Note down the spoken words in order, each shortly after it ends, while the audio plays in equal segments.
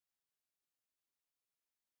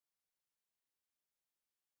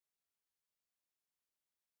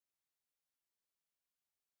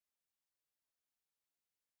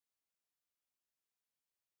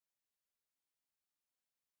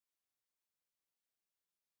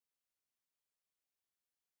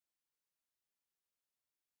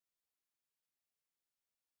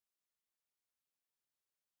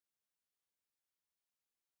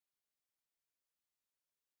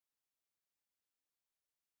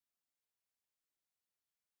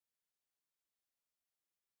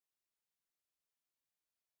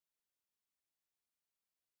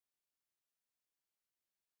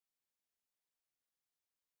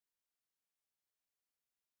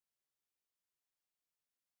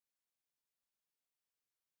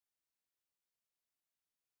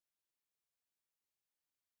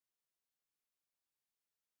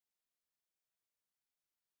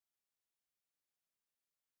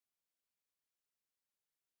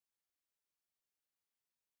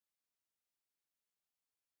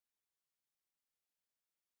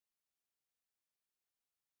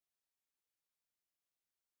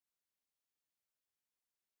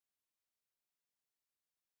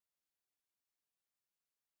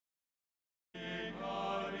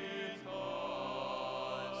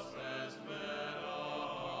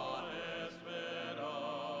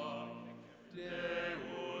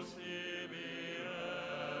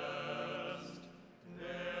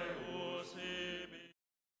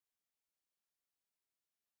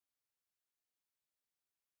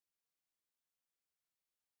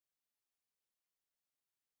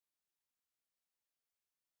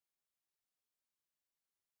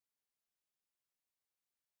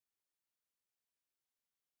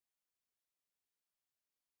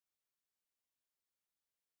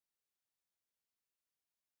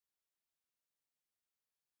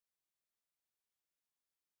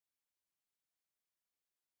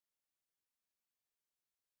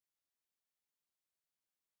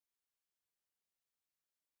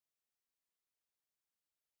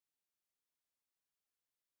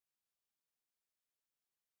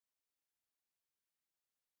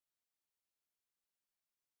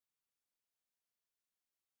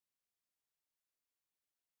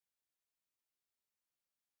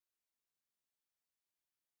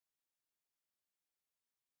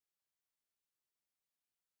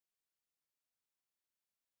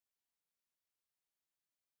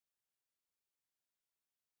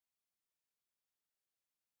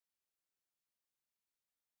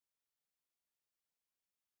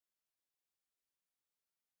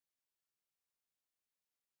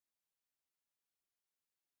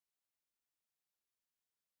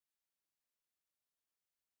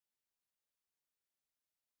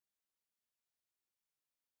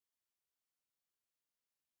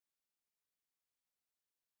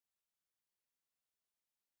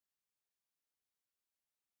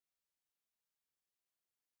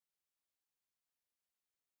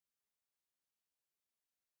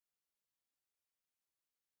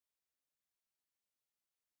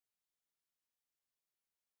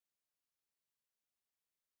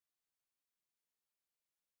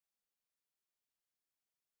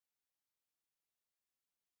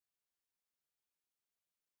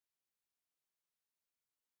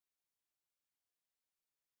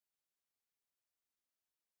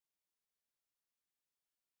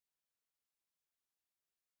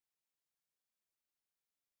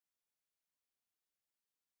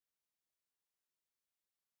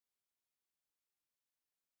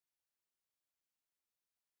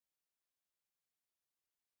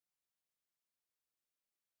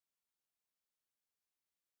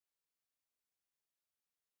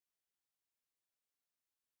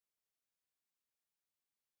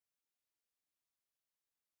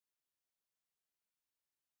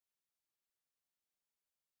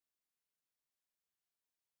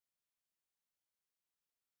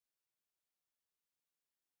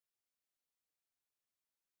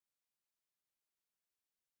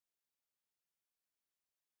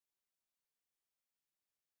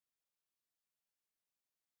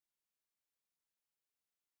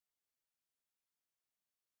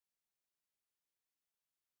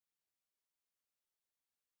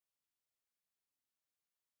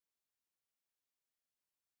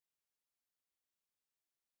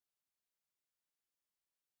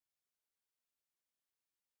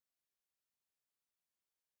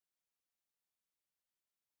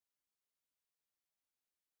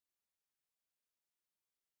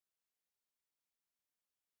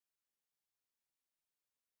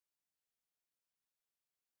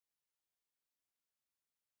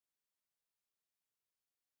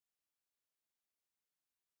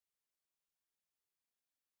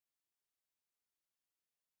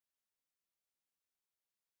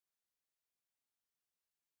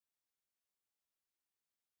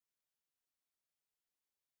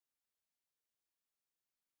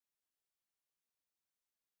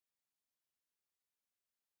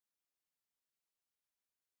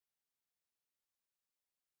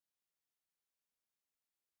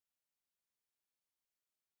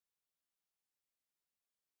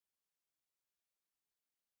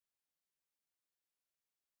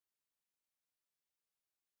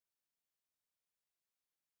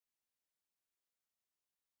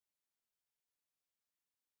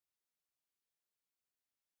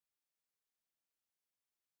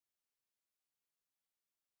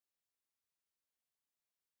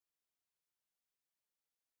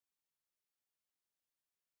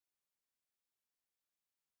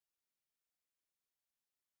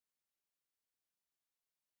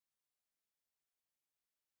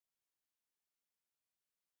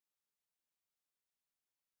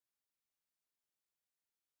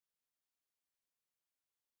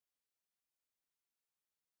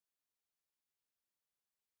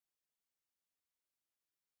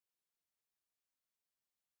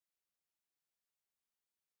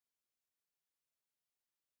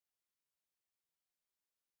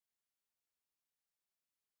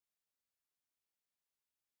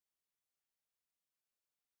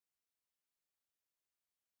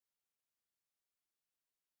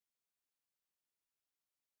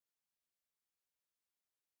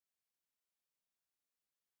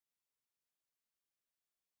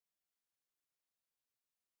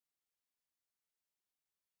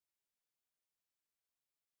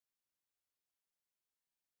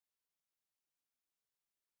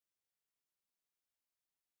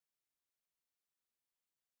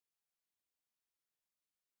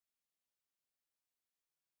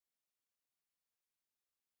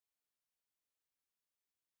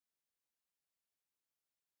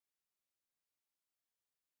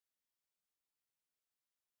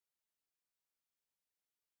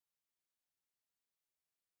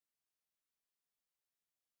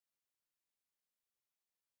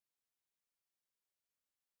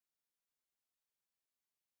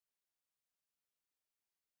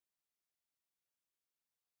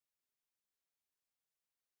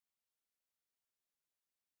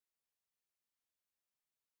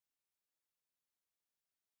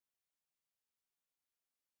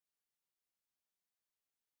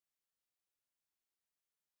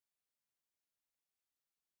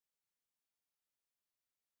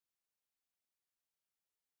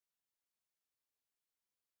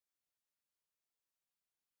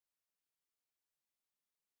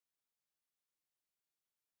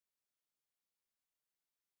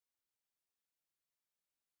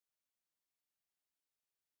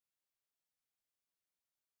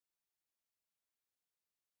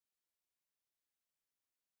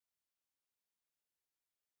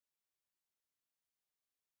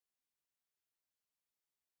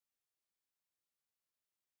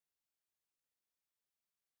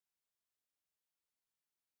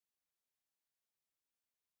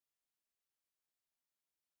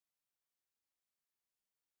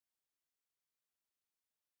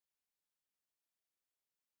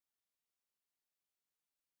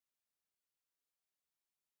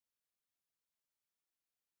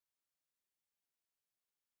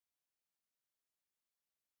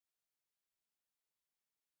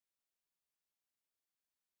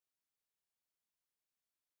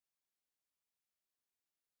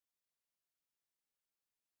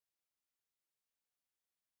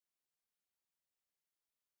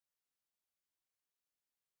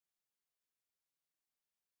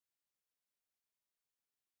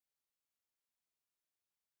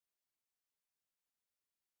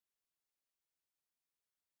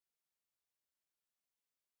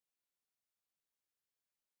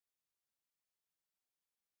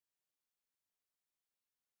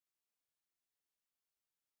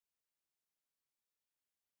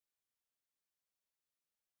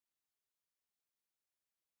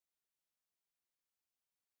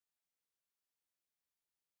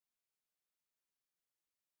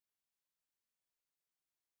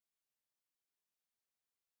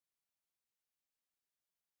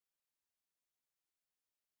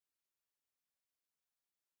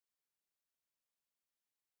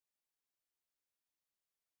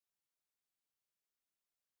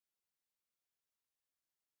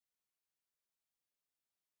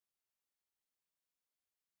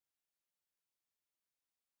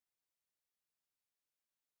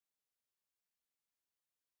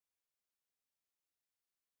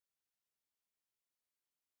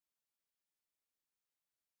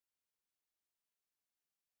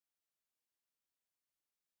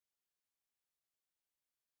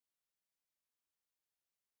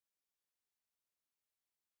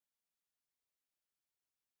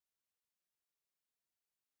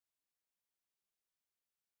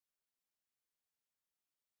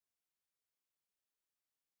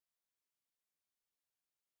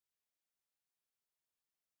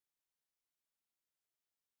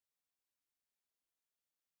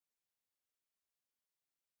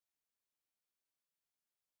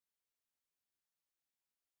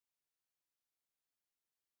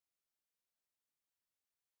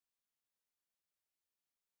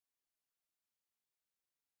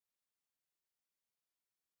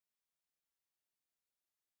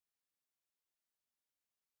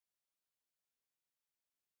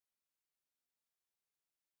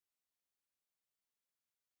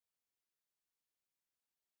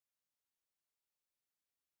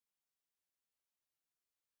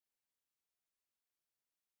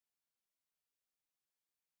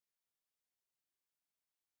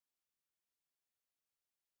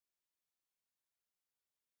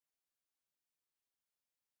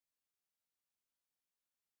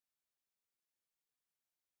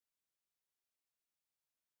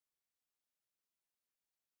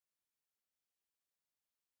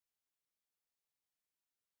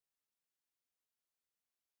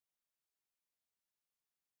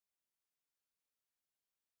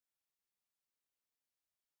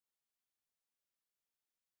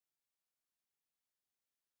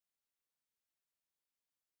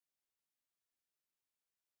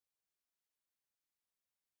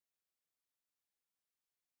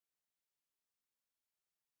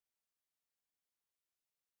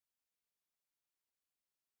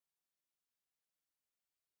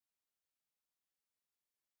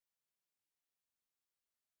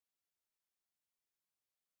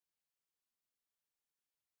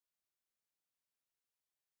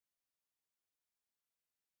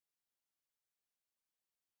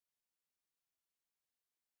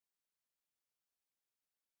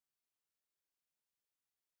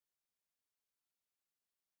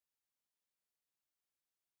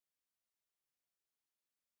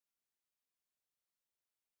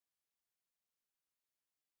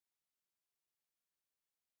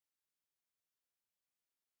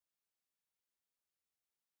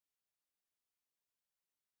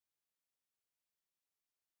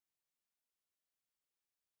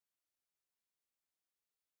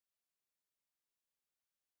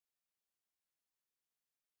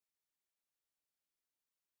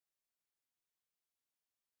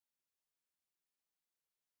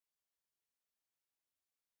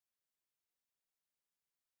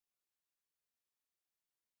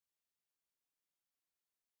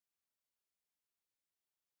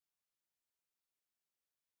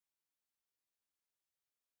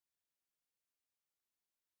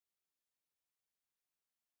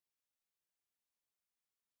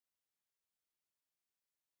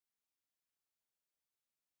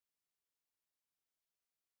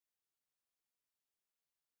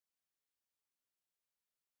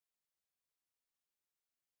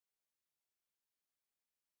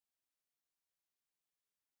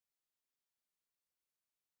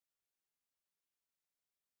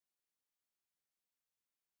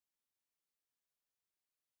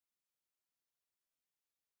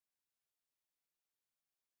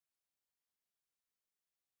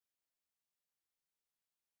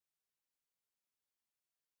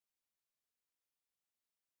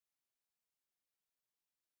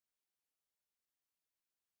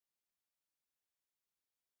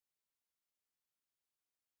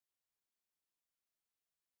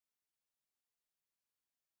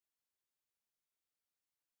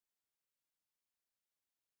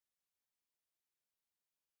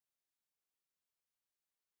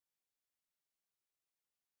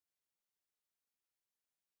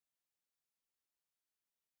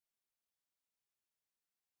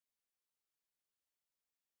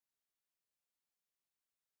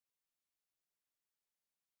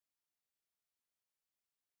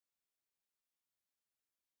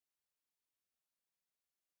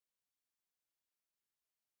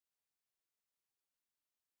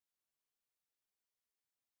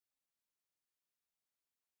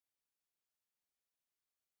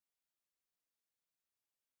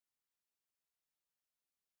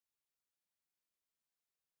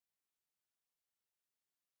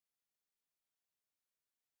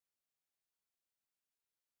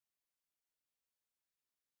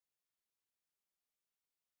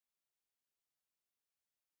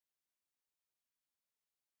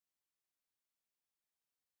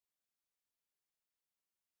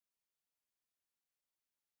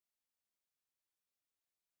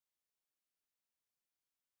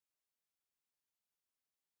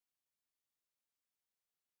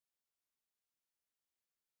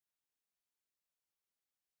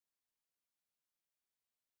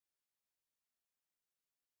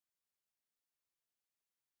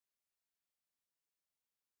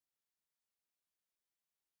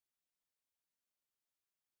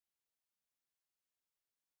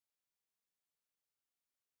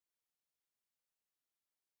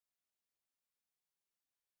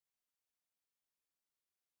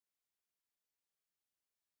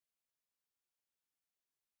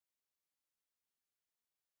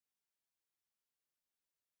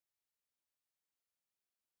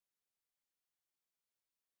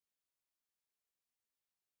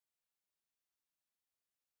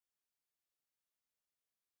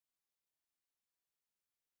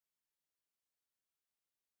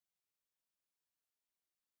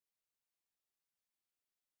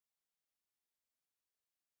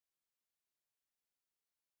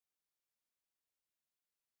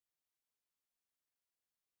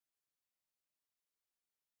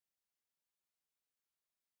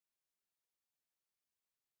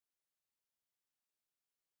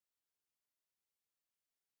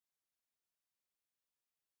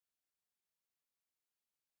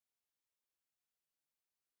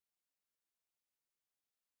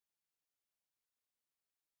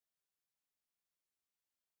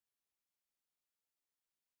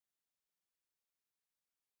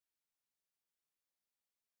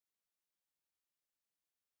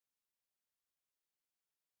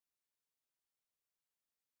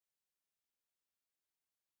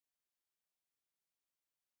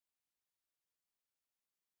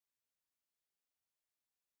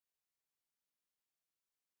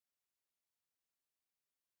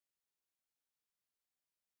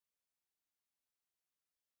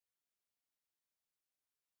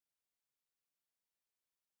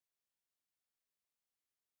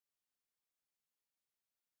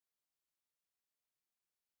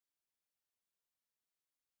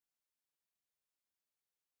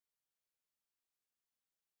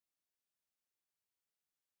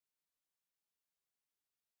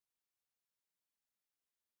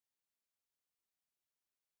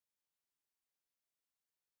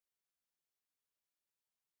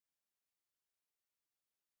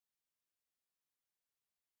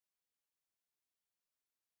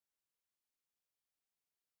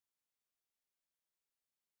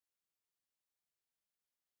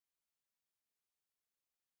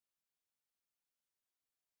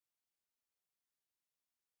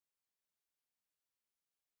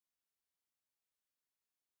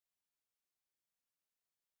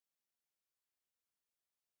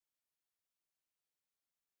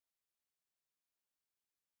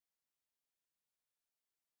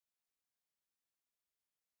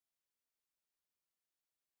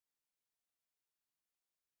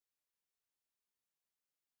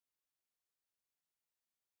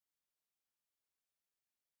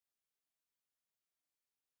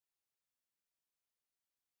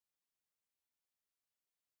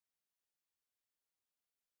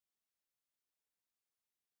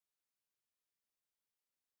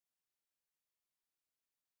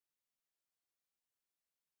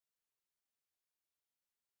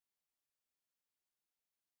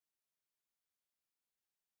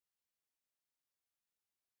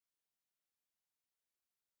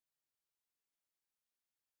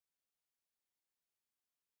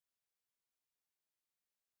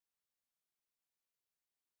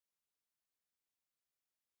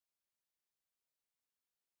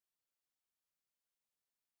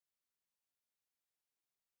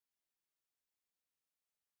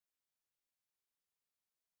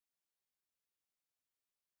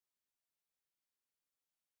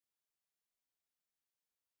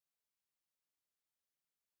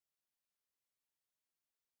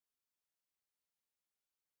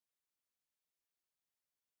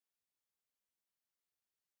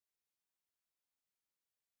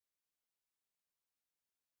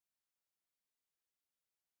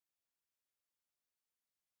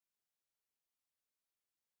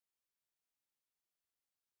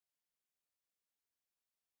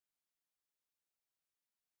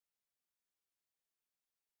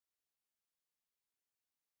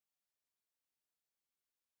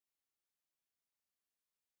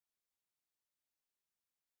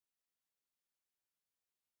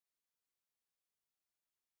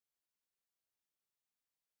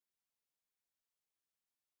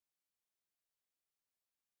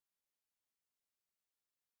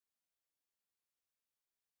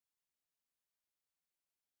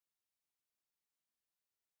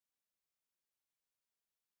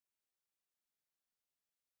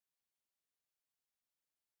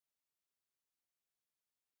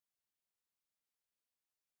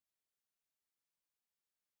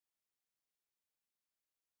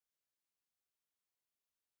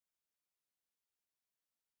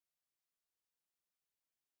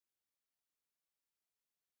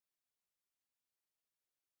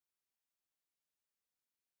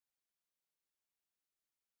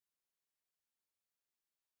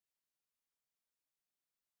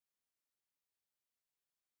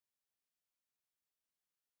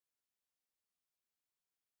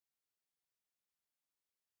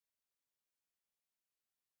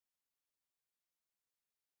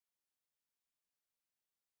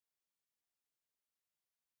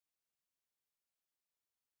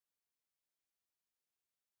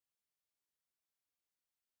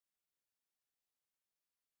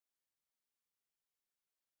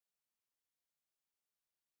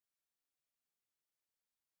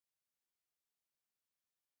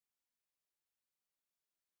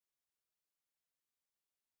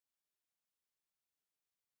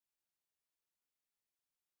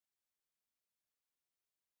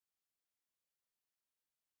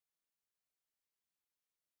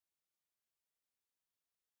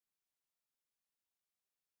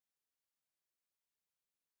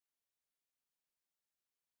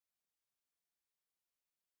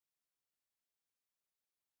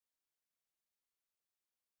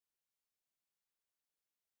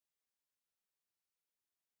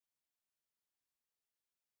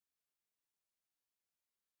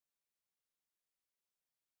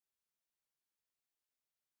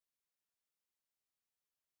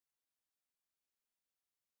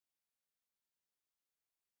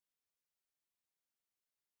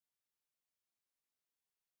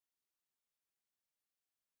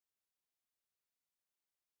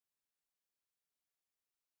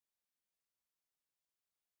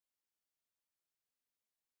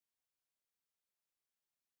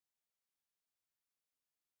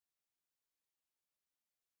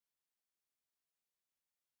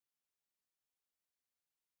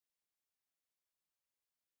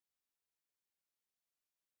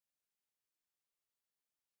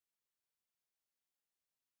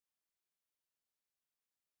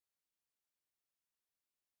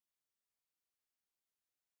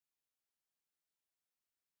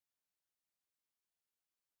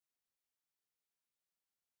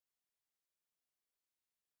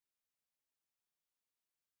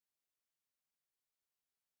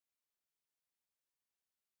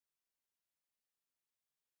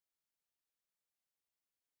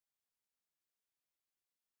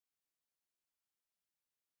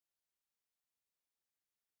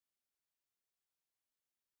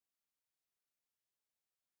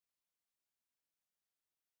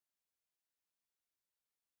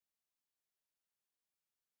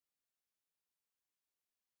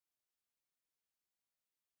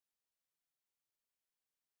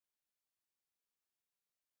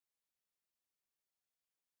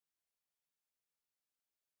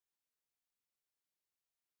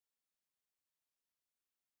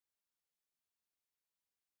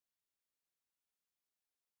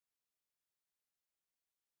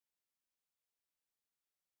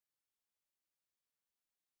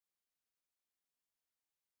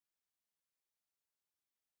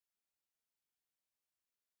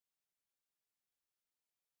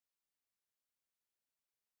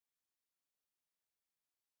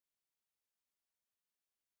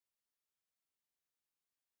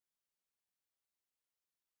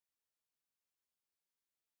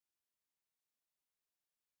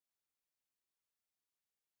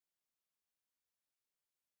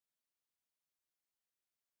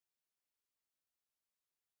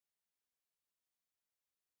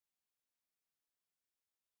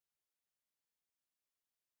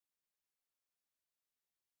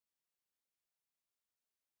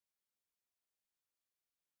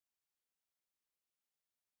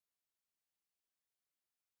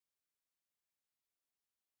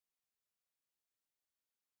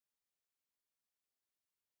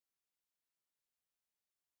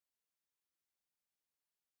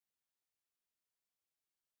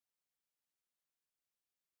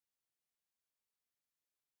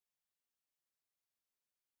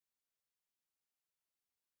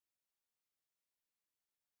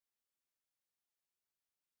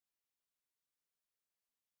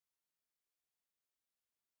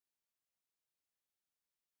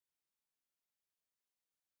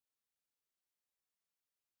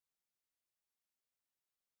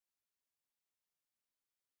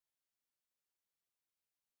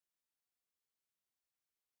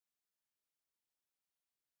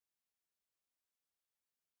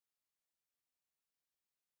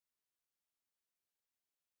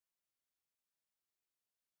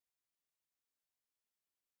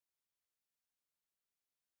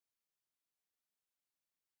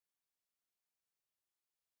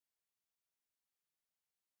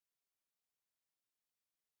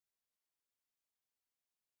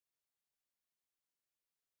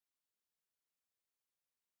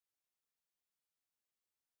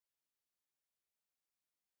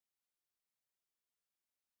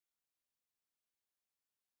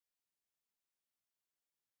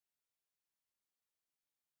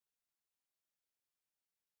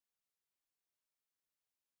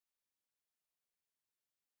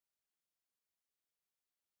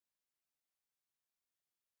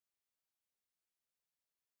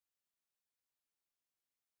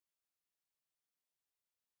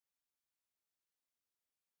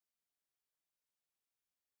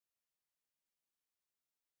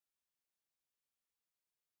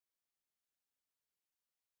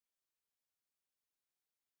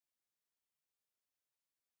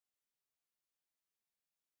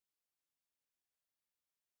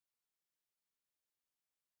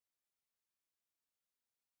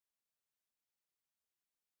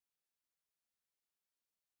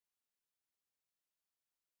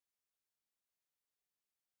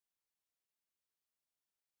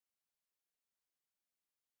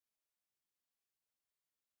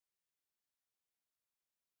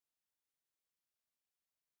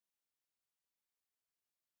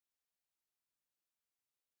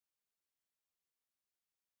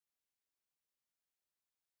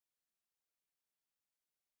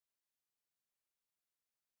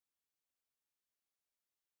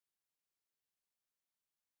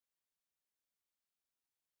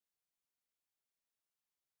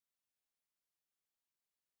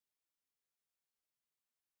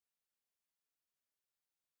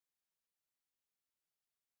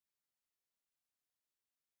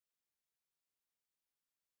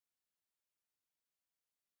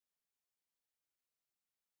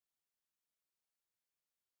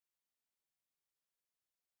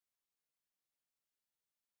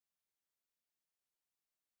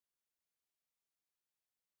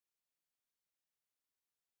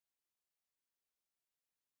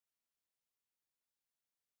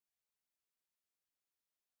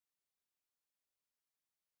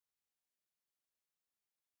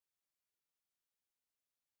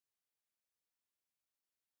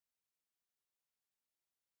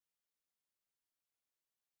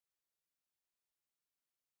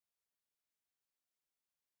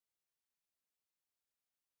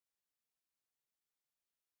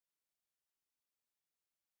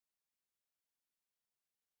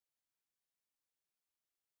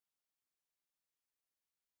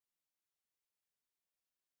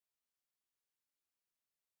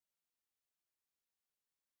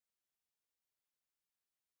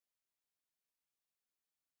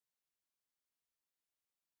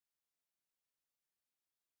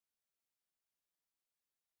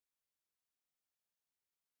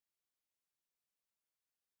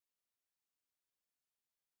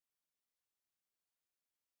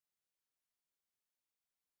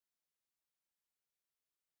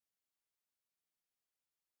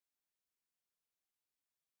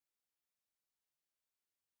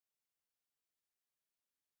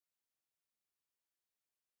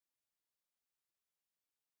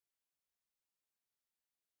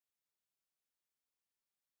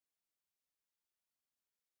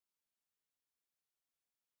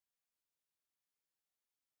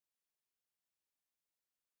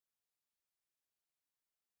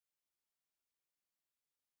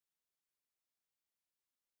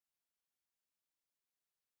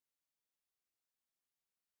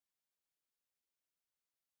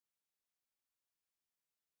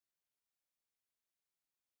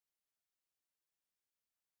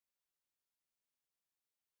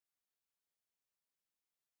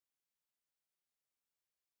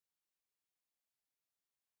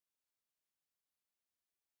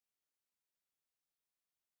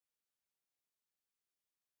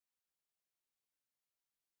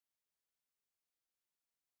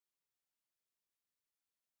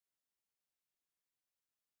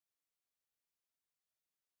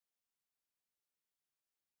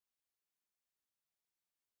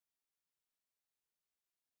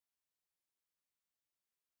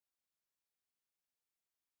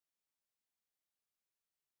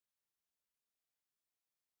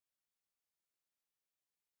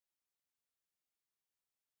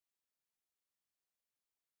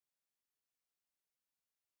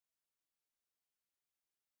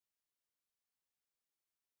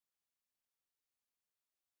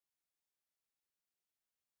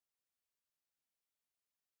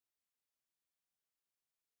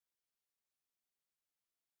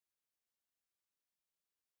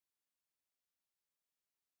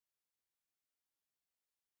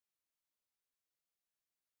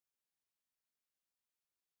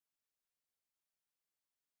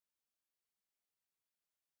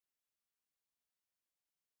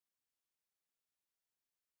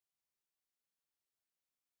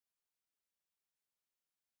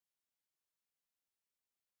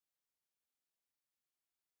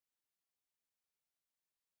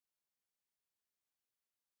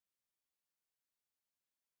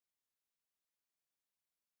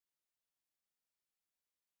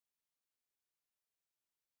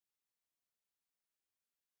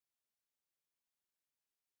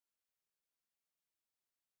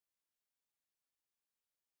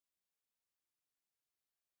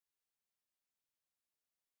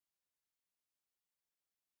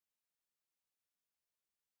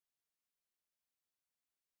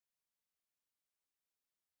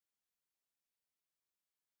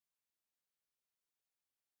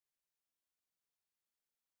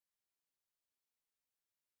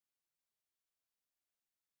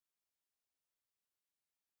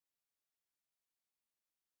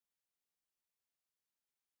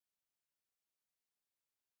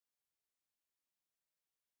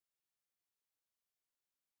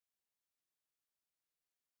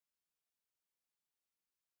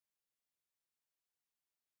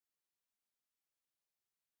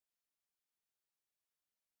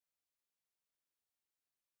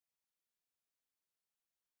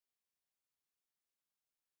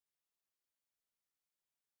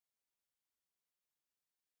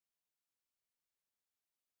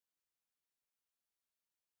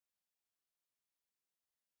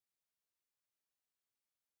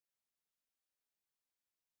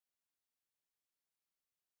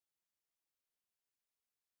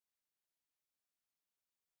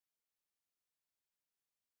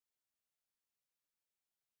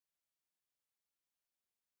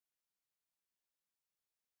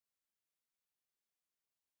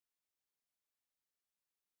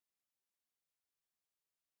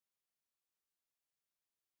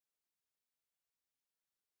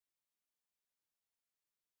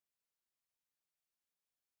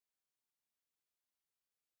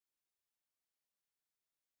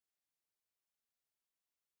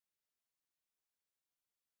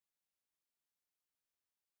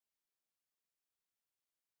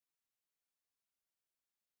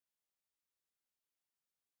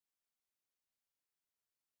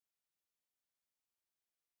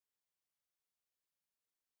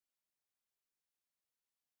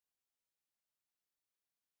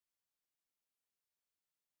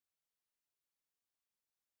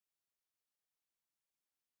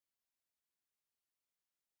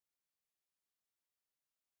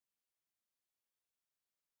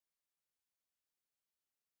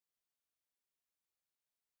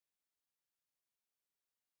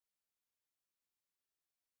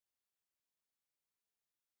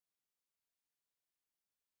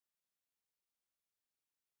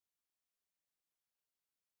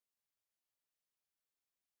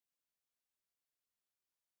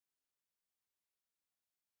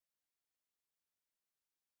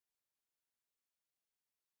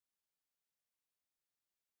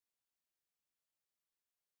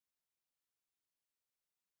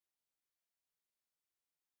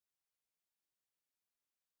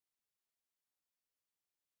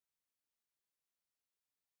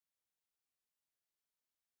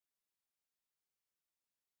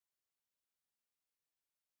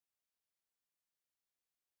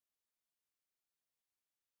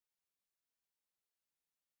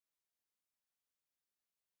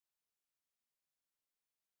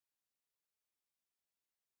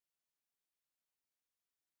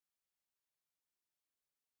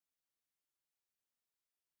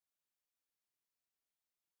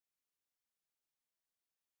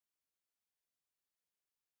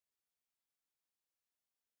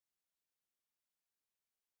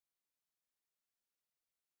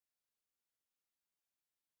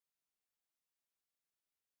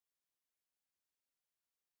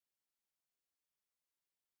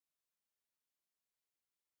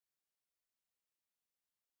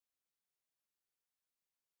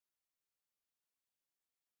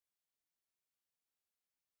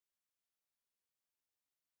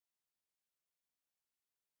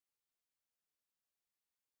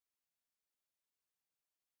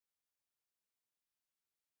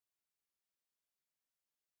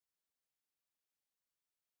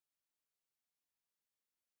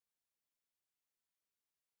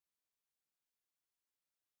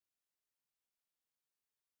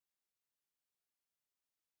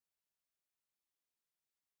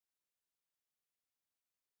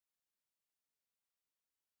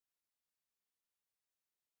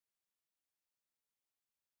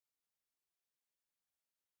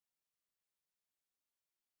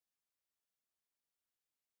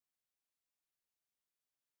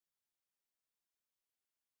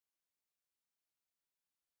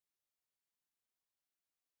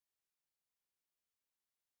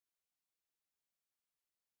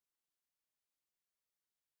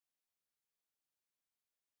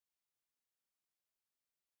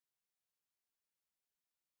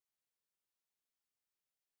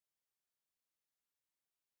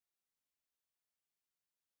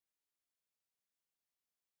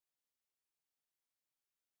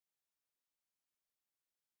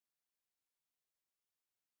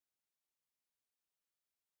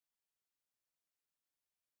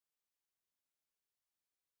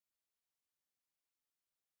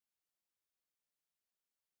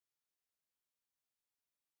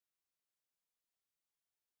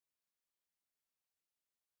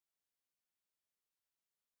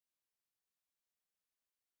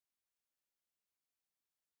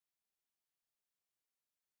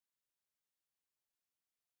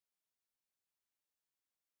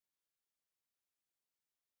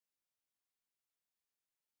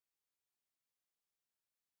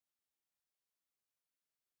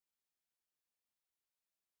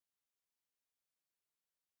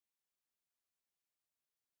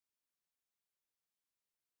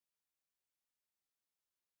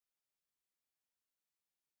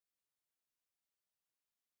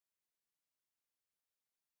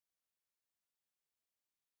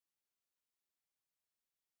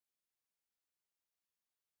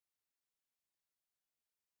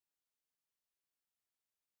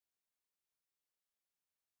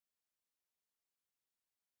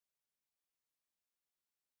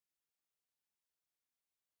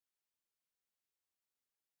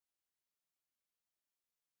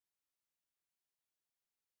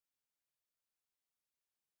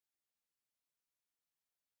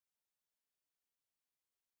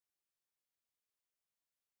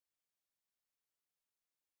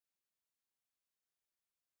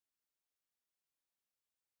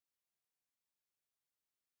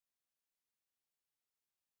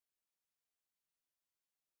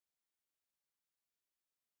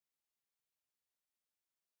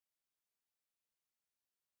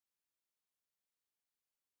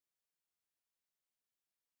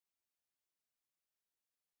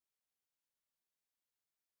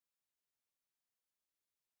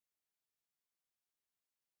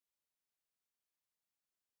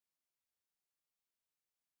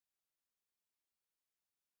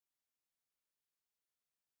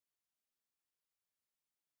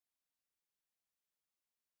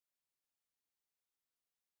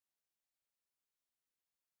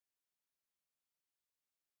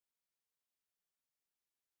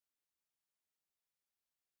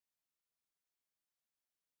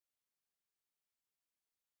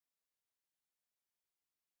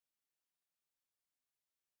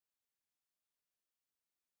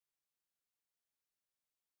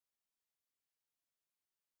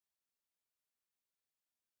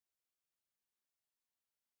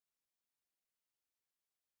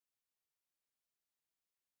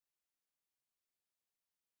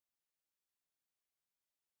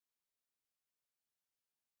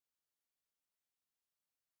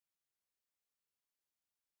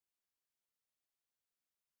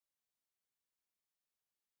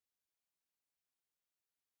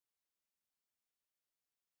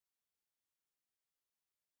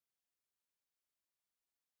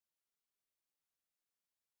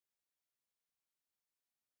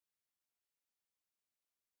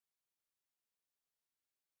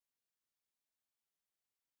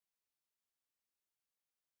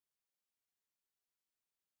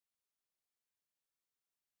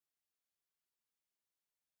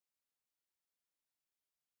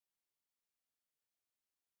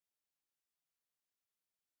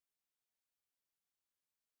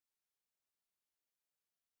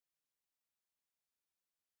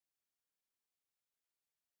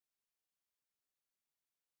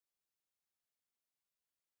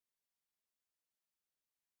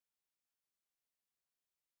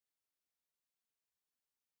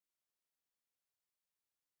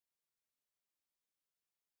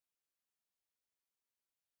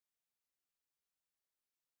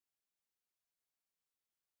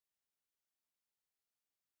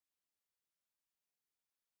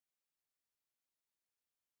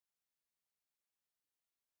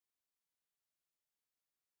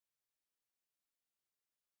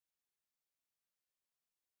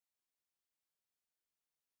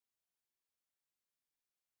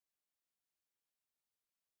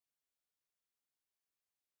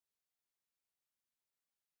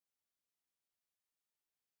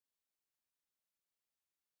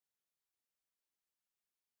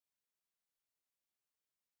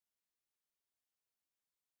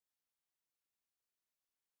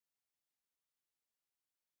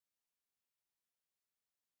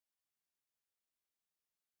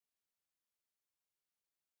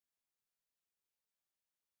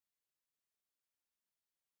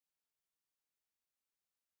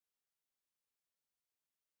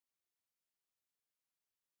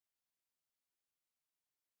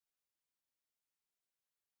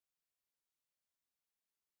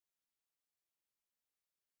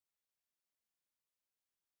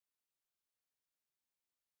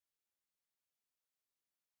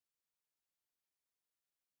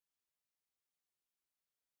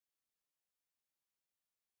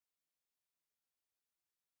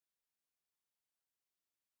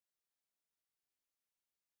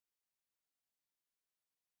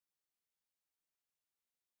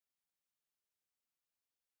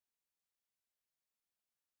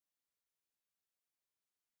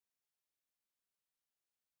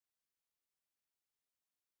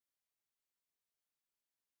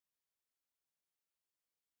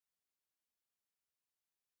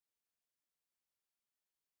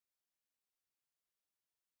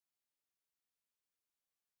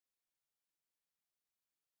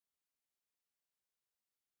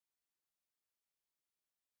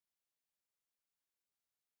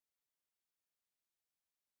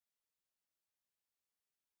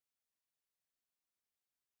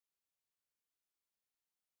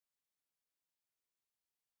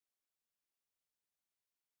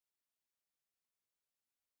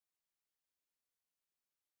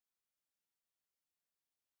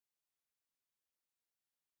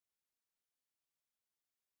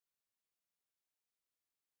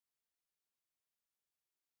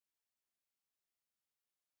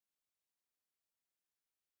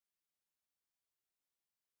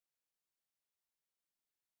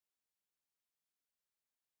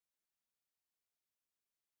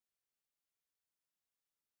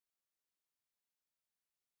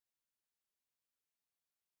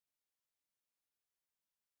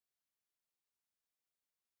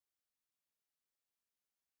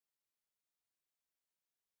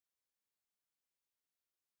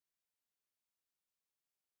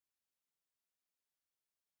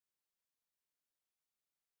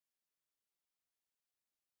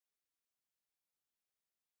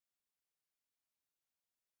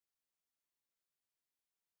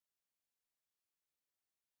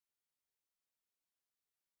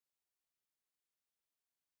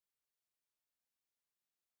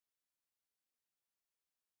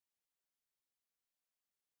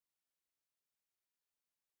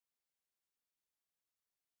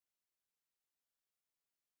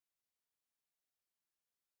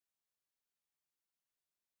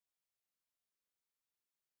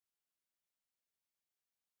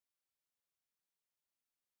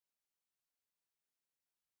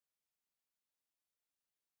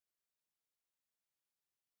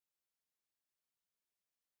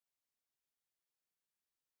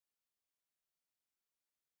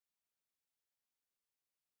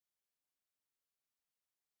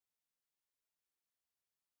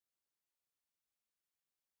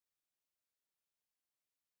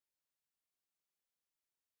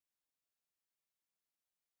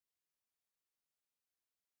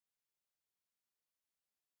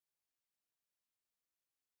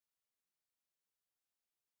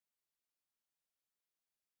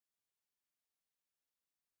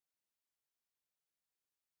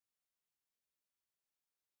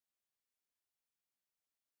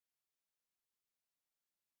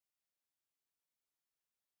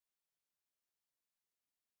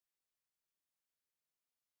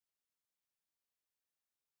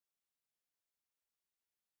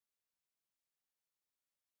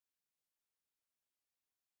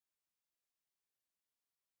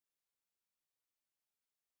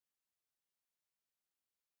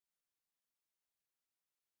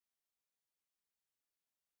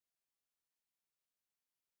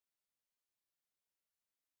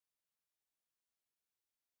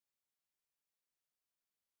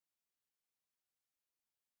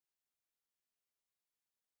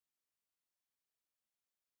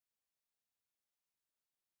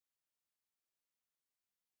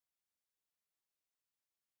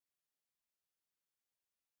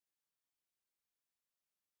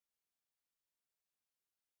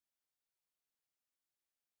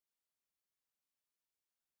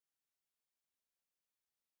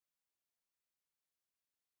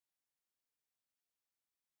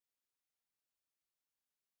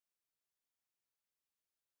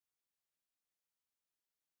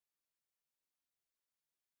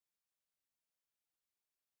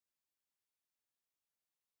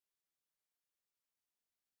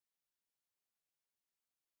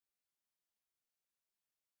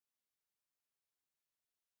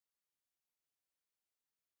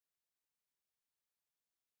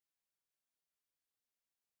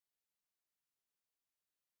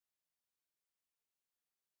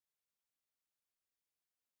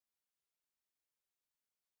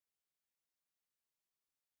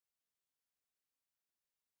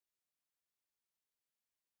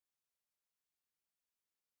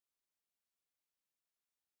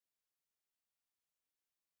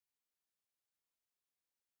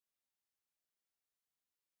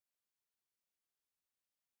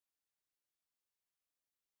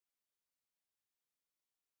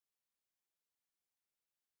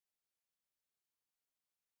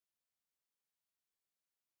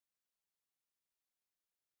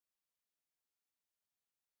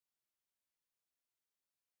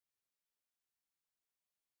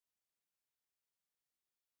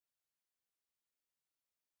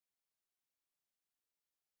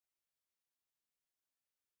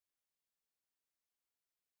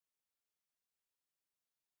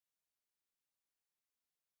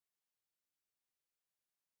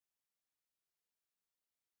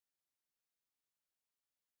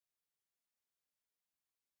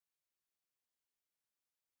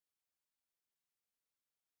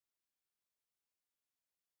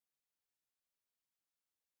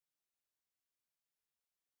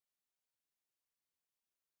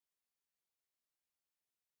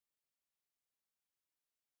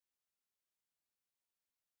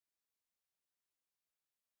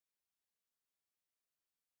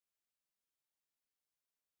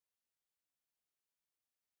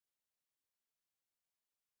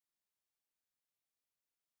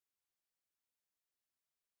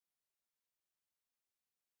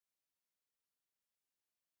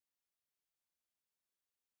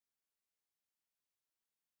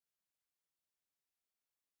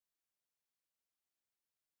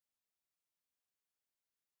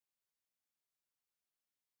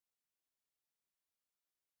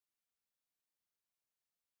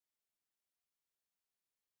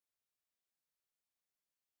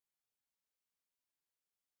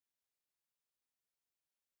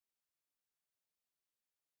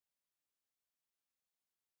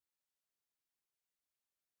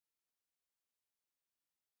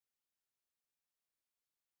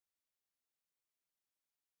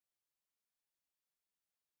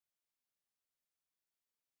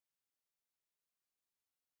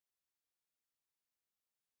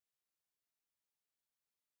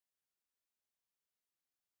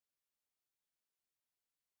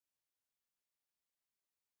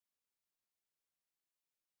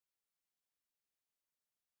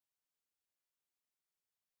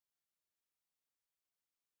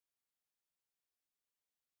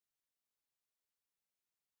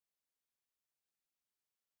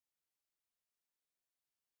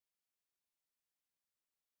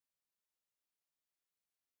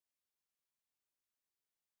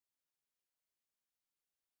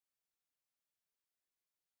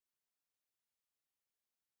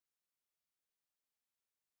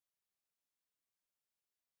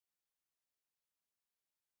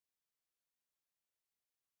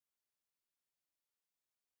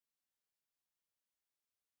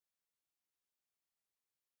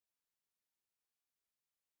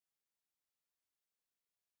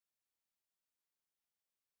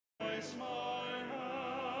voice, my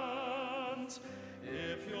hands.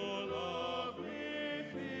 If you love me,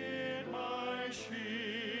 feed my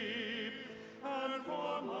sheep, and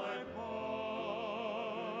for my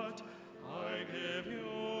part, I give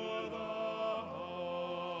you the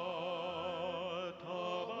heart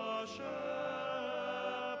of a shepherd.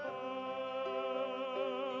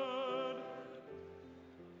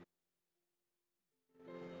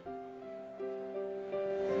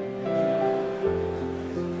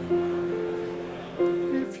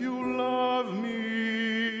 If you love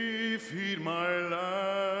me, feed my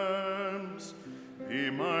lambs, be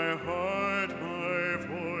my heart, my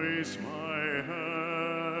voice, my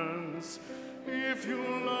hands. If you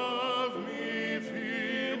love me,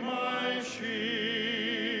 feed my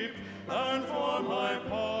sheep, and for my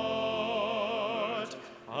part,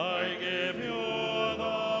 I give you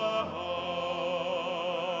the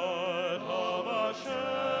heart of a shepherd.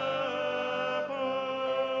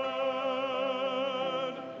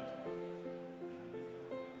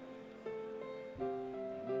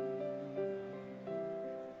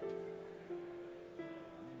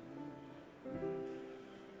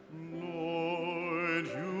 Lord,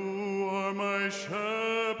 you are my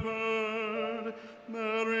shepherd,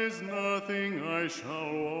 there is nothing I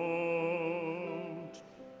shall want.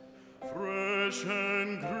 Fresh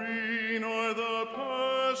and green are the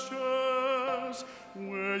pastures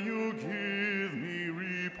where you give me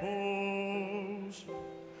repose.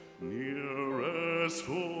 Near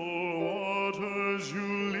restful waters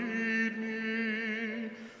you lead me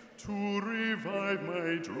to revive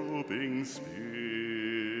my drooping spirit.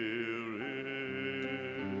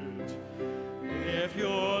 If you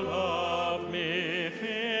love me,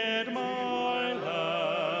 feed my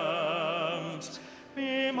lambs,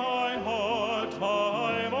 be my heart,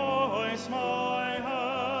 my voice, my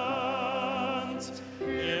hands.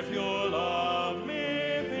 If you love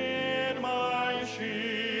me, feed my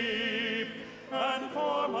sheep, and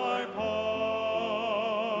for my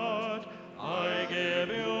part, I give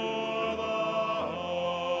you the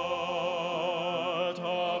heart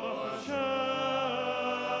of a shepherd.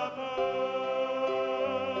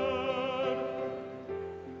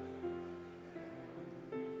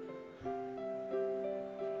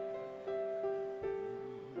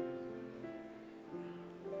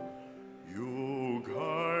 You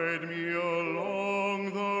guide me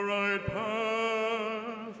along the right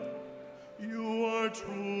path. You are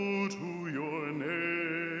true to your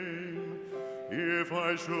name. If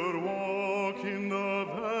I should walk in the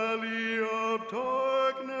valley of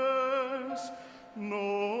darkness,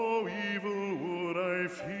 no evil would I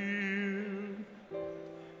fear.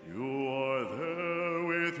 You are there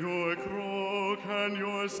with your crook and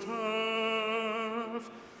your staff.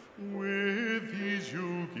 With these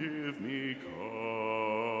you give me comfort.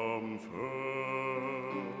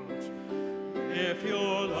 If you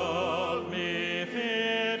love me,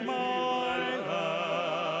 feed my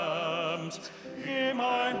lambs, be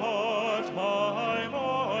my heart, my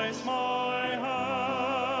voice, my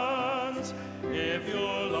hands. If you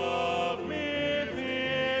love me,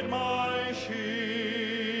 feed my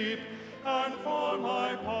sheep, and for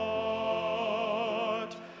my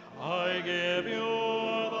part, I give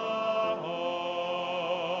you the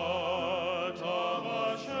heart of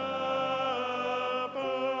a shepherd.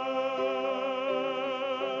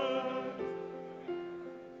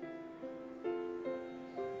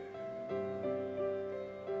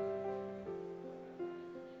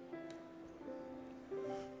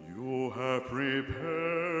 You have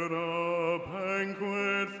prepared a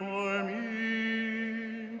banquet for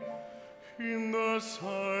me in the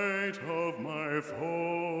sight of my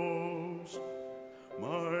foes. My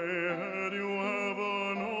head you have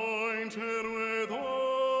anointed with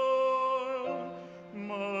oil,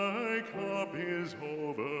 my cup is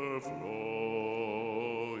overflowing.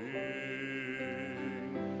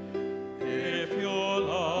 If you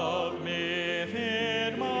love me,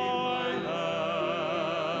 feed my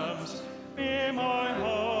lambs, be my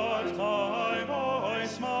heart, my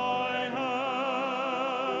voice, my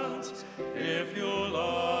hands. If you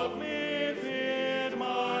love me, feed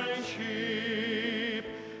my sheep,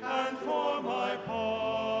 and for my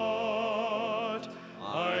part,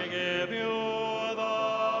 I give you the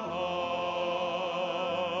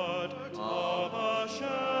heart of a shepherd.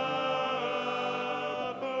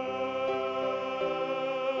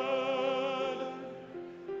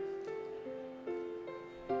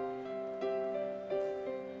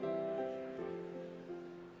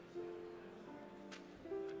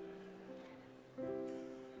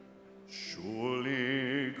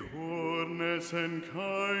 Surely goodness and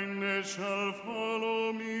kindness shall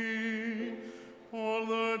follow me all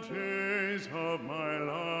the days of my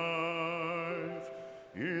life,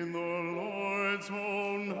 In the Lord's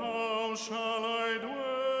own house shall I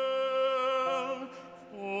dwell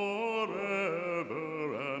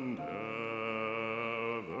forever and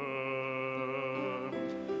ever.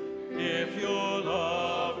 If you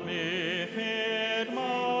love me, feed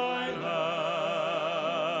my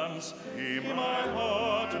lambs, hear my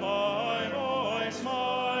heart, my voice,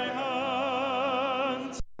 my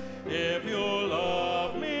hands. If you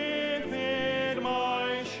love me, feed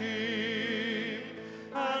my sheep,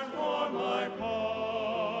 and for my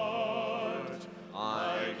part,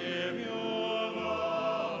 I give you the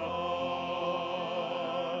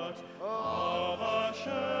heart of a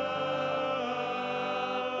shepherd.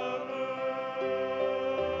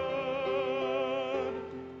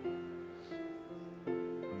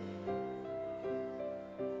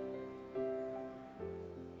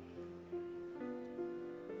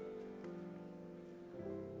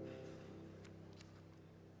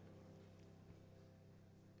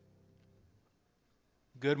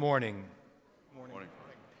 Good morning. Morning.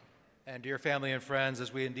 And dear family and friends,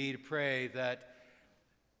 as we indeed pray that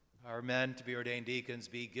our men to be ordained deacons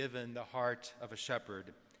be given the heart of a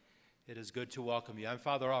shepherd, it is good to welcome you. I'm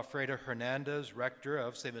Father Alfredo Hernandez, rector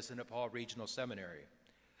of St. Vincent de Paul Regional Seminary.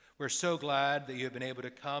 We're so glad that you have been able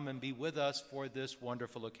to come and be with us for this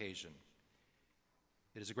wonderful occasion.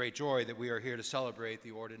 It is a great joy that we are here to celebrate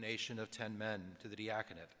the ordination of 10 men to the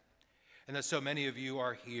diaconate, and that so many of you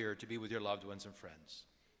are here to be with your loved ones and friends.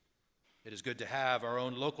 It is good to have our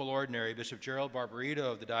own local ordinary, Bishop Gerald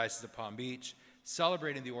Barbarito of the Diocese of Palm Beach,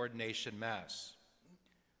 celebrating the Ordination Mass.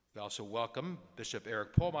 We also welcome Bishop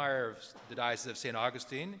Eric Pohlmeyer of the Diocese of St.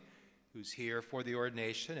 Augustine, who's here for the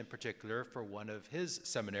ordination, in particular for one of his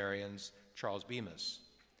seminarians, Charles Bemis.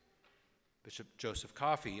 Bishop Joseph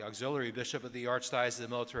Coffey, Auxiliary Bishop of the Archdiocese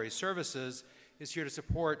of Military Services, is here to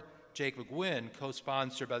support Jakub Gwynn,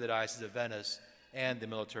 co-sponsored by the Diocese of Venice and the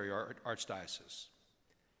Military Archdiocese.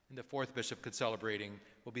 And the fourth bishop celebrating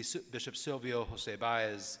will be Bishop Silvio Jose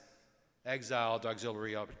Baez, exiled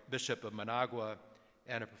Auxiliary Bishop of Managua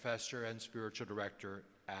and a professor and spiritual director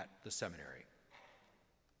at the seminary.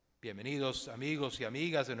 Bienvenidos amigos y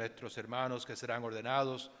amigas de nuestros hermanos que serán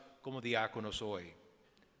ordenados como diáconos hoy.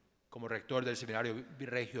 Como rector del Seminario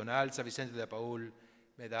Regional San Vicente de Paúl,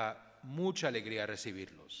 me da mucha alegría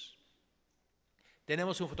recibirlos.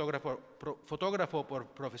 Tenemos un fotógrafo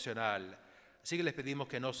profesional, así que les pedimos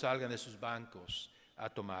que no salgan de sus bancos a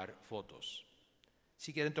tomar fotos.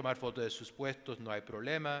 Si quieren tomar fotos de sus puestos, no hay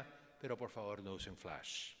problema, pero por favor no usen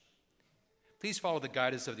flash. Please follow the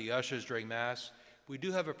guidance of the ushers during Mass. We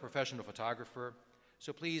do have a professional photographer,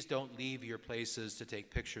 so please don't leave your places to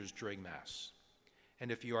take pictures during Mass.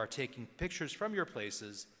 And if you are taking pictures from your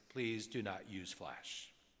places, please do not use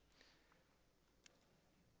flash.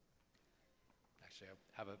 Actually, I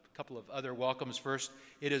have a couple of other welcomes. First,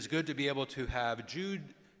 it is good to be able to have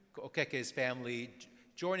Jude Okeke's family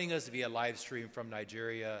joining us via live stream from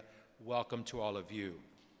Nigeria. Welcome to all of you.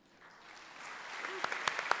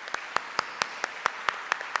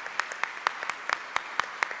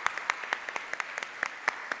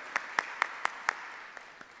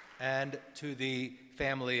 And to the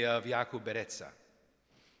family of Jakub Bereza.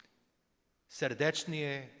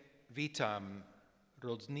 Serdecznie witam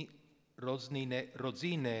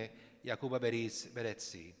rodziny Jakuba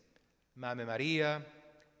Berezy, mamy Maria,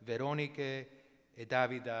 Weronikę,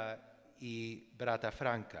 Dawida i brata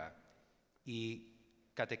Franka i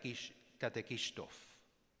katechistów.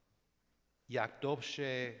 Jak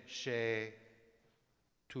dobrze, że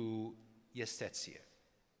tu jesteście.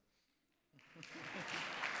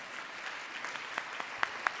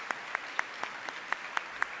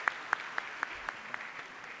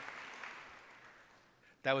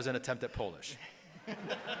 That was an attempt at Polish.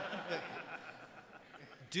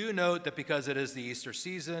 Do note that because it is the Easter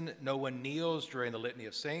season, no one kneels during the Litany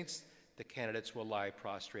of Saints. The candidates will lie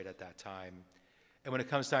prostrate at that time. And when it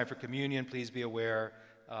comes time for communion, please be aware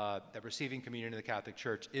that receiving communion in the Catholic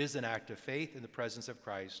Church is an act of faith in the presence of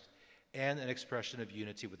Christ and an expression of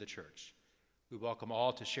unity with the Church. We welcome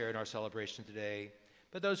all to share in our celebration today,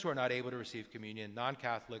 but those who are not able to receive communion,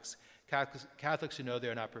 non-Catholics, Catholics who know they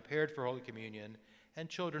are not prepared for Holy Communion, and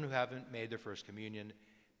children who haven't made their first communion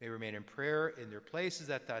may remain in prayer in their places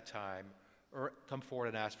at that time or come forward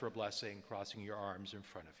and ask for a blessing, crossing your arms in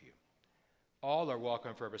front of you. All are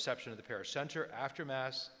welcome for a reception at the parish center after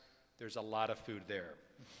Mass. There's a lot of food there.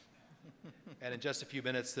 And in just a few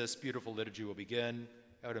minutes, this beautiful liturgy will begin.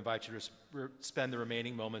 I would invite you to spend the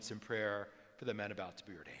remaining moments in prayer for the men about to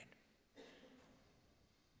be ordained.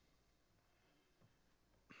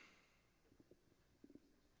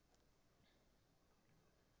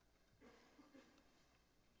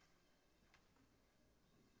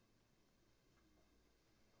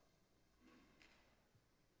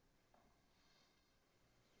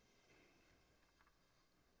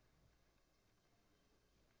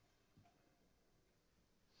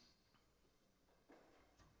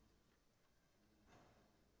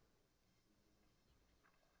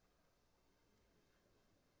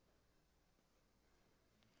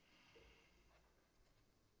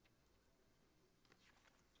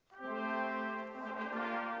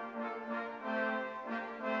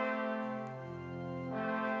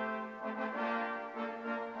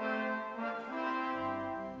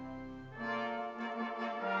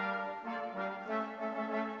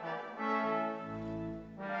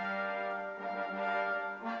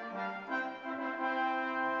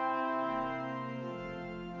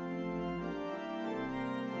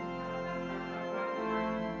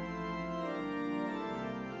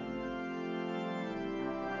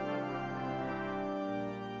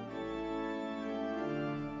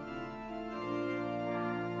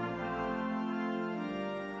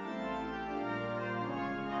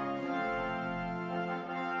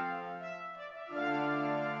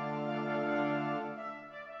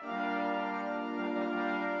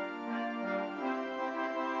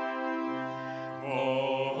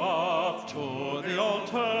 Go up to the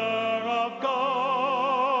altar of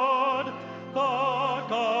God, the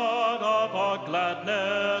God of our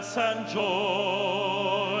gladness and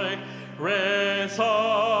joy. Raise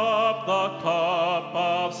up the cup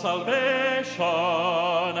of salvation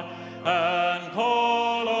and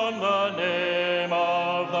call on the name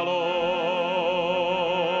of the Lord.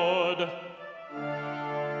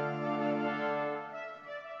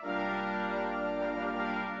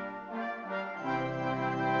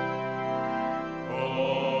 Go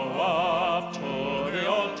up to the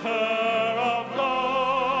altar of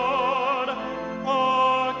God,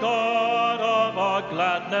 our God of our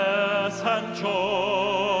gladness and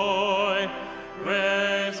joy.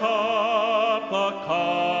 Raise up the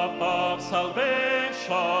cup of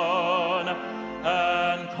salvation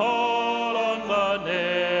and call on the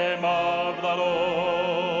name of the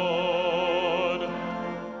Lord.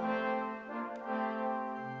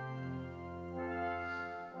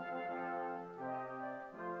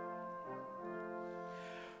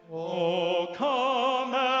 Oh,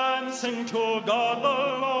 come and sing to God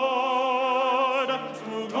the Lord,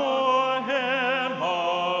 to him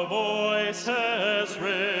our voices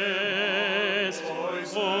raise.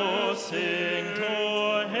 Oh, sing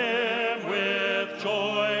to him with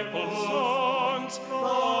joyful songs, the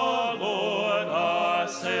Lord our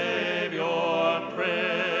Savior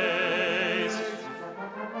praise.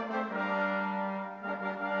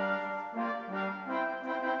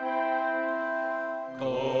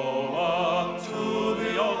 Go up to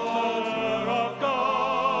the altar of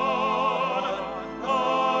God,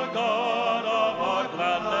 our God of our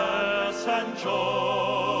gladness and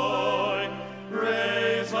joy.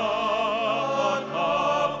 Raise up a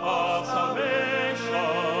cup of salvation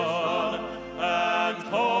and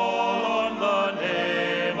call on the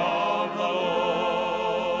name of the Lord.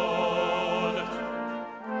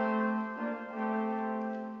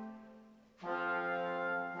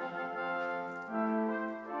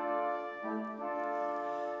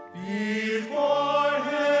 Before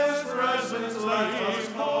his presence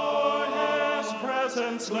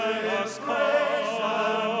let us come,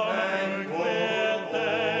 and with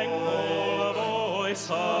thankful voice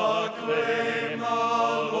acclaim the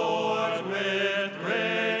Lord with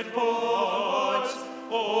grateful voice.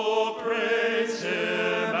 Oh, praise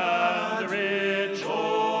him and rejoice.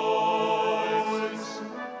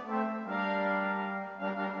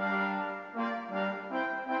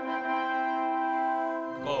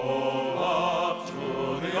 Go up to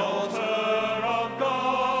the altar of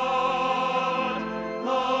God,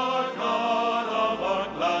 the God of our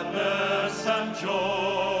gladness and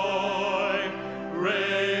joy.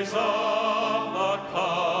 Raise up the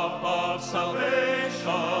cup of salvation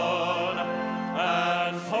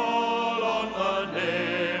and call on the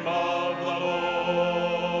name of the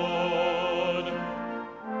Lord.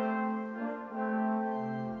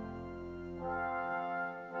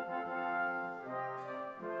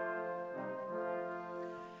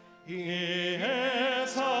 He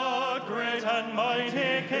is a great and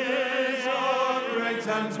mighty King,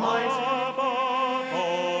 above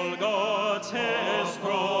all gods his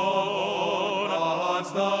throne.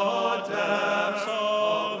 The depths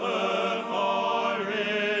of earth are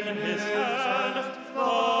in his hand, the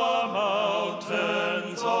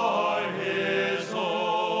mountains are his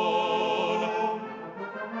own.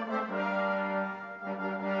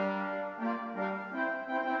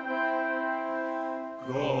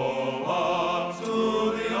 Go up to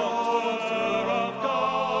the altar of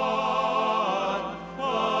God,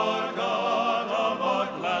 our God of our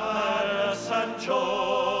gladness and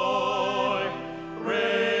joy.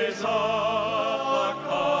 Raise up the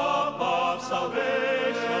cup of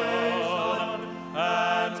salvation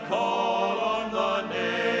and call on the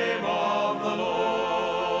name of the Lord.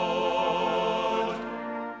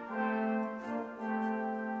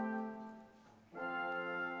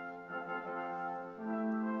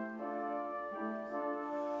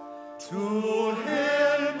 To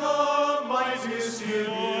him the mighty sea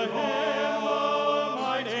belongs,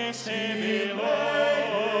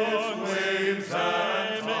 waves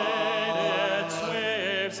and its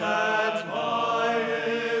waves and by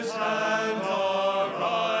his hand are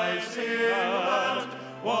rising land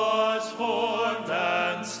was formed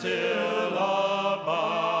and still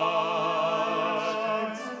abides.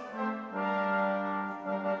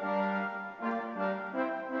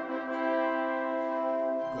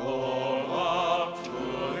 Go up to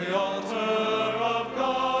the altar of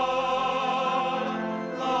God.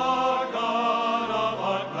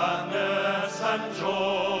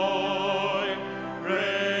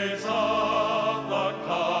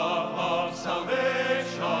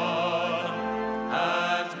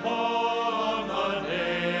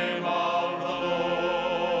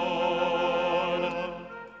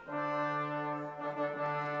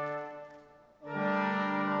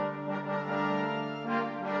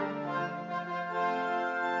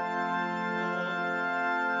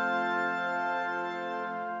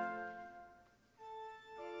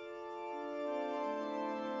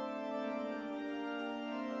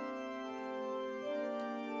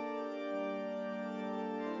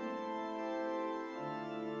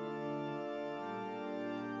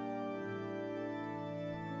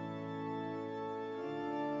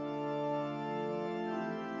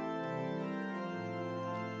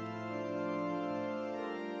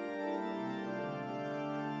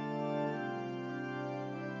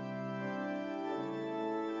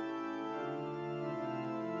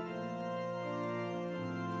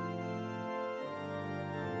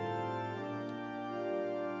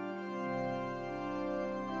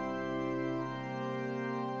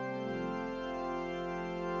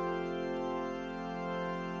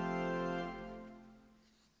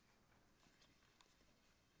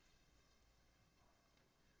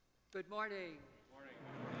 Good morning.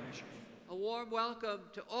 A warm welcome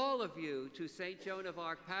to all of you to St. Joan of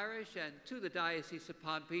Arc Parish and to the Diocese of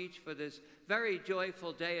Palm Beach for this very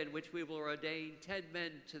joyful day in which we will ordain 10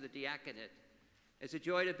 men to the diaconate. It's a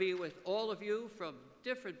joy to be with all of you from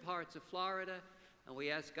different parts of Florida, and we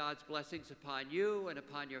ask God's blessings upon you and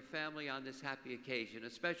upon your family on this happy occasion. A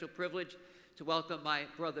special privilege to welcome my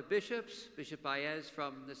brother bishops, Bishop Baez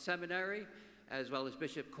from the Seminary, as well as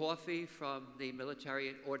Bishop Coffey from the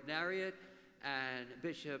Military Ordinariate, and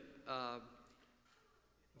Bishop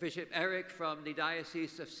Eric from the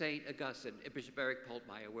Diocese of St. Augustine, Bishop Eric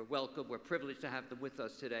Poltmeyer. We're welcome, we're privileged to have them with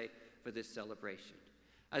us today for this celebration.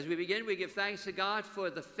 As we begin, we give thanks to God for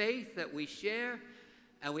the faith that we share,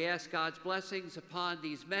 and we ask God's blessings upon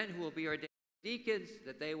these men who will be ordained deacons,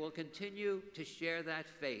 that they will continue to share that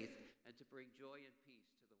faith and to bring joy and peace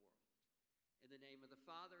to the world. In the name of the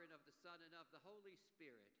Father, and of the Son, and of the Holy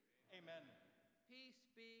Spirit. Amen. Peace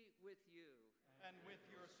be with you. And with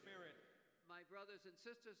your spirit. My brothers and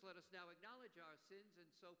sisters, let us now acknowledge our sins and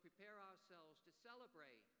so prepare ourselves to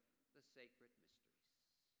celebrate the sacred mysteries.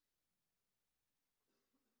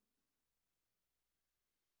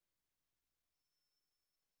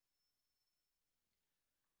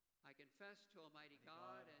 I confess to Almighty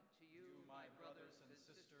God and to you, my brothers and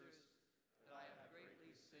sisters, that I have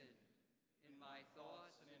greatly sinned in my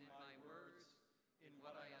thoughts and in my words, in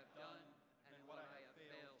what I have done and what I have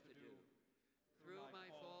failed to do. Through my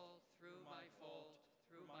fault,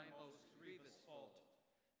 through my most grievous fault.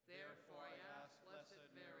 Therefore I ask Blessed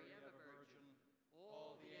Mary, ever Virgin,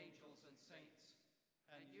 all the angels and saints,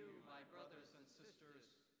 and you, my brothers and sisters,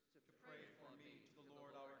 to pray for me to the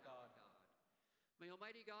Lord our God. May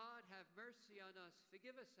Almighty God have mercy on us,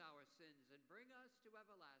 forgive us our sins, and bring us to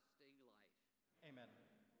everlasting life. Amen.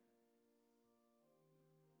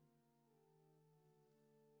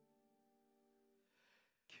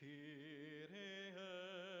 Kyrie,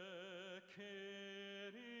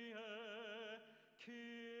 Kyrie,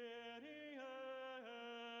 Kyrie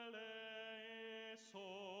eleison.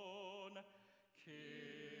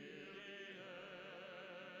 Kyrie,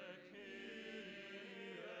 Kyrie,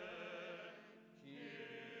 Kyrie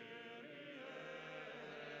eleison.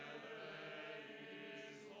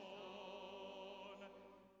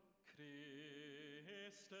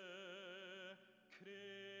 Christe,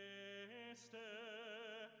 Christe,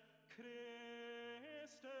 Christe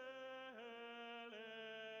eleison.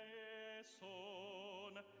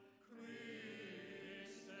 Christe,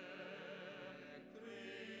 Christe,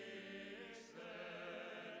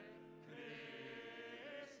 Christe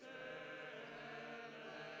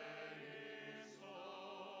eleison.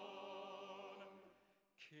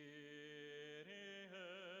 Kyrie,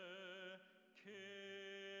 Kyrie,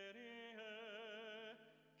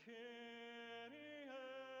 Kyrie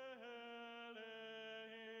eleison.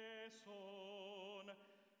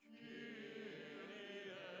 Kyrie,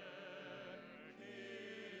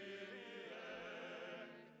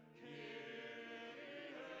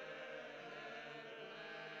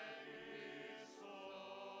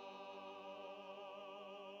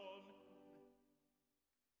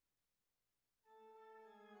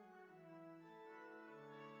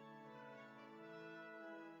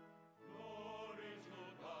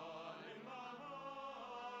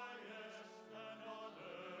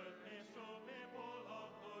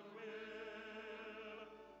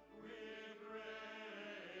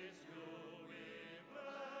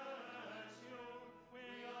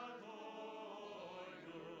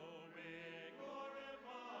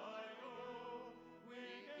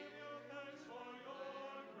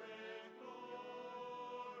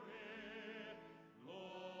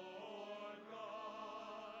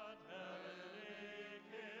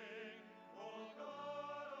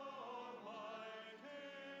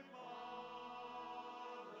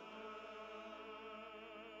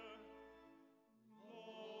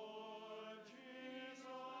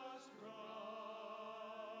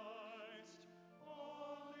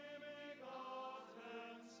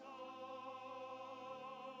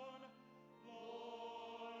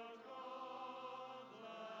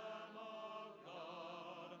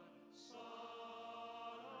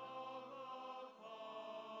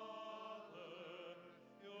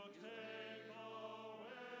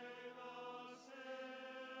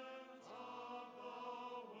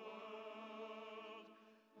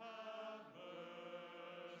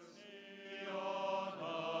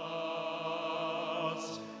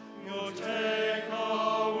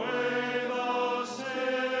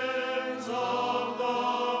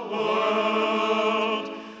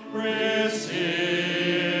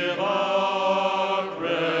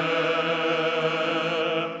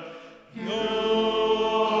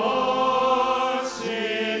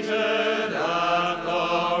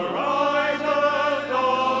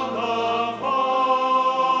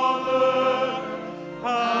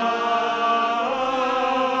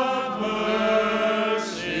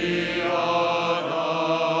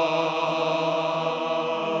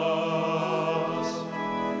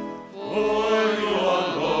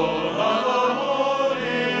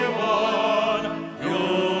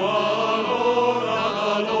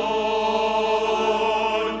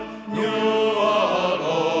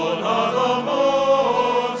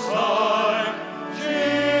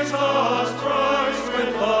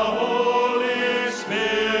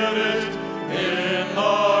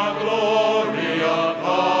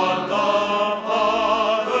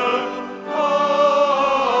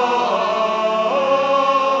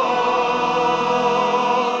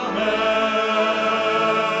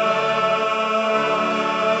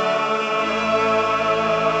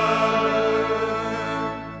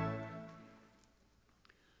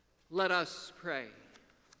 Let us pray.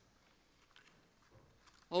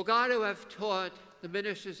 O God, who have taught the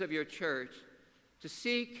ministers of your church to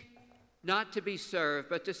seek not to be served,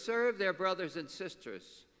 but to serve their brothers and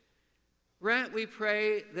sisters, grant, we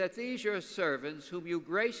pray, that these your servants, whom you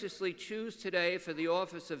graciously choose today for the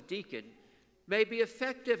office of deacon, may be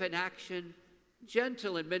effective in action,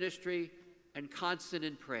 gentle in ministry, and constant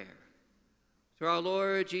in prayer. Through our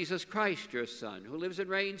Lord Jesus Christ, your Son, who lives and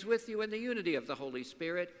reigns with you in the unity of the Holy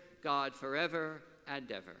Spirit, God forever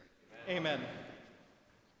and ever. Amen.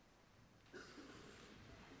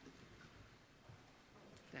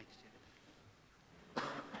 Thanks, Tim.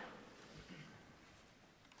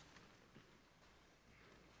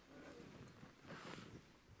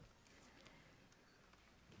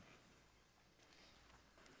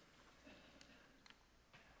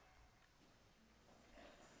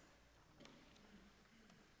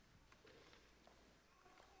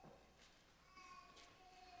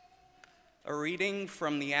 A reading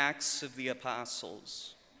from the Acts of the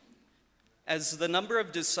Apostles. As the number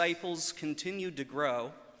of disciples continued to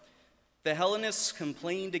grow, the Hellenists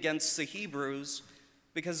complained against the Hebrews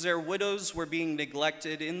because their widows were being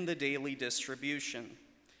neglected in the daily distribution.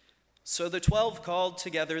 So the 12 called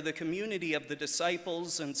together the community of the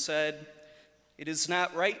disciples and said, "It is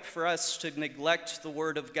not right for us to neglect the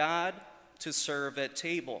word of God to serve at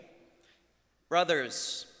table.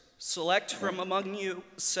 Brothers, select from among you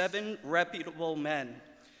 7 reputable men,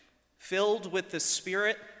 filled with the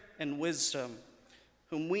Spirit and wisdom,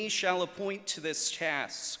 whom we shall appoint to this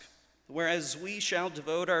task, whereas we shall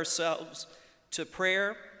devote ourselves to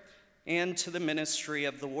prayer and to the ministry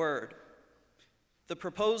of the word." The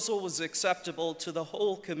proposal was acceptable to the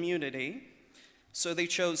whole community, so they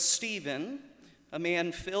chose Stephen, a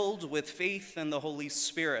man filled with faith and the Holy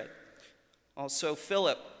Spirit, also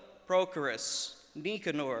Philip, Prochorus,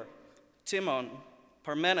 Nicanor, Timon,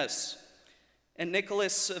 Parmenas, and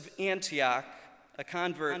Nicholas of Antioch, a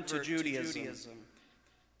convert to Judaism.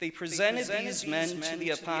 They presented these men to the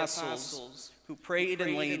apostles, who prayed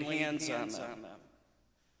and laid hands on them.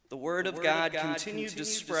 The word of God continued to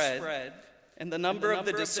spread, and the number of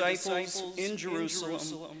the disciples in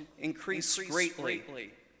Jerusalem increased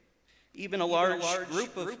greatly. Even a large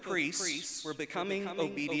group of priests were becoming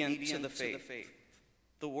obedient to the faith.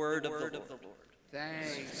 The word of the Lord.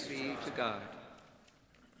 Thanks be to God.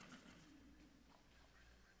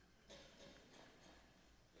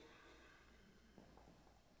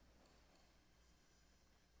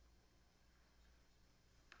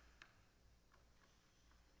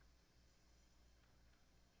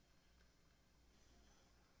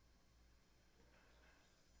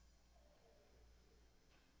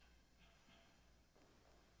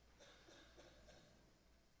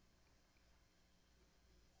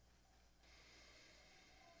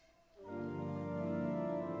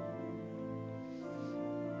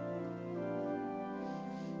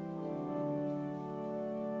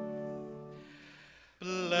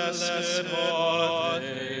 Blessed are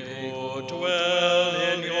they who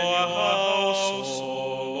dwell in your house, O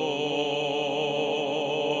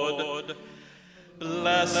Lord.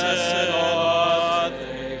 Blessed are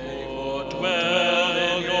they who dwell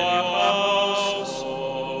in your house, O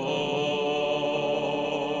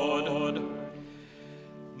Lord.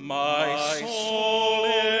 My soul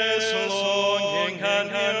is longing and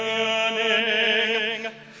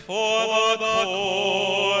yearning for the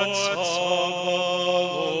courts of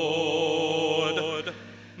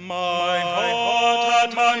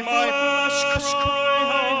my flesh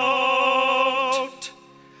cry out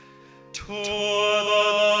to the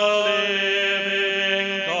living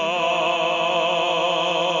God.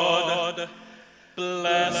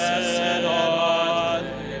 Blessed are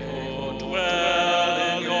they who dwell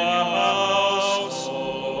in your house, O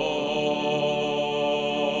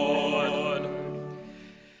Lord.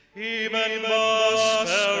 Even the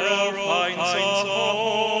sparrow finds a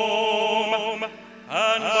home,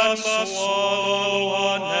 and the swallow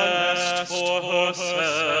for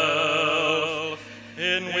herself,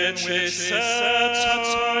 in which she sets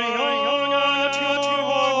her young at your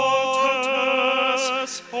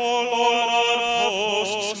waters, O Lord of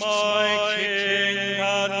hosts, my King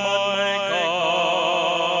and my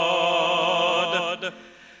God.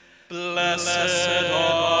 Blessed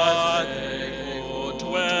are they who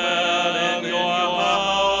dwell in your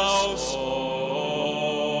house, O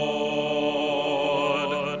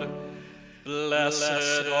Lord.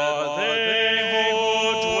 Blessed are they who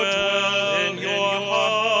dwell in your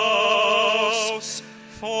house,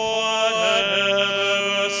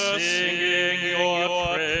 forever singing your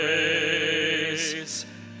praise.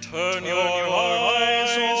 Turn your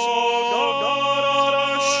eyes, O God, on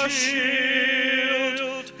our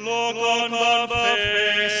shield. Look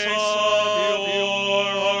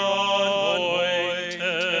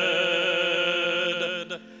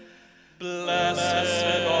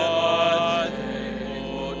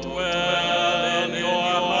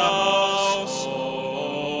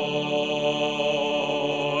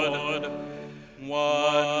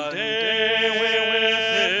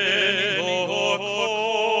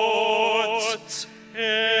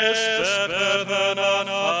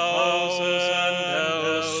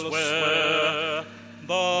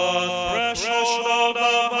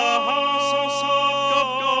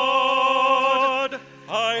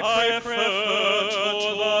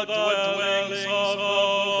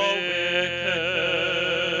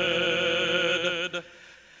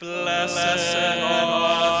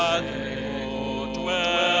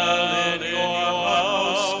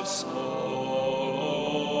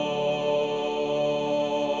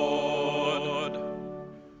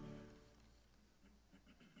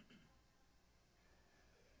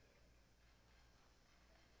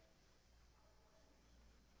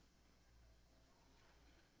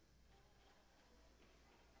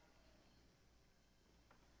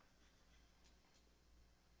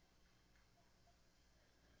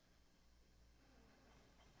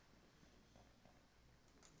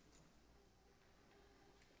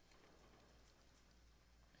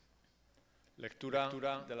Lectura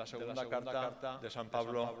de la segunda carta de San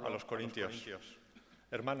Pablo a los Corintios.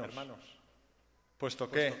 Hermanos,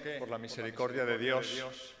 puesto que, por la misericordia de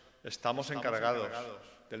Dios, estamos encargados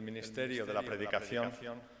del ministerio de la predicación,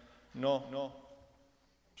 no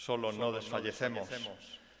solo no desfallecemos,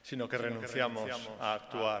 sino que renunciamos a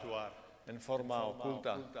actuar en forma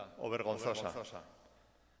oculta o vergonzosa,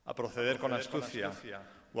 a proceder con astucia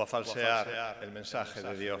o a falsear el mensaje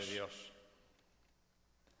de Dios.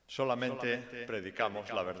 Solamente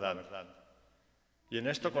predicamos la verdad. Y en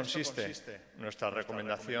esto consiste nuestra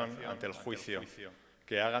recomendación ante el juicio,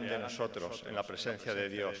 que hagan de nosotros en la presencia de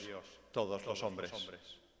Dios todos los hombres.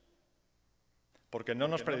 Porque no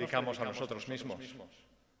nos predicamos a nosotros mismos,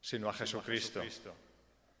 sino a Jesucristo,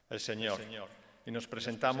 el Señor, y nos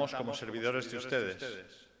presentamos como servidores de ustedes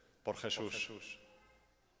por Jesús.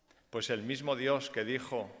 Pues el mismo Dios que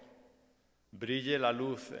dijo, brille la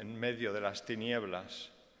luz en medio de las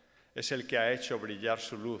tinieblas, es el que ha hecho brillar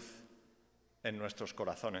su luz en nuestros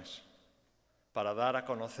corazones, para dar a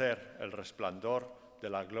conocer el resplandor de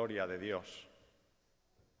la gloria de Dios,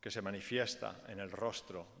 que se manifiesta en el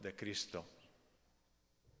rostro de Cristo.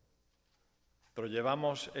 Pero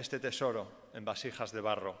llevamos este tesoro en vasijas de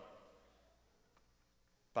barro,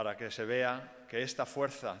 para que se vea que esta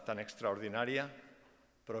fuerza tan extraordinaria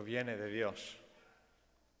proviene de Dios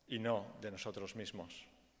y no de nosotros mismos.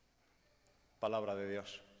 Palabra de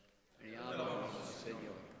Dios. Te alabamos,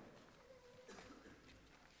 Señor.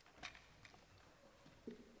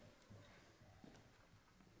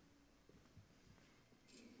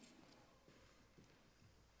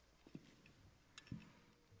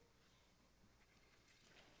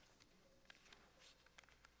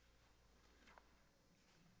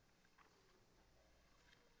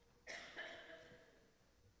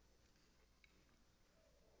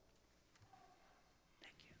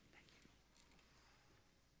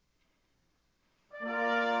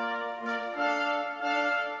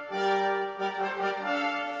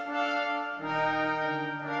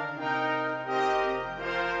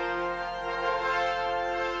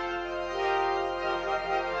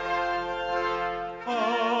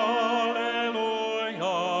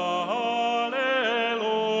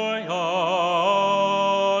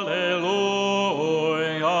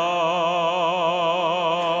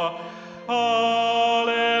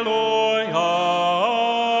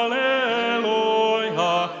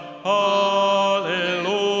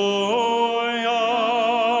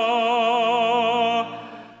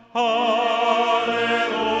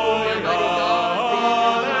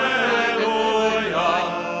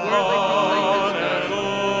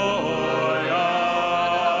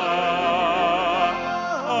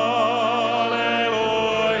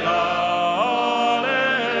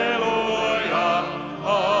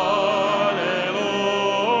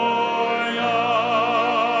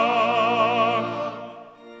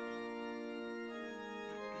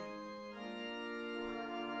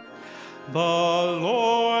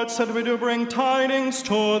 Said we do bring tidings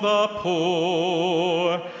to the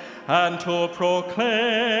poor, and to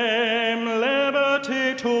proclaim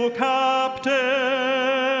liberty to captives.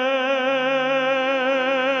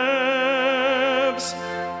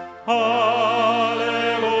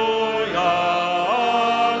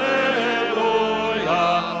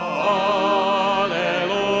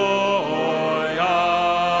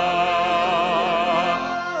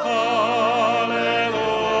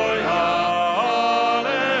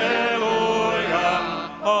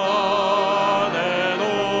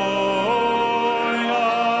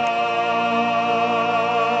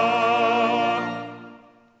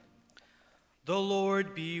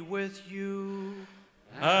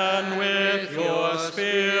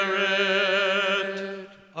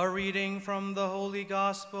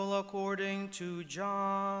 Gospel according to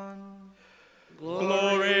John.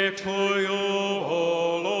 Glory to you,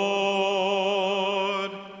 O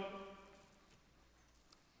Lord.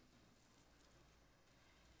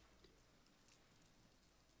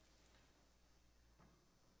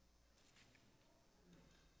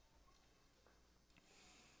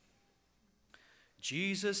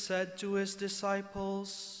 Jesus said to his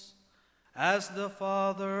disciples, "As the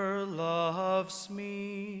Father loves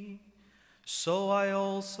me, so I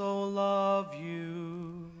also love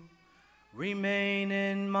you. Remain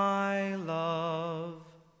in my love.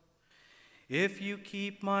 If you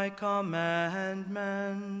keep my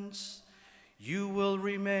commandments, you will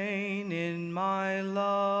remain in my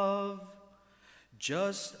love,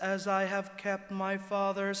 just as I have kept my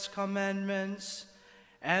Father's commandments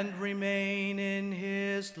and remain in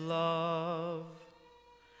his love.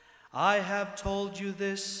 I have told you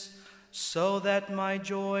this so that my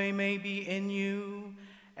joy may be in you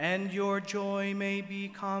and your joy may be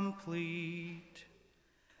complete.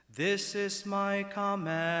 This is my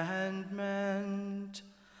commandment: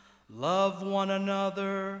 love one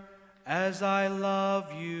another as I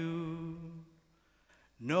love you.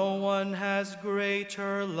 No one has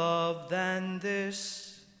greater love than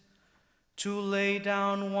this, to lay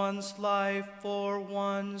down one's life for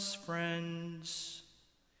one's friends.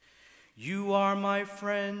 You are my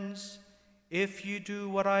friends if you do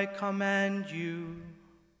what I command you.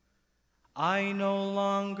 I no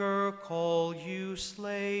longer call you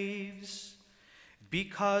slaves,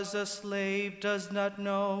 because a slave does not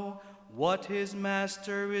know what his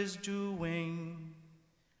master is doing.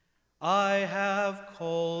 I have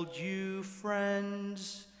called you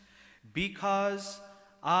friends, because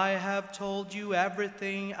I have told you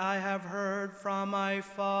everything I have heard from my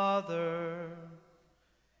Father.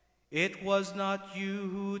 It was not you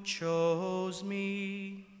who chose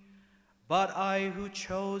me, but I who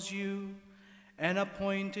chose you and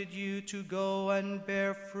appointed you to go and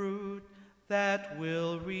bear fruit that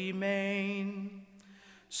will remain,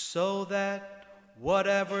 so that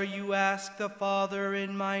whatever you ask the Father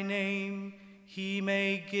in my name, he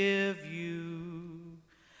may give you.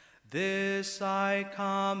 This I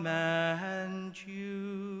command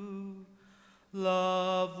you: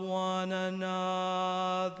 love one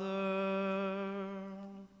another.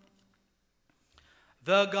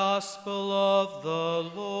 The Gospel of the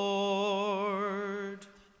Lord.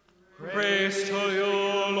 Praise to you,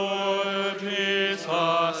 Lord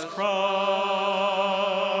Jesus Christ.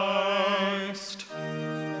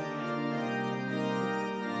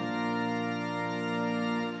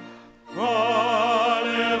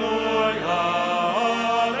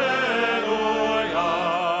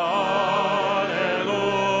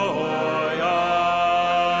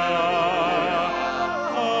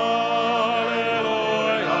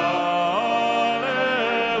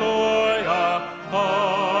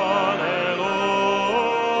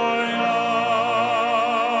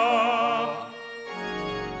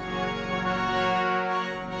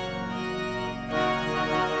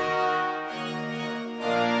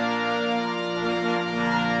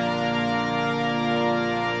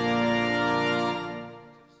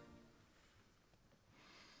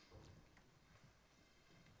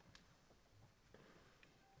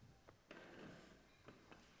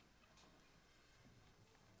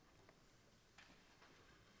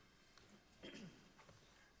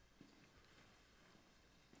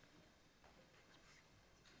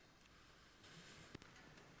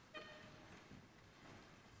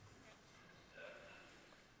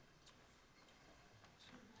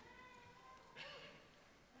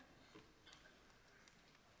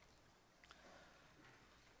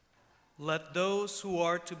 Let those who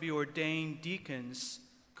are to be ordained deacons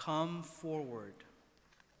come forward.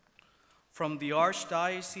 From the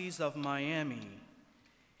Archdiocese of Miami,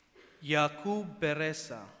 Jakub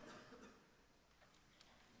Bereza.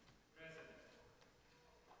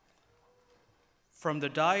 From the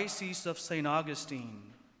Diocese of St.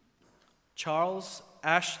 Augustine, Charles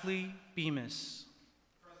Ashley Bemis.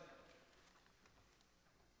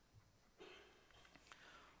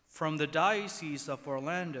 From the Diocese of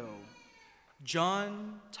Orlando,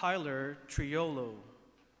 John Tyler Triolo.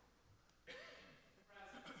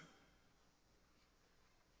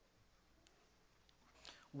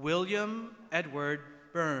 William Edward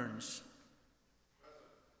Burns.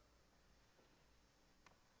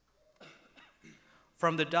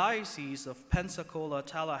 From the Diocese of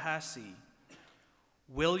Pensacola-Tallahassee,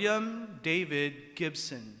 William David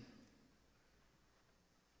Gibson.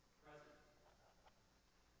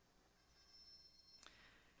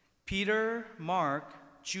 Peter Mark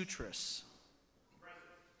Jutras.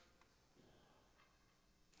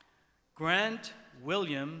 Grant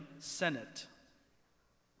William Sennott.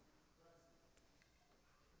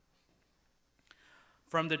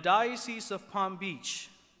 From the Diocese of Palm Beach,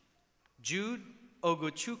 Jude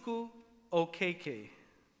Okeke.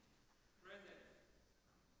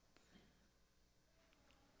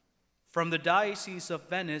 From the Diocese of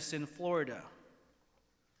Venice in Florida,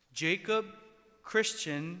 Jakub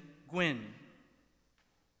Christian Gwynn.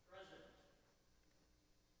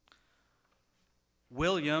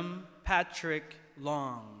 William Patrick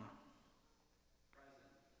Long.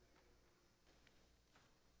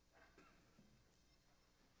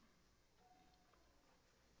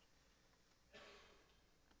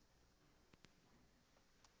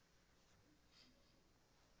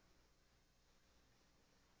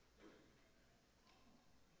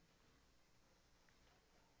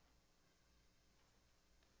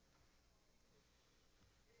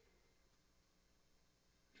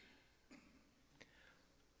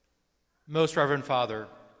 Most Reverend Father,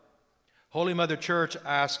 Holy Mother Church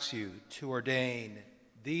asks you to ordain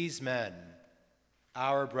these men,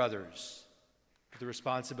 our brothers, to the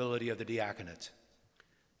responsibility of the diaconate.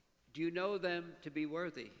 Do you know them to be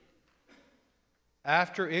worthy?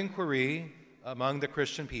 After inquiry among the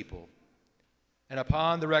Christian people, and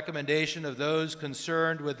upon the recommendation of those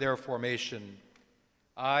concerned with their formation,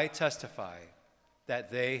 I testify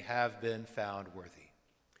that they have been found worthy.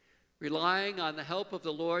 Relying on the help of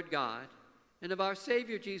the Lord God and of our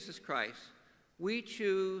Savior Jesus Christ, we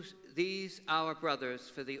choose these our brothers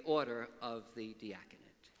for the order of the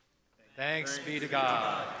diaconate. Thanks be to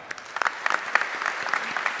God.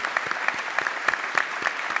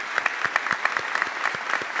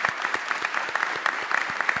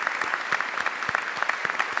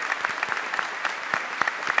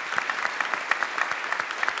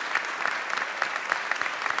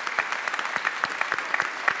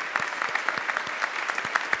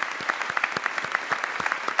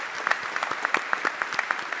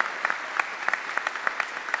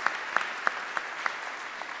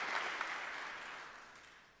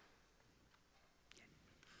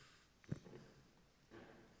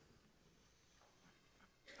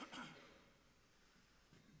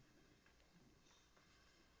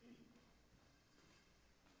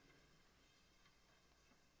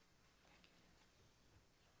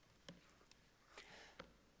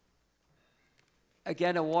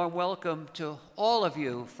 Again, a warm welcome to all of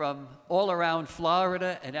you from all around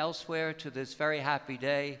Florida and elsewhere to this very happy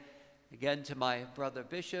day. Again, to my brother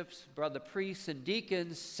bishops, brother priests and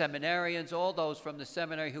deacons, seminarians, all those from the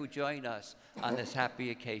seminary who join us on this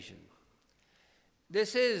happy occasion.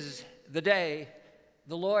 This is the day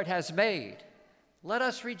the Lord has made. Let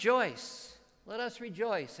us rejoice. Let us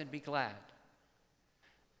rejoice and be glad.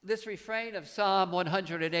 This refrain of Psalm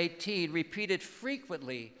 118, repeated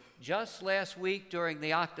frequently just last week during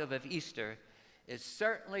the octave of Easter, is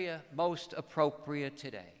certainly most appropriate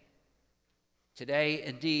today. Today,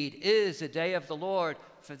 indeed, is a day of the Lord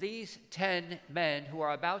for these 10 men who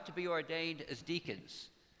are about to be ordained as deacons.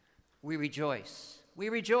 We rejoice,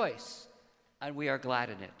 and we are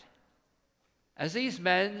glad in it. As these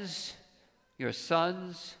men, your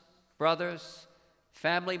sons, brothers,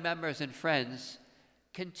 family members, and friends,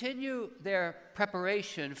 continue their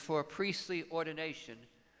preparation for priestly ordination,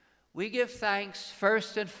 we give thanks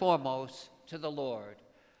first and foremost to the Lord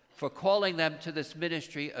for calling them to this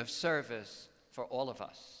ministry of service for all of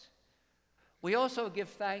us. We also give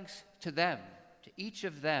thanks to them, to each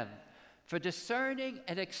of them, for discerning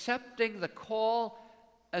and accepting the call,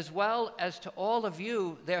 as well as to all of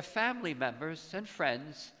you, their family members and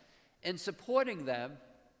friends, in supporting them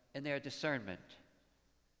in their discernment.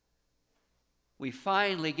 We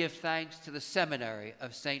finally give thanks to the Seminary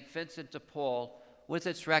of St. Vincent de Paul, with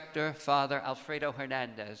its rector, Father Alfredo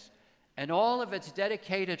Hernandez, and all of its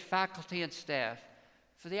dedicated faculty and staff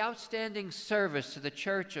for the outstanding service to the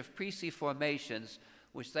Church of Priestly Formations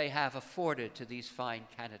which they have afforded to these fine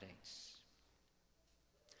candidates.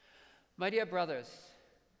 My dear brothers,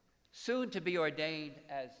 soon to be ordained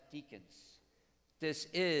as deacons, this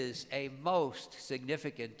is a most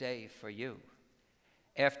significant day for you.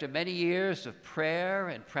 After many years of prayer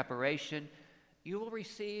and preparation, you will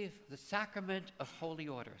receive the sacrament of holy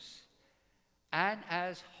orders. And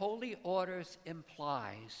as holy orders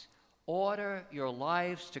implies, order your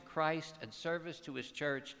lives to Christ and service to his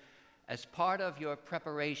church as part of your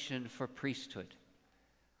preparation for priesthood.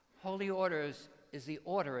 Holy orders is the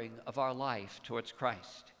ordering of our life towards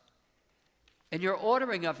Christ. In your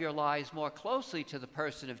ordering of your lives more closely to the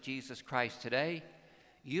person of Jesus Christ today,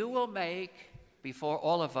 you will make, before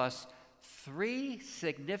all of us, 3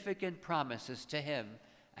 significant promises to him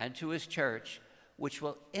and to his church, which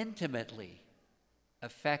will intimately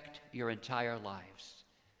affect your entire lives.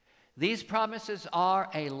 These promises are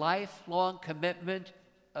a lifelong commitment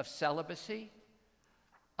of celibacy,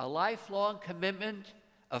 a lifelong commitment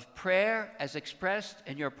of prayer as expressed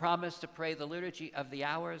in your promise to pray the Liturgy of the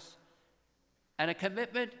Hours, and a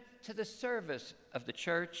commitment to the service of the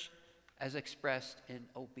church as expressed in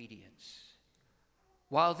obedience.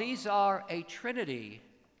 While these are a trinity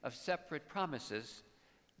of separate promises,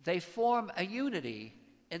 they form a unity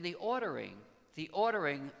in the ordering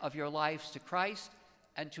of your lives to Christ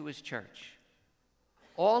and to his church.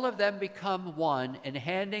 All of them become one in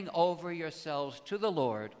handing over yourselves to the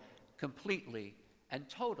Lord completely and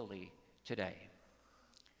totally today.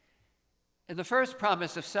 In the first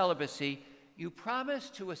promise of celibacy, you promise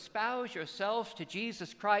to espouse yourselves to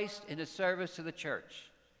Jesus Christ in his service to the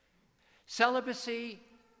church. Celibacy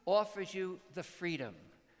offers you the freedom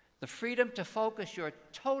to focus your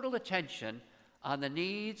total attention on the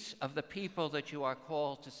needs of the people that you are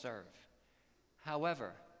called to serve.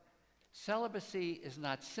 However, Celibacy is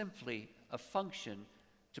not simply a function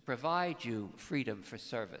to provide you freedom for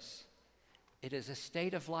service. It is a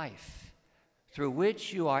state of life through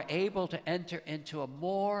which you are able to enter into a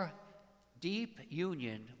more deep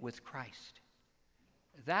union with Christ.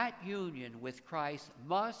 That union with Christ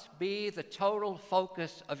must be the total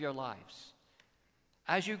focus of your lives.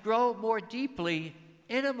 As you grow more deeply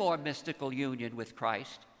in a more mystical union with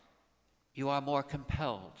Christ, you are more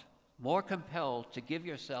compelled to give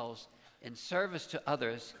yourselves in service to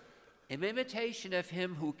others in imitation of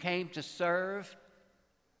him who came to serve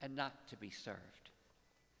and not to be served.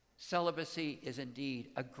 Celibacy is indeed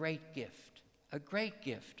a great gift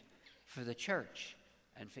for the church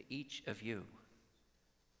and for each of you.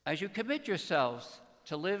 As you commit yourselves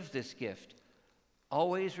to live this gift,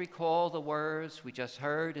 always recall the words we just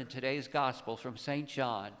heard in today's gospel from St.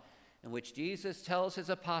 John, in which Jesus tells his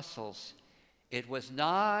apostles, "It was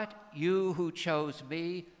not you who chose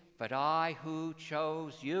me, but I who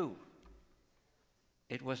chose you.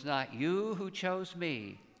 It was not you who chose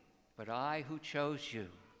me, but I who chose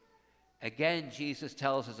you." Again, Jesus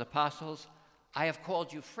tells his apostles, "I have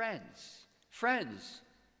called you friends,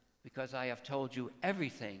 because I have told you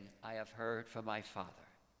everything I have heard from my Father."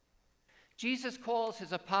 Jesus calls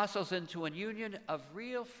his apostles into a union of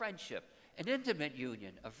real friendship, an intimate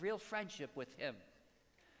union of real friendship with him.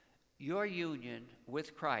 Your union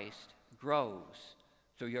with Christ grows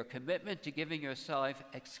through your commitment to giving yourself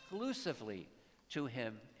exclusively to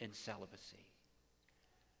him in celibacy.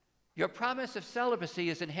 Your promise of celibacy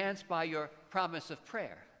is enhanced by your promise of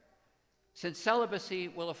prayer. Since celibacy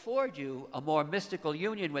will afford you a more mystical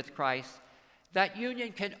union with Christ, that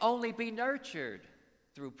union can only be nurtured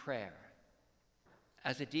through prayer.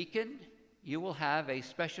 As a deacon, you will have a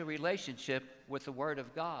special relationship with the Word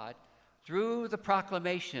of God through the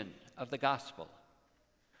proclamation of the gospel.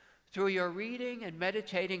 Through your reading and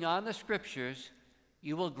meditating on the Scriptures,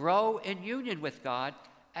 you will grow in union with God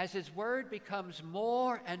as his Word becomes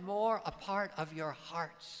more and more a part of your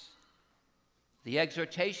hearts. The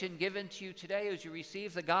exhortation given to you today as you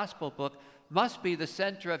receive the gospel book must be the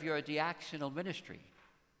center of your diaconal ministry.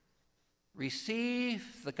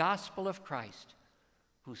 Receive the gospel of Christ,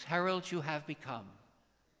 whose herald you have become.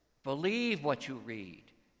 Believe what you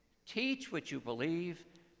read, teach what you believe,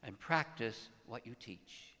 and practice what you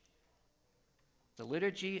teach. The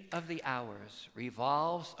liturgy of the hours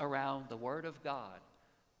revolves around the Word of God,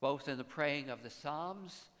 both in the praying of the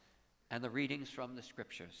Psalms and the readings from the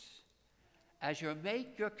Scriptures. As you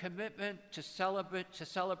make your commitment to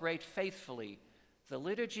celebrate faithfully the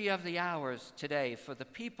liturgy of the hours today for the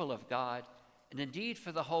people of God, and indeed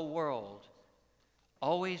for the whole world,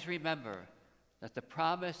 always remember that the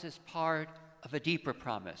promise is part of a deeper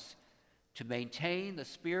promise to maintain the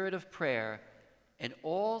spirit of prayer in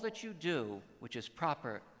all that you do, which is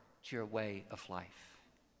proper to your way of life.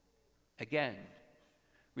 Again,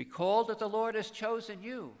 recall that the Lord has chosen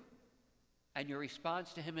you, and your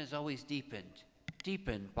response to him is always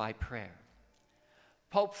deepened by prayer.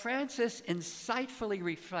 Pope Francis insightfully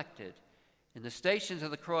reflected in the Stations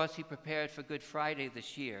of the Cross he prepared for Good Friday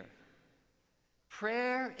this year.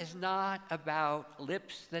 Prayer is not about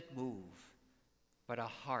lips that move, but a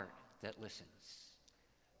heart that listens.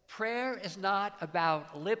 Prayer is not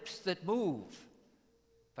about lips that move,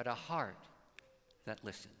 but a heart that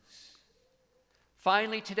listens.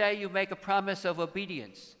 Finally, today you make a promise of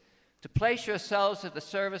obedience, to place yourselves at the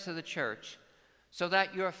service of the church so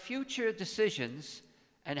that your future decisions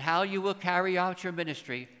and how you will carry out your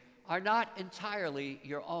ministry are not entirely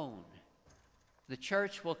your own. The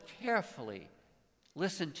church will carefully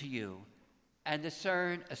listen to you and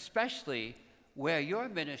discern especially where your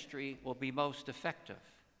ministry will be most effective.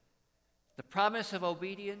 The promise of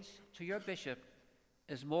obedience to your bishop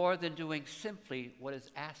is more than doing simply what is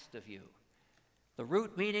asked of you. The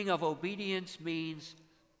root meaning of obedience means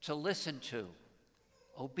to listen to.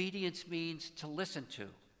 Obedience means to listen to.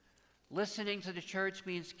 Listening to the church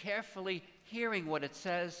means carefully hearing what it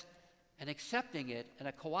says and accepting it in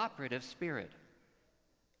a cooperative spirit.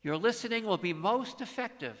 Your listening will be most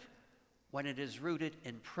effective when it is rooted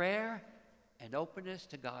in prayer and openness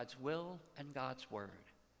to God's will and God's word.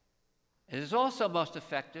 It is also most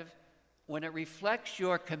effective when it reflects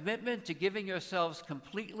your commitment to giving yourselves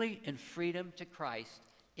completely in freedom to Christ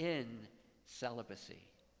in celibacy.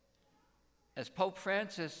 As Pope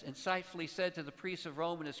Francis insightfully said to the priests of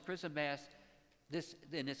Rome in his Chrism Mass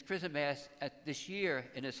this year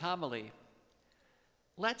in his homily,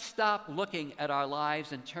 let's stop looking at our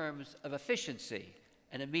lives in terms of efficiency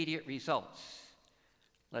and immediate results.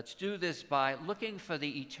 Let's do this by looking for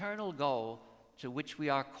the eternal goal to which we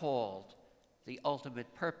are called, the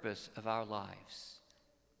ultimate purpose of our lives.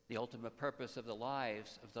 the ultimate purpose of the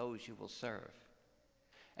lives of those you will serve.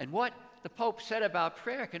 And what the Pope said about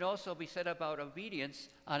prayer can also be said about obedience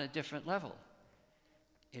on a different level.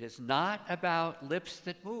 It is not about lips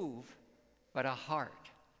that move, but a heart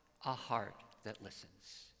that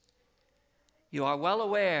listens. You are well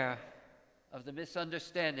aware of the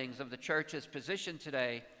misunderstandings of the Church's position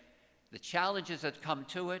today, the challenges that come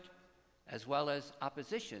to it, as well as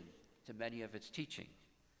opposition to many of its teaching.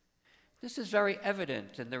 This is very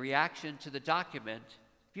evident in the reaction to the document,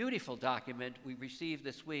 beautiful document we received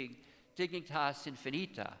this week, Dignitas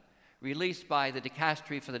Infinita, released by the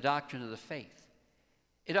Dicastery for the Doctrine of the Faith.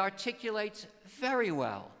 It articulates very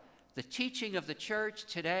well the teaching of the Church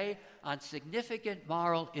today on significant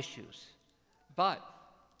moral issues, but,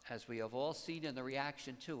 as we have all seen in the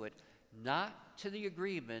reaction to it, not to the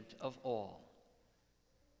agreement of all.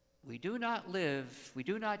 We do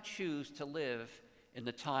not choose to live in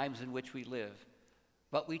the times in which we live,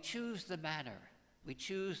 but we choose the manner. We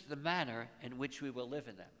choose the manner in which we will live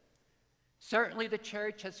in them. Certainly the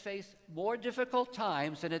Church has faced more difficult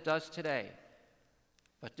times than it does today,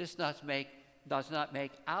 but this does not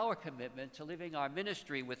make our commitment to living our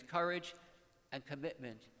ministry with courage and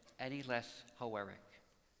commitment any less heroic.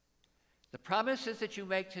 The promises that you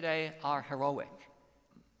make today are heroic.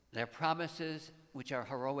 They're promises which are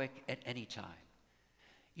heroic at any time.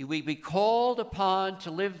 You will be called upon to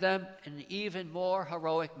live them in an even more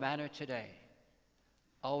heroic manner today.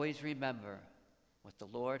 Always remember what the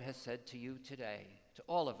Lord has said to you today, to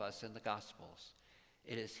all of us in the Gospels.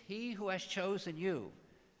 It is He who has chosen you,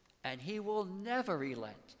 and He will never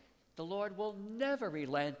relent. The Lord will never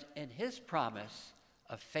relent in His promise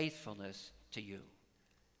of faithfulness to you.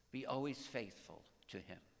 Be always faithful to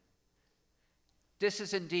Him. This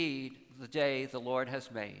is indeed the day the Lord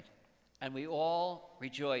has made, and we all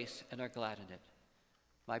rejoice and are glad in it.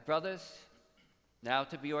 My brothers, now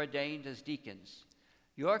to be ordained as deacons,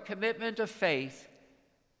 your commitment of faith,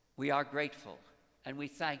 we are grateful, and we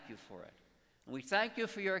thank you for it. And we thank you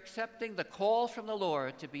for your accepting the call from the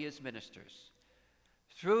Lord to be His ministers.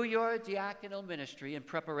 Through your diaconal ministry in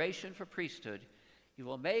preparation for priesthood, you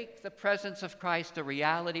will make the presence of Christ a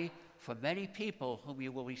reality for many people whom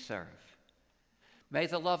you will serve. May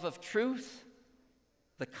the love of truth,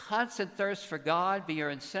 the constant thirst for God be your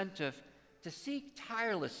incentive to seek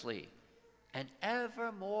tirelessly an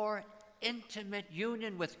ever more intimate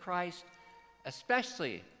union with Christ,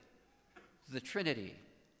 especially the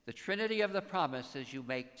Trinity of the promises you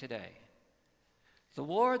make today. The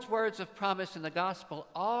Lord's words of promise in the gospel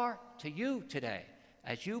are to you today.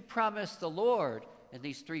 As you promise the Lord in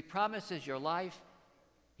these three promises your life,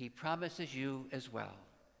 He promises you as well.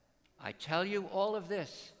 I tell you all of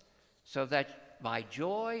this so that my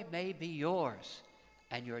joy may be yours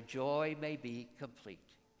and your joy may be complete.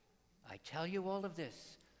 I tell you all of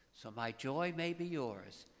this so my joy may be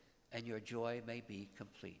yours and your joy may be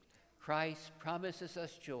complete. Christ promises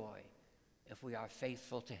us joy if we are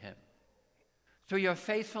faithful to Him. Through your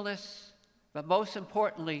faithfulness, but most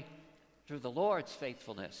importantly, through the Lord's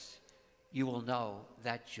faithfulness, you will know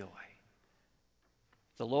that joy.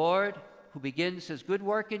 The Lord, who begins His good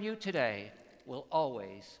work in you today, will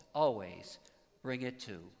always, always bring it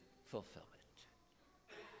to fulfillment.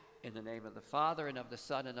 In the name of the Father, and of the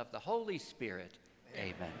Son, and of the Holy Spirit,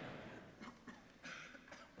 amen.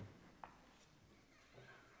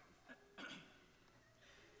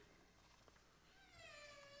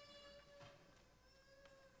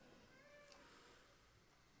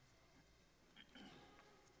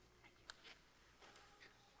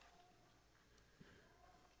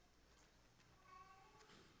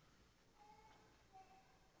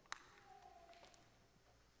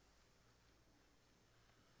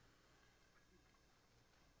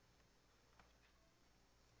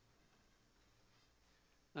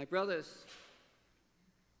 My brothers,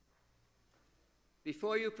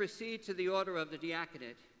 before you proceed to the order of the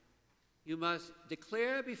diaconate, you must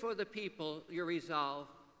declare before the people your resolve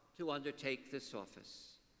to undertake this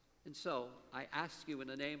office. And so, I ask you in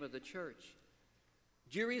the name of the Church,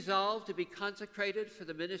 do you resolve to be consecrated for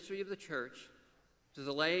the ministry of the Church to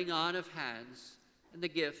the laying on of hands and the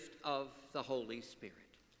gift of the Holy Spirit?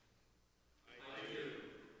 I do.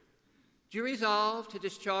 Do you resolve to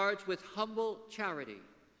discharge with humble charity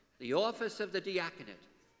the office of the diaconate,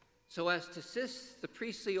 so as to assist the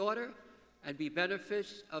priestly order and be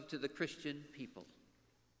beneficial to the Christian people?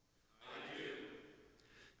 I do.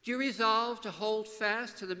 Do you resolve to hold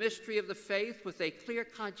fast to the mystery of the faith with a clear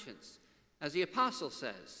conscience, as the Apostle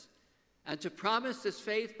says, and to promise this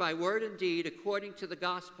faith by word and deed according to the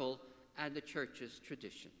gospel and the Church's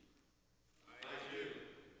tradition? I do.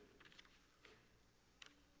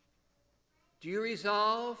 Do you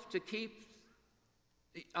resolve to keep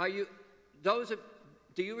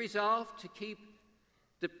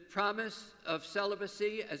the promise of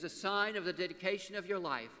celibacy as a sign of the dedication of your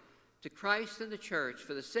life to Christ and the Church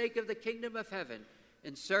for the sake of the kingdom of heaven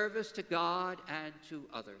in service to God and to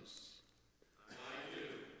others? I do.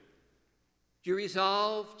 Do you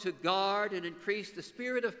resolve to guard and increase the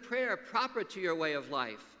spirit of prayer proper to your way of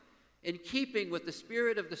life, in keeping with the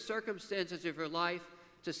spirit of the circumstances of your life,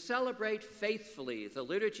 to celebrate faithfully the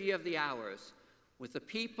liturgy of the hours with the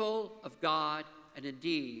people of God and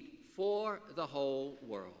indeed for the whole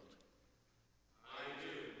world? I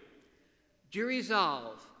do. Do you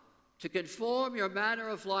resolve to conform your manner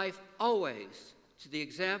of life always to the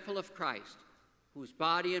example of Christ, whose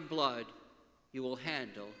body and blood you will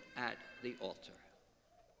handle at the altar?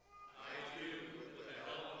 I do, with the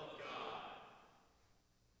help of God.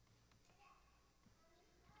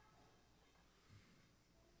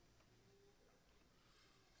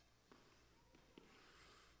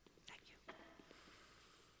 Thank you.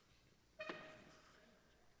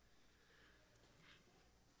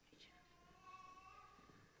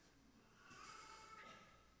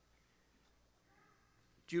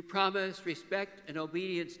 Do you promise respect and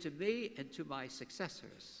obedience to me and to my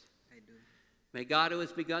successors? I do. May God, who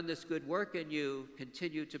has begun this good work in you,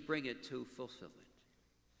 continue to bring it to fulfillment.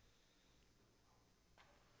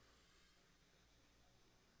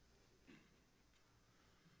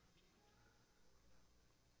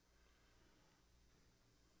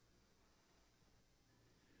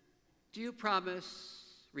 Do you promise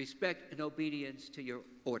respect and obedience to your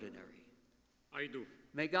ordinary? I do.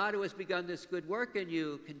 May God, who has begun this good work in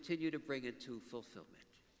you, continue to bring it to fulfillment.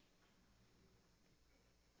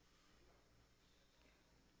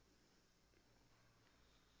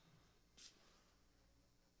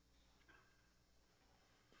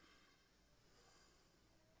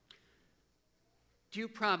 Do you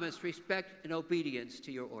promise respect and obedience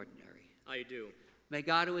to your ordinary? I do. May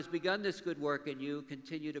God, who has begun this good work in you,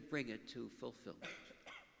 continue to bring it to fulfillment.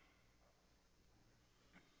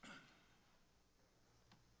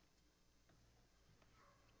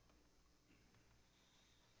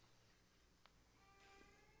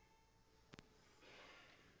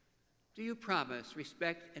 Do you promise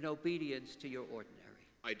respect and obedience to your ordinary?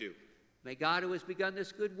 I do. May God, who has begun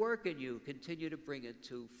this good work in you, continue to bring it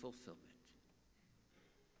to fulfillment.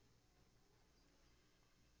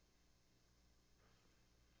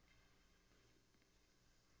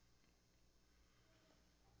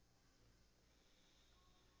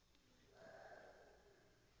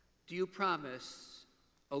 Do you promise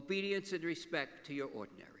obedience and respect to your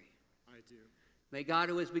ordinary? I do. May God,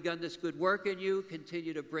 who has begun this good work in you,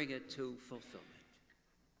 continue to bring it to fulfillment.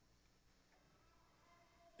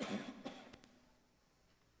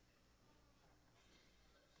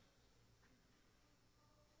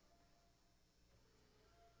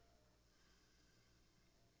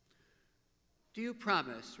 Do you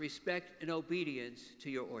promise respect and obedience to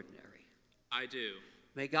your ordinary? I do.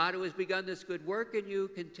 May God, who has begun this good work in you,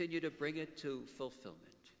 continue to bring it to fulfillment.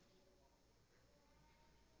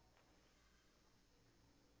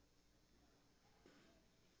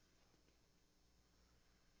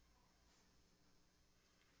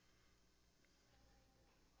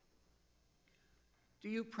 Do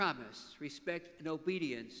you promise respect and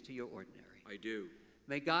obedience to your ordinary? I do. May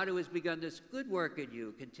God, who has begun this good work in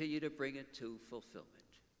you, continue to bring it to fulfillment.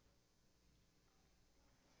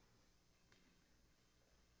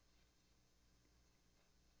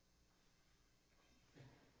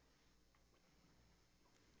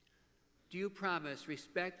 Do you promise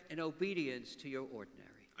respect and obedience to your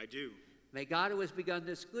ordinary? I do. May God, who has begun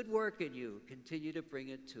this good work in you, continue to bring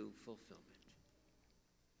it to fulfillment.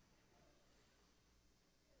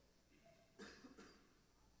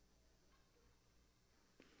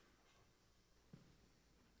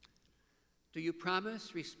 Do you promise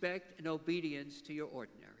respect and obedience to your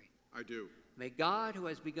ordinary? I do. May God, who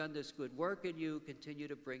has begun this good work in you, continue to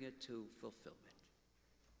bring it to fulfillment.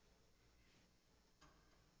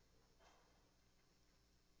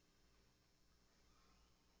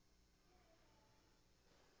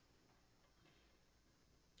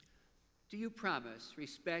 Do you promise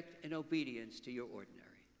respect and obedience to your ordinary?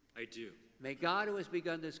 I do. May God, who has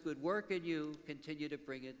begun this good work in you, continue to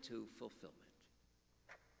bring it to fulfillment.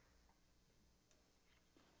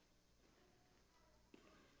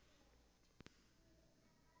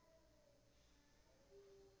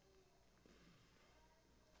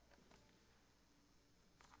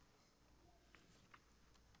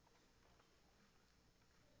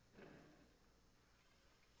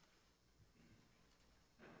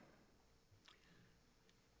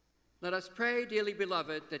 Let us pray, dearly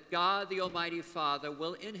beloved, that God, the Almighty Father,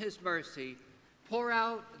 will in his mercy pour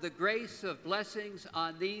out the grace of blessings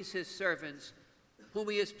on these his servants, whom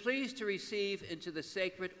he is pleased to receive into the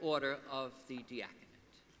sacred order of the diaconate.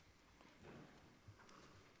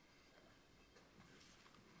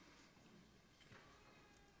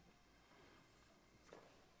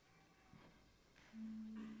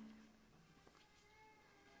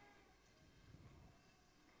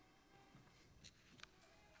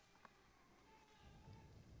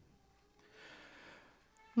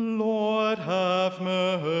 Lord, have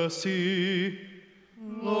mercy.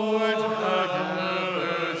 Lord, have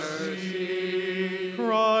mercy.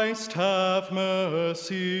 Christ, have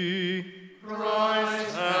mercy.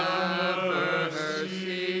 Christ, have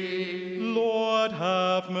mercy. Lord,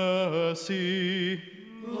 have mercy.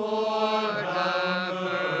 Lord, have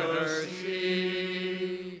mercy.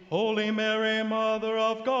 Holy Mary, Mother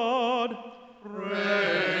of God,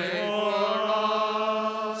 pray for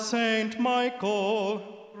us. Saint Michael,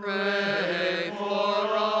 pray for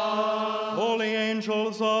us. Holy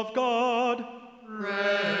angels of God,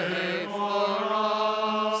 pray for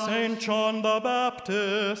us. Saint John the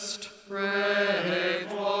Baptist, pray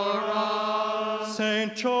for us.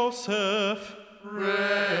 Saint Joseph,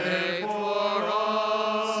 pray for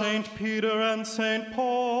us. Saint Peter and Saint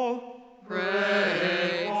Paul,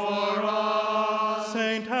 pray for us.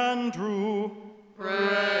 Saint Andrew,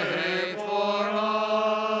 pray for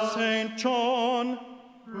us. Saint John,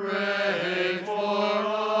 pray for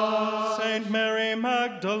us. Saint Mary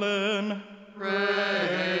Magdalene,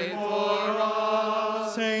 pray for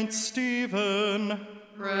us. Saint Stephen,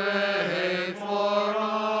 pray for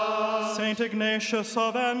us. Saint Ignatius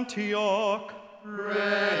of Antioch,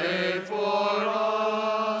 pray for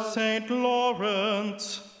us. Saint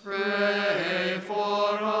Lawrence, pray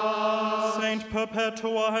for us. Saint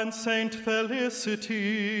Perpetua and Saint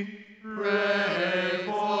Felicity, pray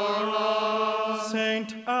for us.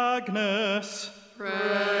 Saint Agnes,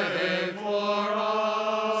 pray for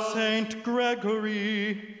us. Saint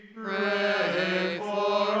Gregory, pray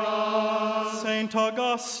for us. Saint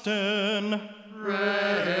Augustine,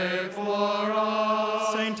 pray for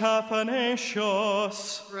us. Saint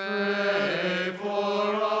Athanasius, pray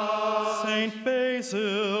for us. Saint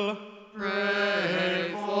Basil,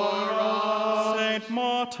 pray for us. Saint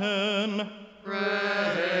Martin,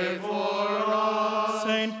 pray for us.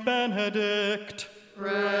 Saint Benedict,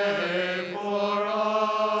 pray for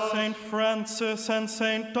us. Saint Francis and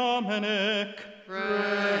Saint Dominic,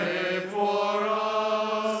 pray for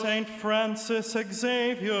us. Saint Francis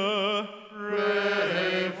Xavier,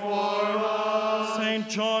 pray for us. Saint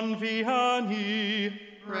John Vianney,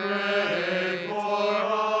 pray for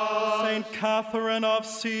us. Saint Catherine of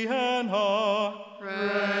Siena,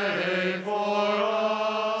 pray for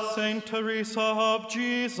us. Saint Teresa of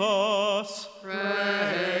Jesus,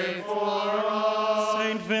 pray for us.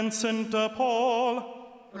 Saint Vincent de Paul,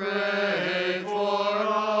 pray for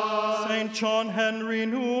us. Saint John Henry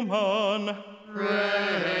Newman,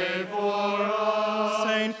 pray for us.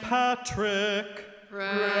 Saint Patrick,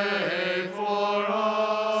 pray for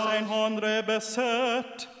us. Saint André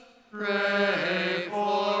Besset, pray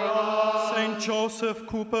for us. Saint Joseph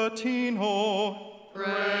Cupertino,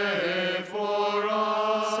 pray for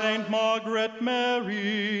us. Saint Margaret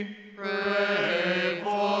Mary, pray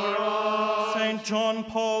for us. Saint John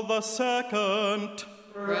Paul II,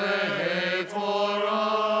 pray for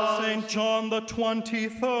us. Saint John the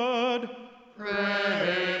 23rd,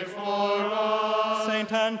 pray for us.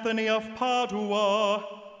 Saint Anthony of Padua,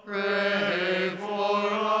 pray for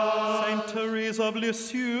us. Saint Therese of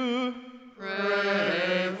Lisieux,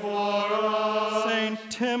 pray for us. Saint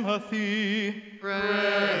Timothy,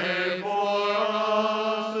 pray for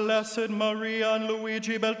us. Blessed Maria and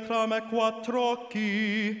Luigi Beltrame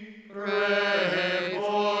Quattrocchi, pray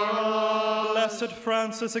for us. Blessed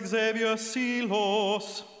Francis Xavier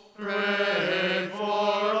Silos, pray for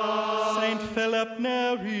us. Saint Philip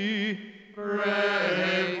Neri,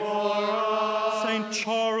 pray for us. Saint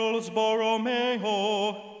Charles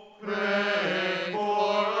Borromeo, pray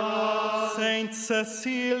for us. Saint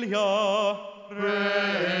Cecilia,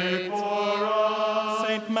 pray for us.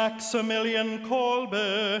 Saint Maximilian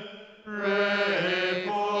Kolbe, pray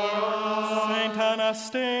for us. Saint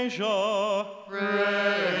Anastasia,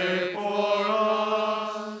 pray for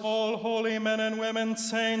us. All holy men and women,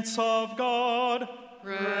 saints of God,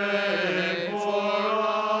 pray for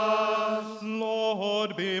us.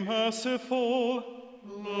 Lord, be merciful.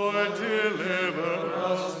 Lord, deliver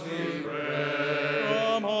us, we pray,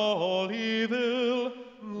 from all evil.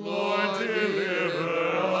 Lord,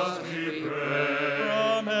 deliver us, we pray,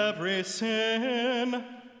 from every sin.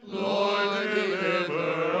 Lord,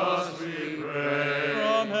 deliver us, we pray.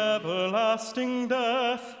 From everlasting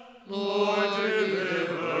death, Lord,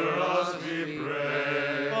 deliver us, we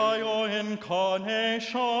pray. by your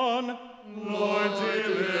incarnation, Lord,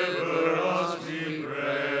 deliver us, we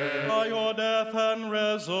pray. by your death and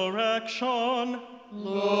resurrection,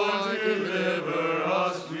 Lord, deliver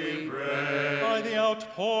us, we pray. by the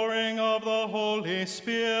outpouring of the Holy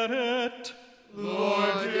Spirit,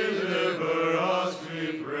 Lord, deliver us,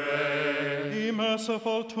 we pray. be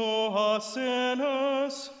merciful to us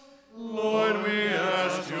sinners. Lord, we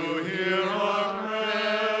ask you, hear our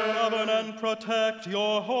prayer. Govern and protect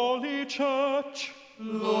your holy church.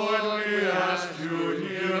 Lord, we ask you,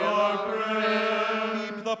 hear our prayer.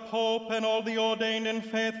 Keep the Pope and all the ordained in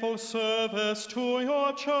faithful service to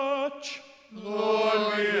your church.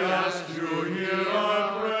 Lord, we ask you, hear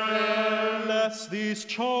our prayer. Bless these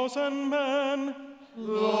chosen men.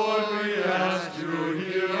 Lord, we ask you,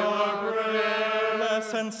 hear our prayer.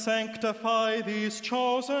 Bless and sanctify these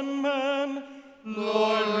chosen men.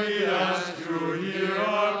 Lord, we ask you, hear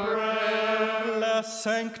our prayer. Bless,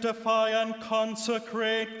 sanctify, and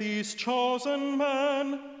consecrate these chosen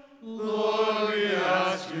men. Lord, we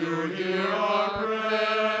ask you, hear our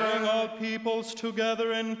prayer. Bring all peoples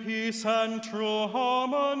together in peace and true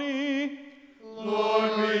harmony.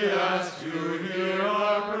 Lord, we ask you, hear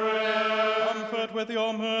our prayer. Comfort with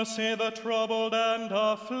your mercy the troubled and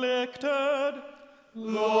afflicted.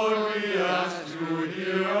 Lord, we ask you,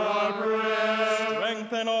 hear our prayer.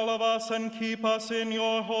 Strengthen all of us and keep us in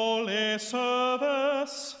your holy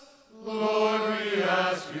service. Lord, we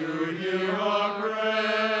ask you, hear our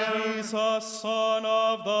prayer. Jesus, Son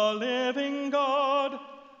of the living God.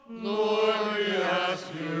 Lord, we ask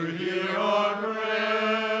you, hear our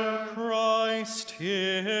prayer. Christ,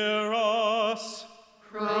 hear us.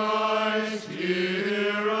 Christ,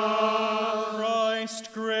 hear us.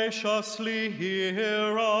 Christ, graciously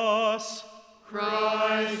hear us.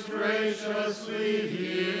 Christ, graciously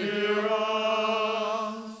hear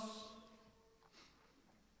us.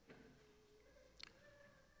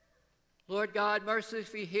 Lord God,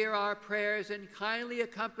 mercifully hear our prayers and kindly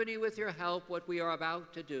accompany with your help what we are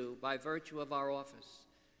about to do by virtue of our office.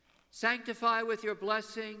 Sanctify with your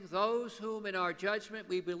blessing those whom in our judgment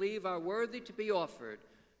we believe are worthy to be offered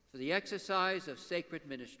for the exercise of sacred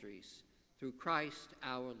ministries. Through Christ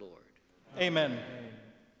our Lord. Amen.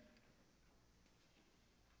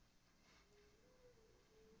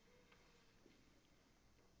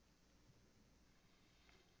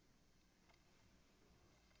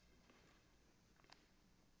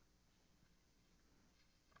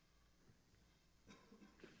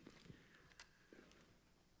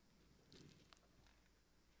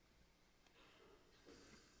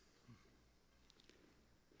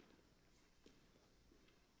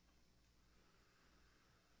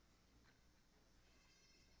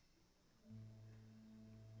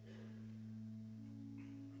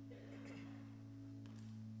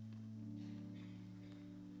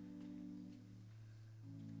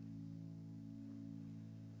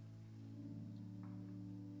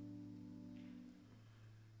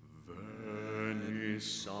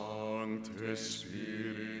 Sancte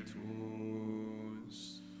Spiritus,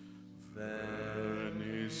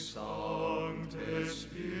 veni Sancte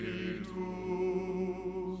Spiritus,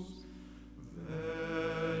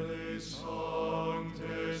 veni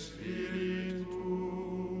Sancte Spiritus,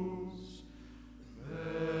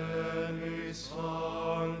 veni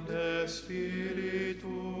Sancte Spiritus,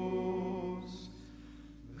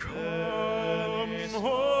 come,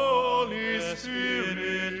 Holy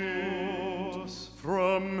Spiritus,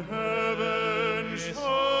 from heaven shine.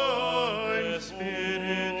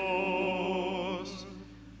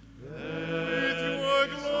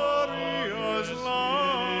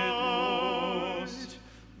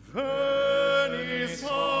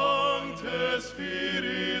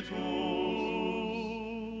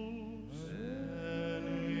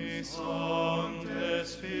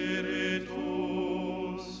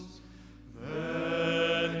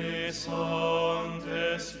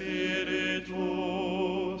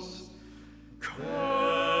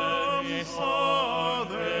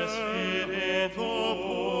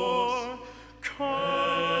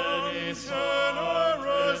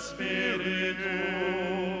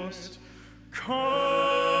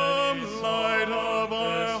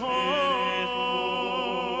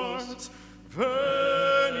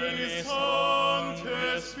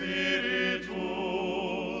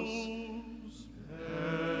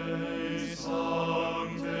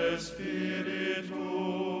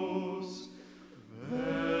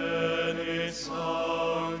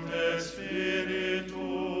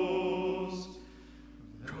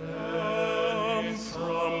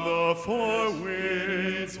 four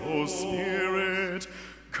winds, O Spirit,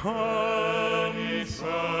 come,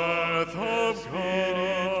 breath of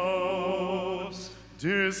God,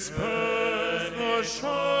 disperse the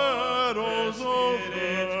shadows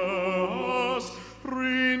over us,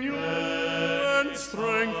 renew and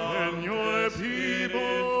strengthen your people.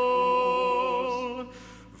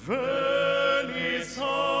 Veni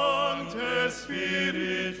Sancte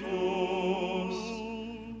Spiritus,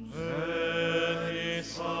 Veni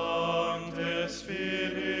Sancte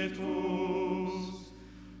Spiritus,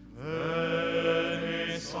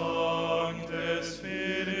 Veni Sancte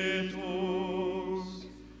Spiritus,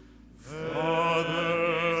 Father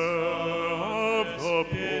of the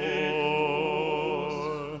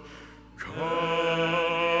poor, come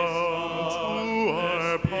to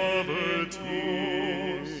our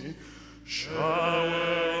poverty,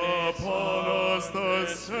 shower upon us the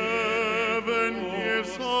 7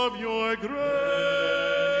 gifts of your grace,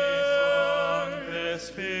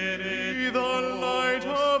 be the light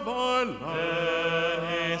of our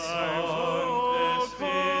lives,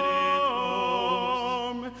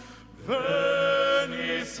 come,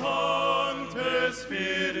 Veni Sancte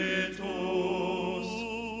Spiritus,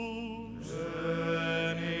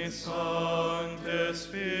 Veni Sancte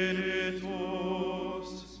Spiritus,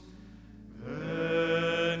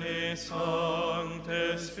 Veni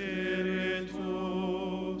Sancte Spiritus,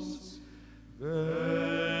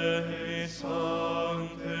 Veni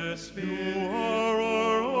Sancte Spiritus. You are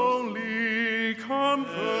our only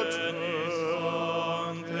comforter,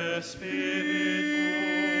 Sancte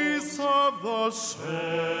Spiritus, peace of the soul,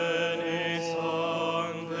 Veni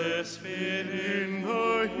Sancte Spiritus. In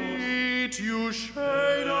the heat you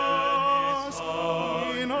shade us,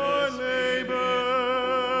 in our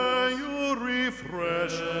labor you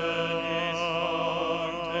refresh us,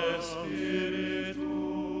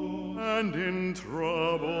 and in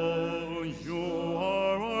trouble you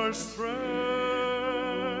are our strength.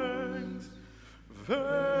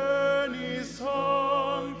 Veni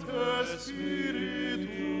Sancte Spiritus.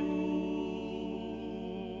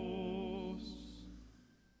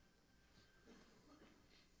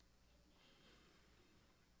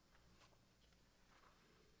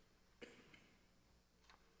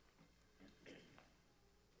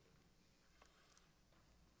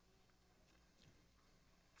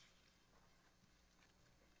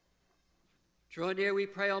 Draw near, we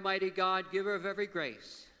pray, Almighty God, giver of every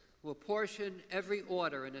grace, who apportion every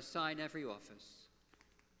order and assign every office.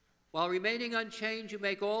 While remaining unchanged, you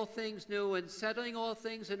make all things new, and settling all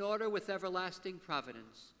things in order with everlasting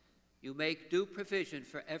providence. You make due provision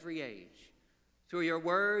for every age. Through your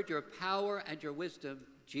word, your power, and your wisdom,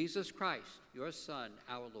 Jesus Christ, your Son,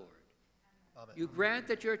 our Lord. Amen. You grant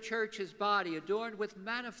that your church's body, adorned with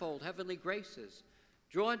manifold heavenly graces,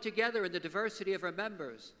 drawn together in the diversity of her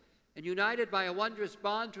members, and united by a wondrous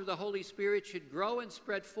bond through the Holy Spirit, should grow and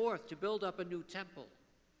spread forth to build up a new temple.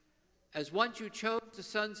 As once you chose the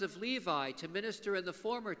sons of Levi to minister in the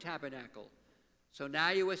former tabernacle, so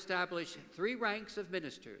now you establish 3 ranks of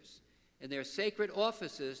ministers in their sacred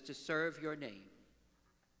offices to serve your name.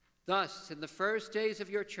 Thus, in the first days of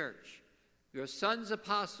your church, your sons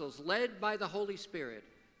apostles, led by the Holy Spirit,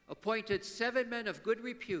 appointed 7 men of good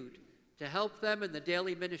repute to help them in the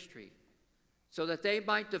daily ministry, so that they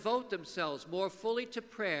might devote themselves more fully to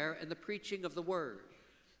prayer and the preaching of the word.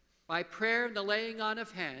 By prayer and the laying on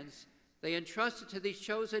of hands, they entrusted to these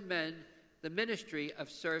chosen men the ministry of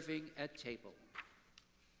serving at table.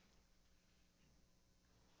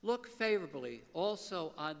 Look favorably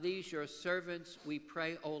also on these your servants, we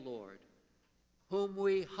pray, O Lord, whom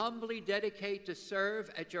we humbly dedicate to serve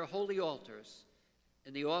at your holy altars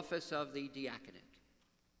in the office of the diaconate.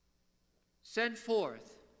 Send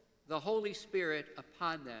forth the Holy Spirit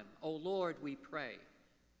upon them, O Lord, we pray,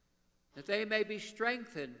 that they may be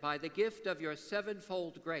strengthened by the gift of your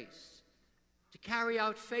 7-fold grace to carry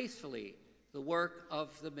out faithfully the work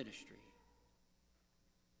of the ministry.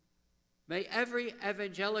 May every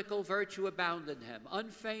evangelical virtue abound in him,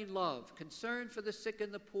 unfeigned love, concern for the sick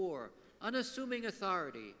and the poor, unassuming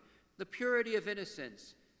authority, the purity of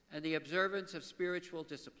innocence, and the observance of spiritual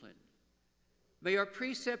discipline. May your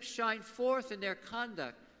precepts shine forth in their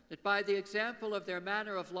conduct, that by the example of their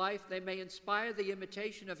manner of life they may inspire the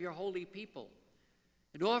imitation of your holy people.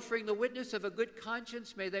 In offering the witness of a good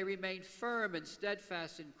conscience, may they remain firm and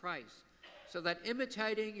steadfast in Christ, so that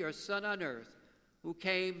imitating your Son on earth, who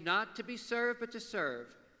came not to be served but to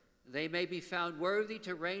serve, they may be found worthy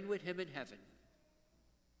to reign with him in heaven,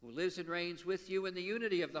 who lives and reigns with you in the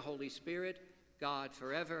unity of the Holy Spirit, God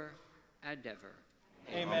forever and ever.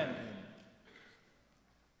 Amen. Amen.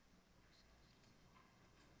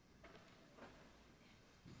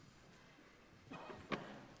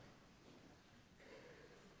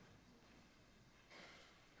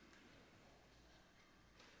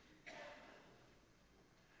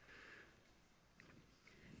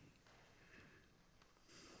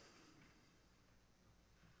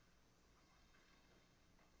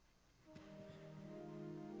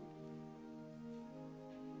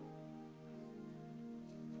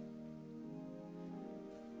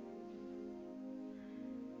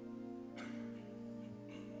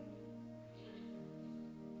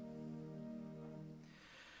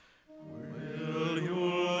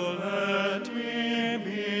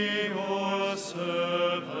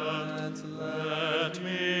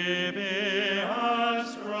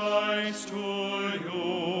 Christ to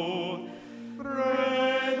you.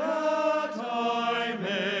 Pray that I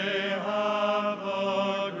may have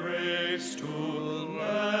the grace to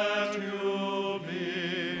let you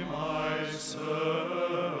be my servant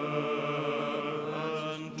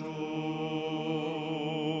too.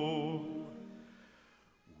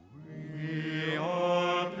 We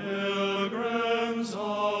are pilgrims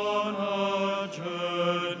on a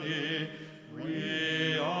journey.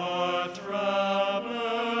 We are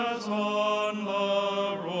travelers on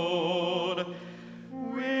the road.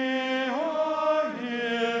 We are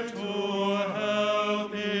here to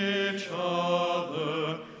help each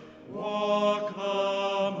other walk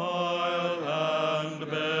the mile and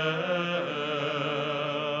bear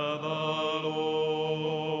the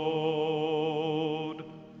load.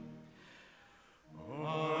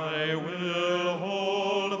 I will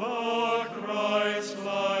hold the Christ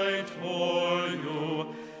light for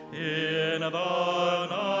you in the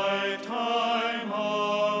night time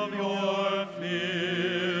of your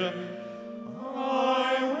fear.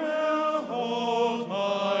 I will hold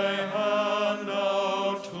my hand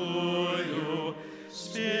out to you,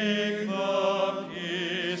 speak the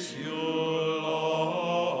peace you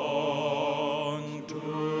long to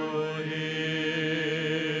hear.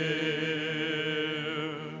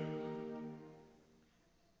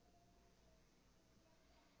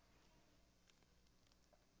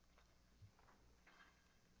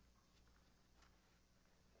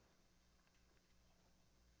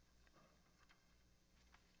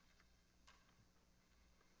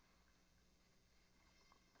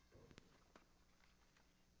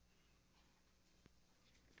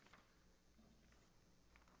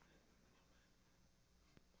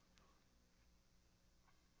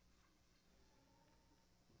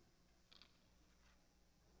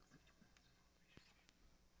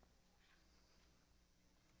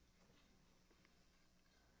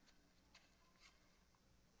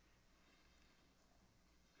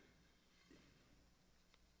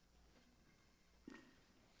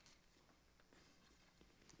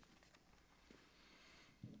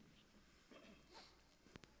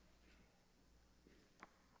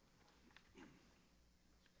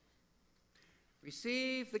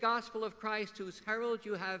 Receive the gospel of Christ, whose herald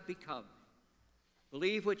you have become.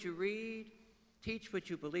 Believe what you read, teach what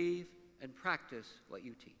you believe, and practice what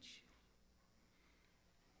you teach.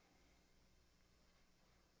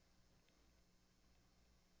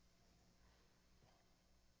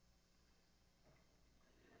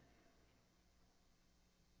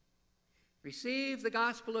 Receive the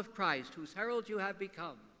gospel of Christ, whose herald you have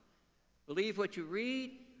become. Believe what you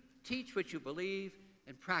read, teach what you believe,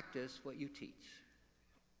 and practice what you teach.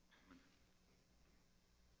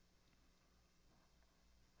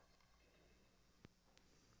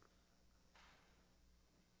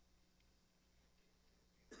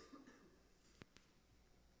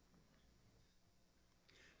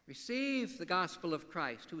 Receive the gospel of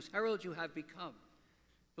Christ, whose herald you have become.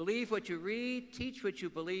 Believe what you read, teach what you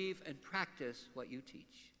believe, and practice what you teach.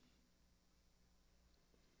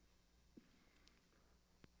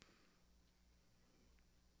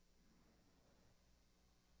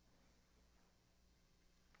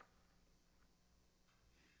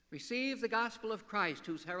 Receive the gospel of Christ,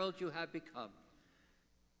 whose herald you have become.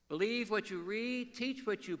 Believe what you read, teach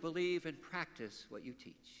what you believe, and practice what you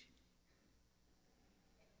teach.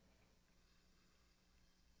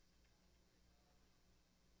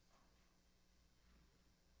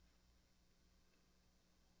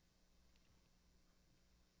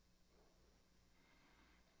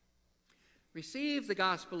 Receive the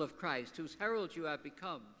gospel of Christ, whose herald you have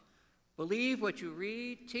become. Believe what you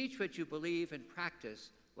read, teach what you believe, and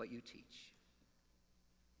practice what you teach.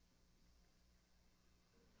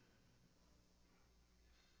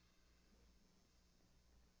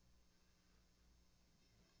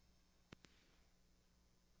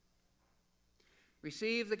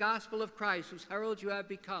 Receive the gospel of Christ, whose herald you have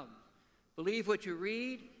become. Believe what you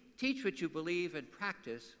read, teach what you believe, and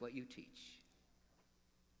practice what you teach.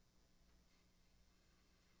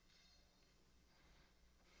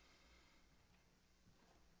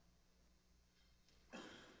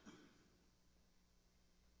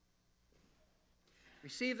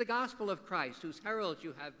 Receive the gospel of Christ, whose herald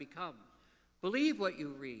you have become. Believe what you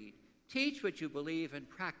read, teach what you believe, and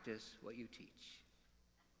practice what you teach.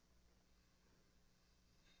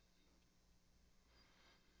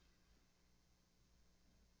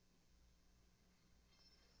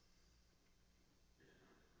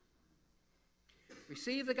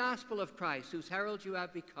 Receive the gospel of Christ, whose herald you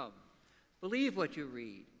have become. Believe what you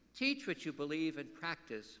read, teach what you believe, and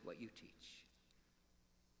practice what you teach.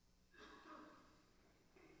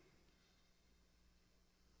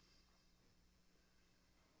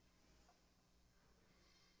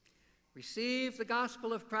 Receive the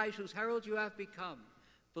gospel of Christ, whose herald you have become.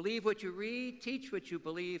 Believe what you read, teach what you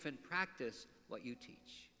believe, and practice what you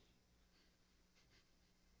teach.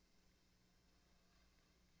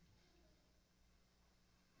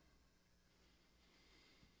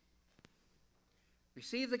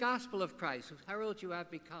 Receive the gospel of Christ, whose herald you have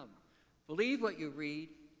become. Believe what you read,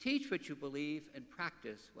 teach what you believe, and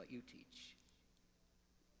practice what you teach.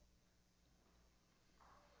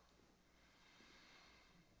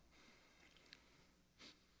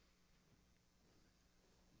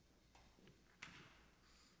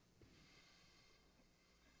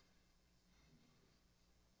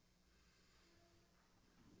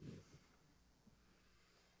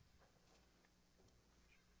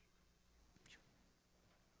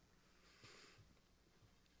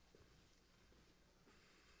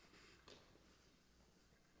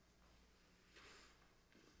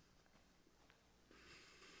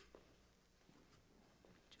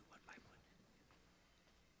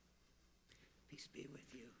 Peace be with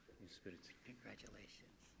you.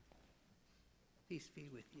 Congratulations. Peace be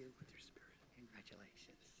with you. With your spirit. Congratulations.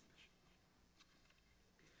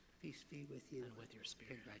 Peace be with you. And with your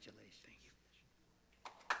spirit. Congratulations. Thank you.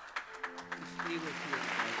 Peace be with you.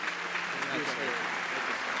 Congratulations.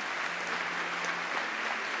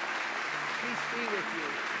 Peace be with you.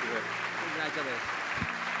 Congratulations.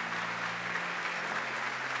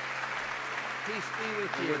 Peace be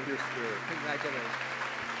with you. And with your spirit. Congratulations.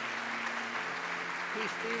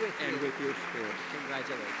 Peace be with you. And with your spirit.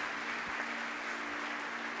 Congratulations.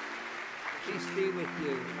 Peace be with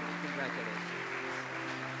you. Congratulations.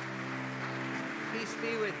 Peace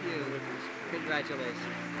be with you.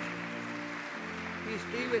 Congratulations. Peace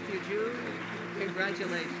be with you, Jude.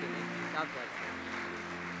 Congratulations. God bless you.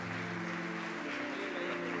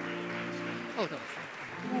 Oh, no.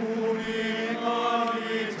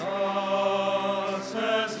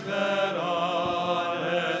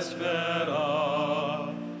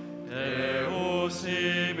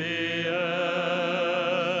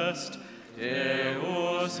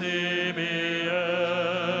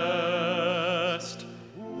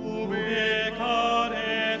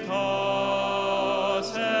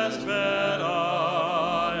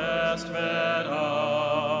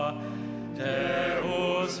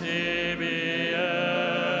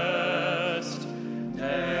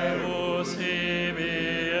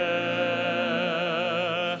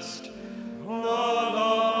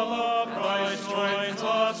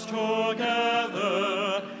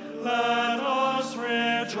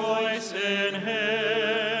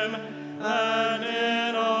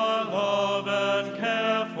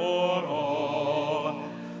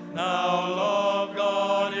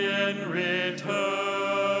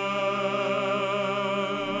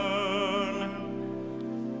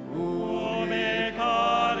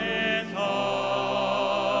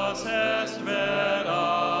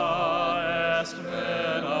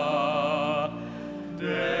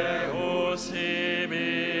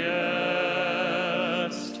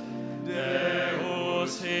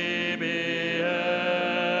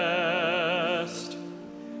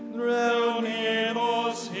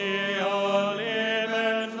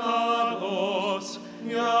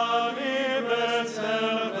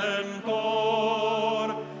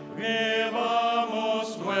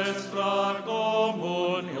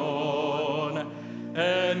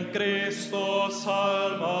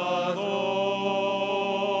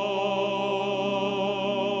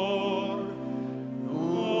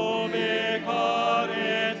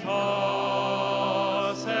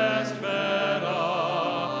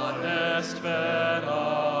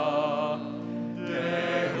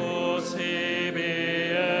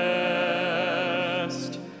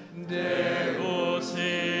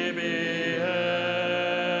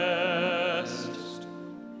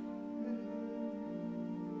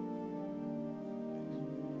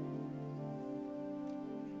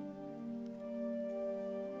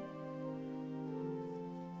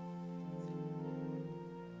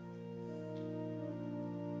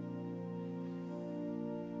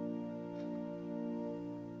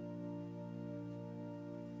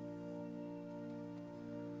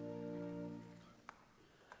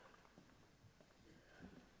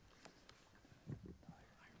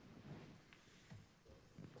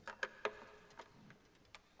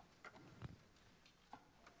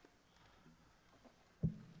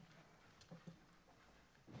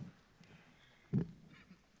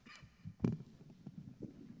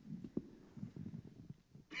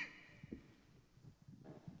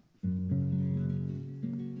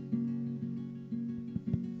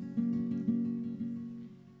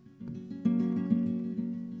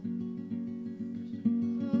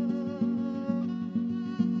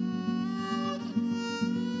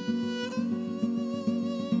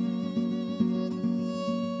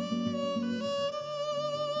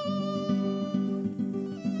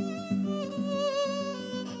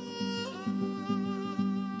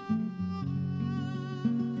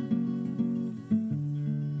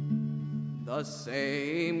 The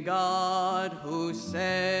same God who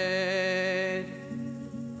said,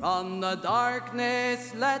 "From the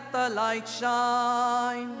darkness let the light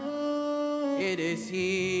shine," it is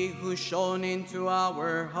He who shone into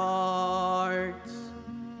our hearts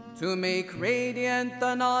to make radiant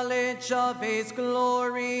the knowledge of His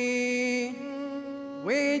glory,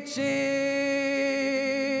 which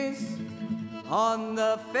is on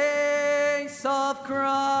the face of Christ,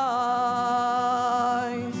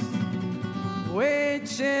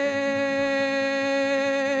 which is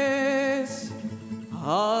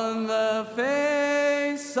on the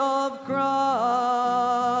face of Christ.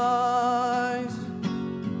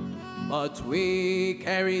 But we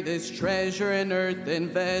carry this treasure in earthen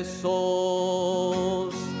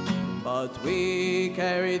vessels. But we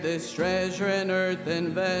carry this treasure in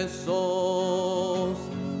earthen vessels,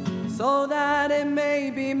 so that it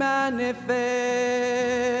may be manifest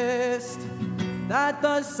that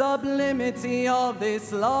the sublimity of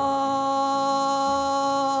this love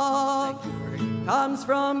comes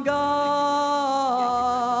from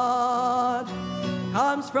God,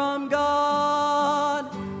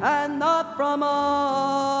 and not from us,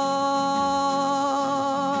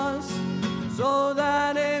 so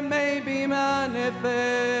that it may be manifest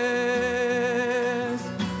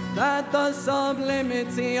that the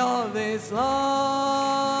sublimity of this love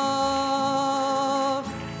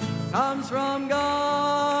comes from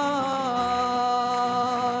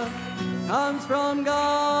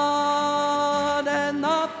God, and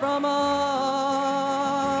not from us.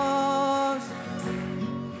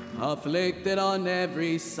 Afflicted on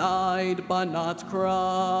every side, but not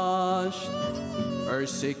crushed.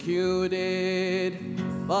 Persecuted,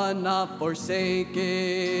 but not forsaken.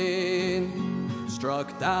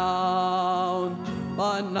 Struck down,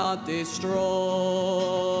 but not destroyed.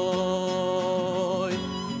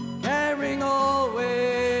 Carrying always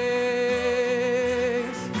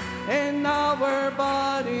in our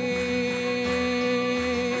body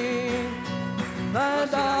the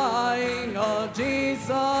dying of Jesus,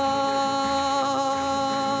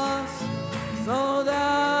 so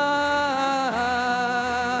that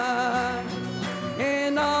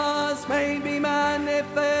in us may be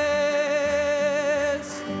manifest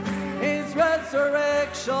His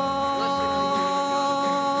resurrection,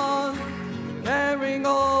 carrying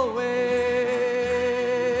always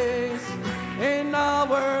in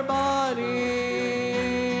our body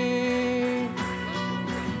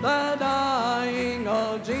the dying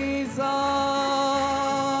of Jesus,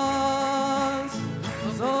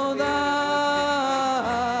 so that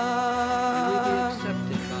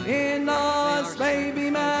in us may be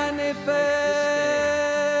manifest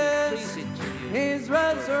His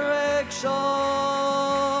resurrection,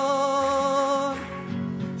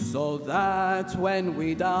 so that when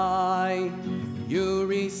we die, you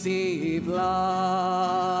receive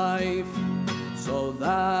life. So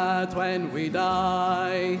that when we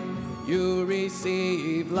die, you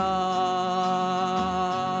receive life.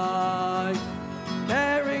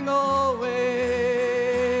 Carrying always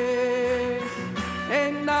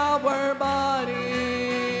in our body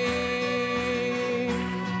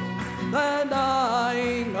the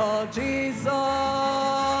dying of Jesus,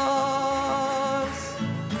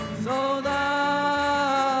 so that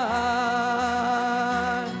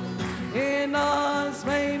in us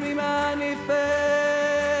may be manifest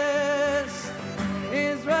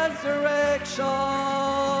His resurrection,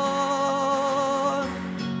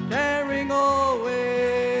 carrying always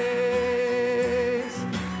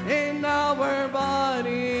in our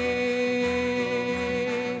body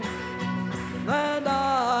the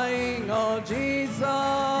dying of Jesus,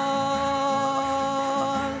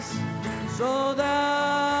 so that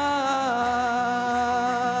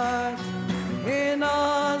in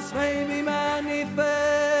us may be manifest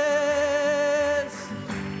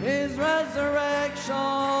His resurrection,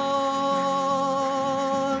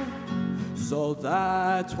 so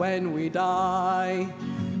that when we die,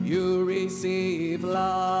 you receive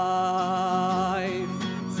life.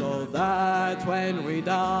 So that when we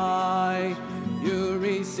die, you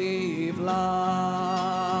receive life.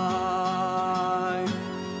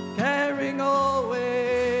 Carrying always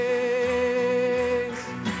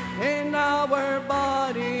in our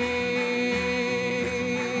body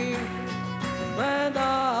the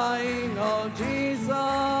dying of Jesus,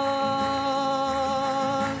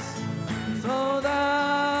 so that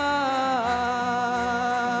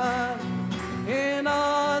in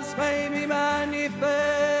us may be manifest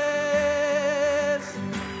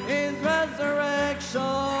His resurrection,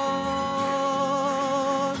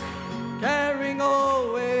 carrying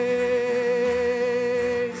always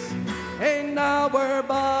in our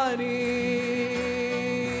body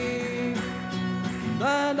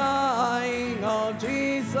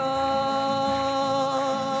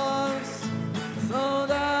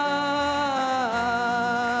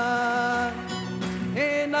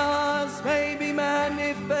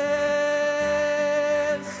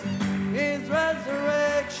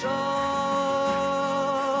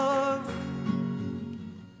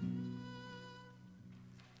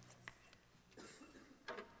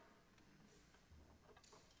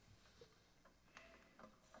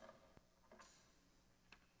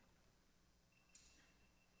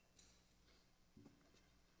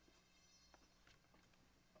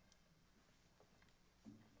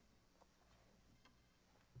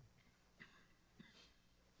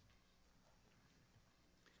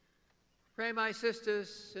Pray, my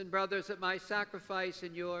sisters and brothers, that my sacrifice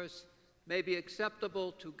and yours may be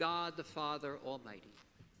acceptable to God the Father Almighty.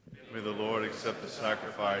 May the Lord accept the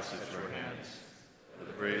sacrifice at your hands, for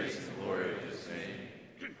the praise and glory of his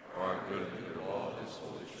name, for our good and the good of all his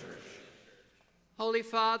holy church. Holy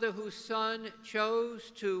Father, whose Son chose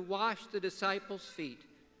to wash the disciples' feet,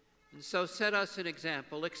 and so set us an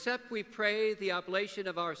example, accept, we pray, the oblation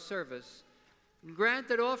of our service, and grant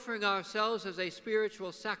that offering ourselves as a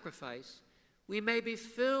spiritual sacrifice, we may be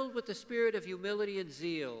filled with the spirit of humility and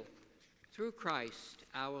zeal, through Christ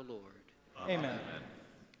our Lord. Amen. Amen.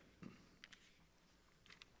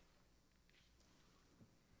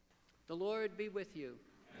 The Lord be with you.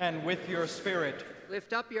 And with your spirit.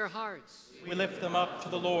 Lift up your hearts. We lift them up to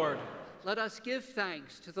the Lord. Let us give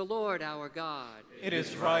thanks to the Lord our God. It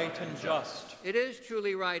is right and just. It is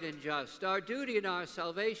truly right and just, our duty and our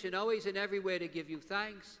salvation, always and everywhere to give you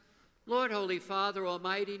thanks, Lord, Holy Father,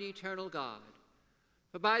 Almighty and eternal God.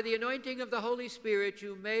 For by the anointing of the Holy Spirit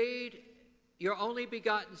you made your only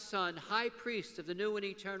begotten Son, high priest of the new and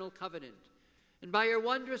eternal covenant. And by your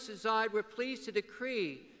wondrous design we're pleased to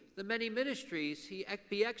decree the many ministries he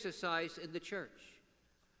be exercised in the church.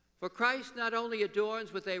 For Christ not only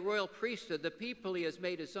adorns with a royal priesthood the people he has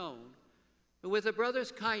made his own, but with a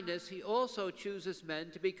brother's kindness he also chooses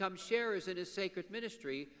men to become sharers in his sacred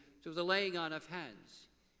ministry through the laying on of hands.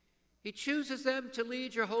 He chooses them to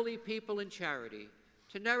lead your holy people in charity,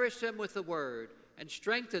 to nourish them with the word, and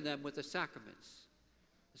strengthen them with the sacraments.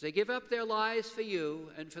 As they give up their lives for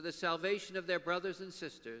you and for the salvation of their brothers and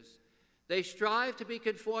sisters, they strive to be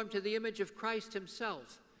conformed to the image of Christ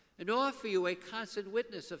himself and offer you a constant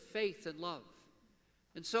witness of faith and love.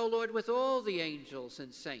 And so, Lord, with all the angels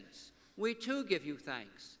and saints, we too give you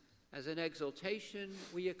thanks. As an exaltation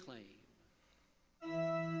we acclaim.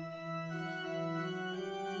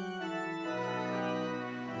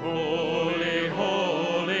 Holy,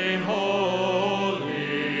 holy, holy,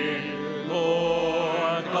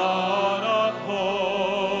 Lord God of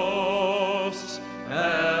hosts,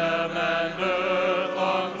 heaven and earth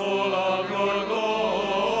are full of your glory.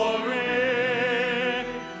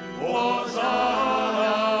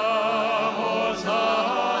 Hosanna, Hosanna,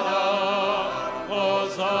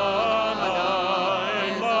 Hosanna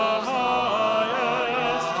in the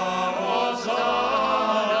highest. Hosanna,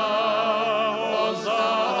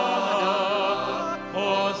 Hosanna,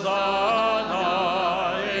 Hosanna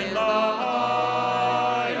in the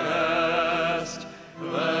highest.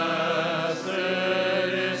 Blessed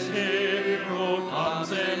is he who comes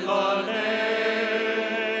in the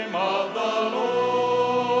name of the Lord.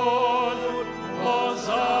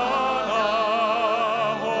 Hosanna,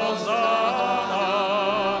 Hosanna,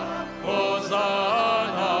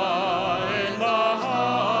 Hosanna in the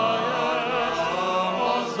highest.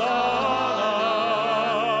 Hosanna,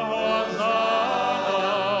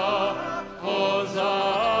 Hosanna,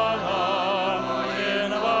 Hosanna in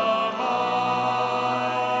the highest.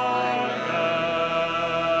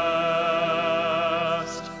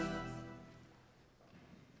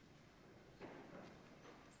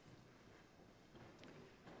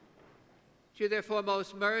 To you, therefore,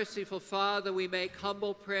 most merciful Father, we make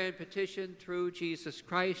humble prayer and petition through Jesus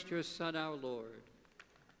Christ, your Son, our Lord,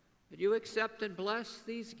 that you accept and bless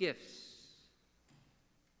these gifts,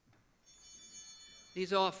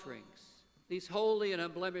 these offerings, these holy and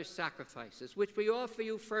unblemished sacrifices, which we offer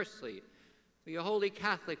you firstly for your holy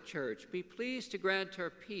Catholic Church. Be pleased to grant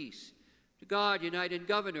her peace, to God, unite and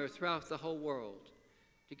governor throughout the whole world.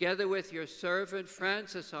 Together with your servant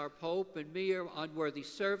Francis, our Pope, and me, your unworthy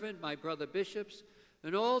servant, my brother bishops,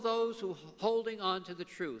 and all those who, holding on to the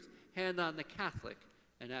truth, hand on the Catholic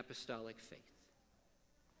and apostolic faith.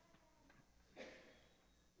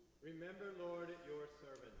 Remember, Lord, your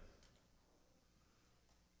servants.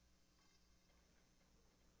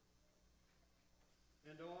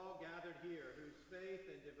 And all gathered here whose faith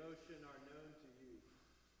and devotion are known to you.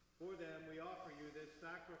 For them we offer you this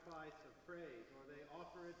sacrifice of praise, or they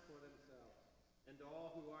offer it for themselves, and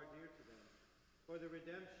all who are dear to them, for the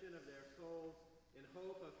redemption of their souls, in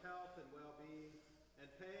hope of health and well-being, and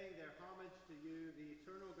paying their homage to you, the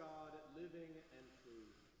eternal God, living and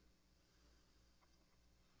true.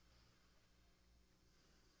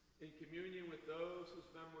 In communion with those whose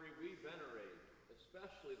memory we venerate,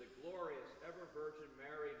 especially the glorious ever-Virgin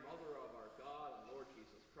Mary, Mother of our God and Lord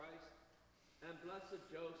Jesus Christ, and blessed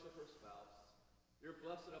Joseph, her spouse, your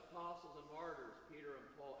blessed apostles and martyrs, Peter and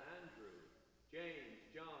Paul, Andrew, James,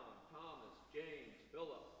 John, Thomas, James,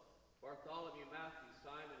 Philip, Bartholomew, Matthew,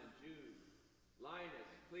 Simon, and Jude, Linus,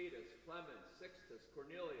 Cletus, Clement, Sixtus,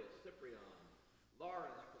 Cornelius, Cyprian,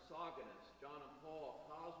 Lawrence, Chrysogonus, John and Paul,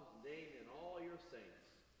 Cosmas, and Damian, all your saints.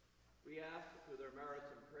 We ask that through their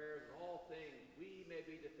merits and prayers in all things, we may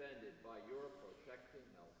be defended by your protecting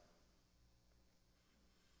help.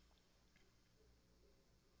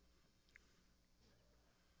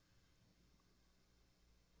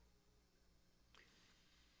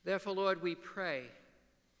 Therefore, Lord, we pray,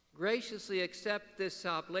 graciously accept this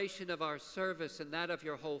oblation of our service and that of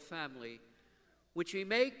your whole family, which we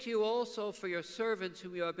make to you also for your servants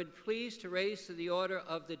whom you have been pleased to raise to the order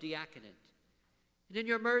of the diaconate. And in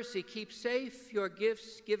your mercy, keep safe your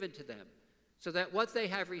gifts given to them, so that what they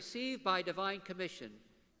have received by divine commission,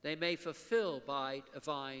 they may fulfill by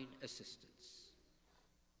divine assistance.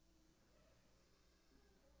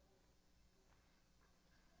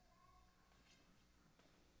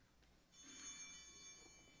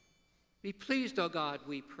 Be pleased, O God,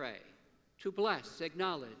 we pray, to bless,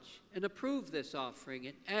 acknowledge, and approve this offering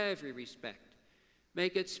in every respect.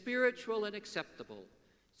 Make it spiritual and acceptable,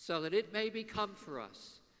 so that it may become for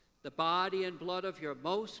us the body and blood of your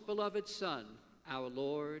most beloved Son, our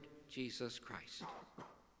Lord Jesus Christ.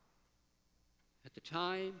 At the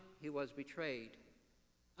time he was betrayed,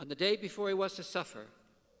 on the day before he was to suffer,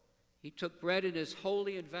 he took bread in his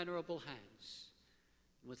holy and venerable hands.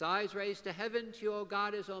 With eyes raised to heaven, to you, O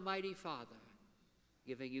God, his almighty Father,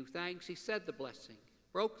 giving you thanks, he said the blessing,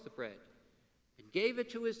 broke the bread, and gave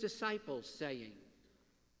it to his disciples, saying,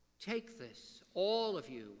 "Take this, all of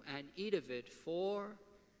you, and eat of it, for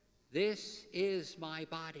this is my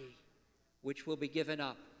body, which will be given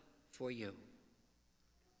up for you."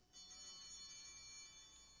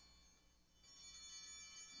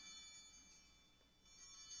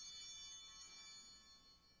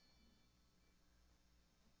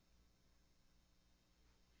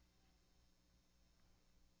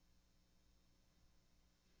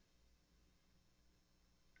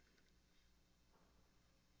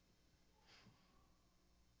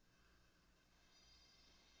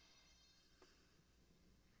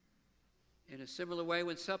 In a similar way,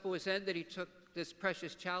 when supper was ended, he took this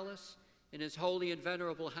precious chalice in his holy and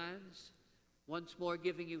venerable hands. Once more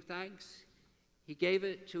giving you thanks, he gave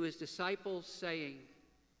it to his disciples, saying,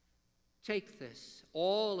 "Take this,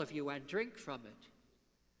 all of you, and drink from it.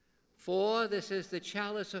 For this is the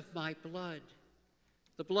chalice of my blood,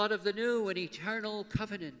 the blood of the new and eternal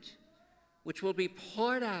covenant, which will be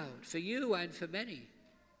poured out for you and for many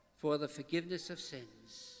for the forgiveness of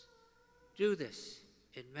sins. Do this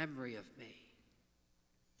in memory of me."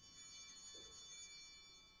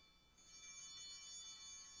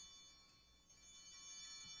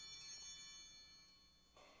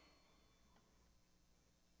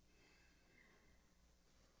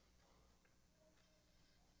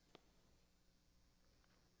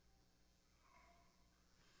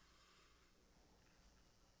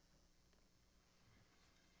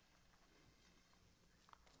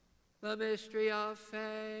 The mystery of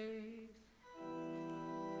faith.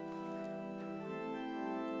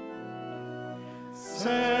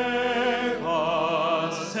 Save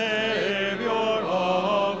us, Savior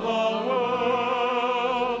of the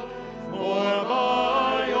world, for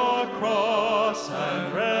by your cross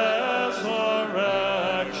and resurrection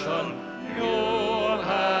you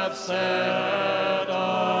have set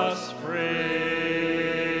us free.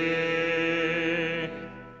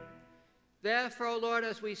 Therefore, O Lord,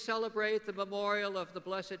 as we celebrate the memorial of the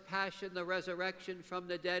blessed Passion, the resurrection from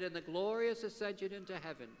the dead, and the glorious ascension into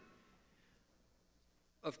heaven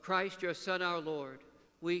of Christ, your Son, our Lord,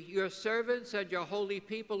 we, your servants and your holy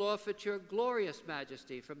people, offer to your glorious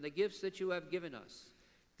majesty from the gifts that you have given us,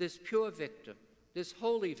 this pure victim, this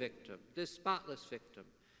holy victim, this spotless victim,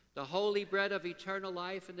 the holy bread of eternal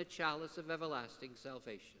life and the chalice of everlasting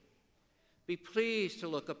salvation. Be pleased to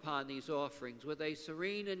look upon these offerings with a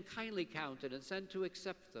serene and kindly countenance and to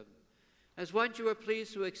accept them. As once you were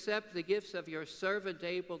pleased to accept the gifts of your servant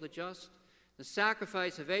Abel the just, the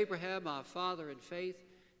sacrifice of Abraham, our father in faith,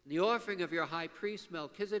 and the offering of your high priest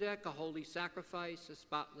Melchizedek, a holy sacrifice, a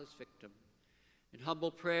spotless victim. In humble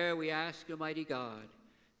prayer we ask, Almighty God,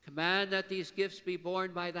 command that these gifts be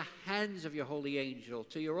borne by the hands of your holy angel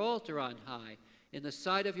to your altar on high, in the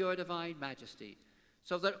sight of your divine majesty,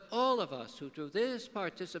 so that all of us who through this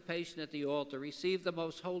participation at the altar receive the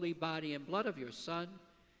most holy body and blood of your Son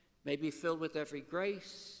may be filled with every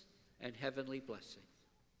grace and heavenly blessing.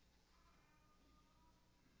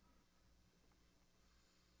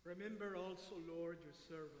 Remember also, Lord, your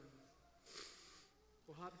servants,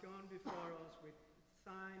 who have gone before us with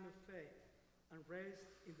sign of faith and rest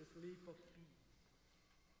in the sleep of peace.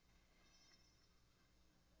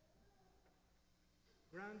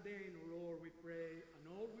 Grant them, Lord, we pray, and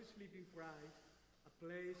always live in Christ, a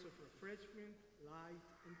place of refreshment, light,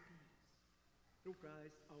 and peace. Through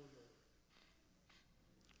Christ our Lord.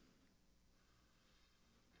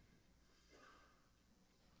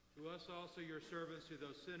 To us also, your servants, to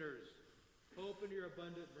those sinners, open your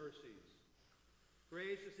abundant mercies.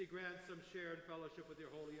 Graciously grant some share and fellowship with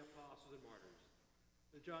your holy apostles and martyrs,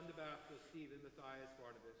 the John the Baptist, Stephen, Matthias,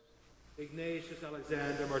 Barnabas, Ignatius,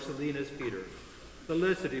 Alexander, Marcellinus, Peter,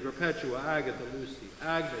 Felicity, Perpetua, Agatha, Lucy,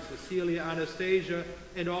 Agnes, Cecilia, Anastasia,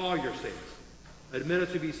 and all your saints. Admit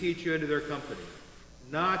us, we beseech you, into their company,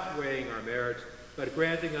 not weighing our merits, but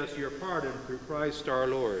granting us your pardon through Christ our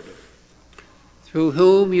Lord. Through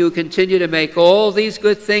whom you continue to make all these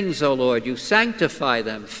good things, O Lord. You sanctify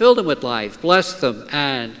them, fill them with life, bless them,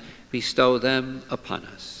 and bestow them upon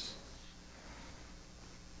us.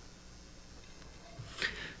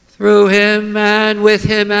 Through him, and with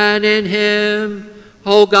him, and in him,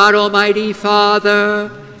 O God, Almighty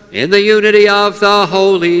Father, in the unity of the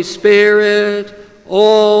Holy Spirit,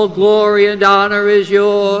 all glory and honor is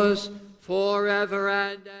yours forever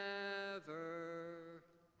and ever.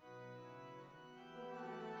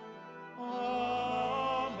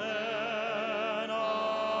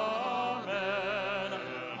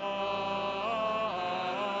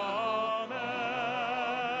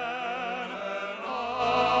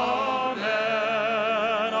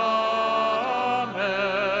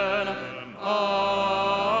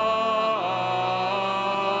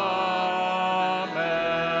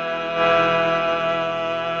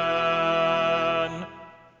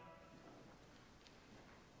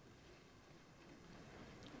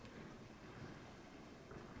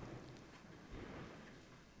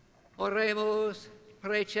 Oremus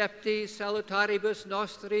preceptis salutaribus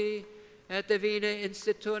nostri et divina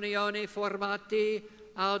institutione formati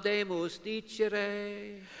audemus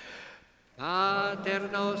dicere. Pater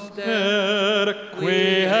noster,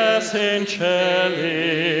 qui es in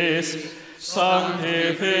celis,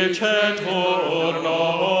 sanctificetur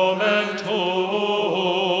nomen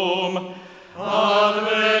tuum,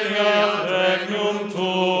 adveniat regnum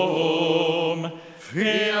tuum,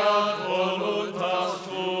 fiat voluntas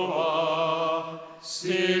tua,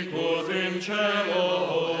 sicut in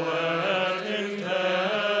cielo et in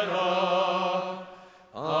terra.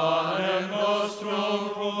 Panem nostrum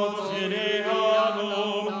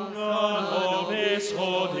quotidianum da nobis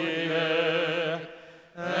hodie,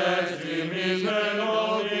 et dimitte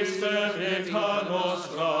nobis debita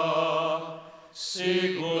nostra,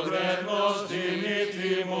 sicut et nos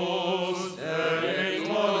dimittimus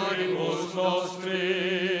debitoribus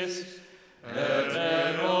nostris, et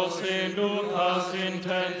ne nos inducas in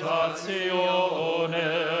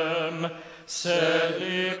tentationem, sed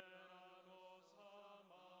libera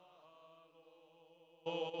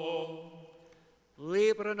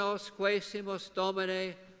libera nos quaesimus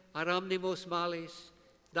Domine ad omnibus malis,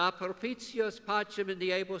 da propitios pacem in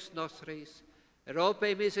diebus nostris, et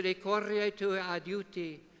ope misericordiae tue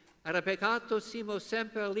adiuti, et a peccato simus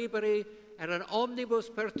semper liberi, et an omnibus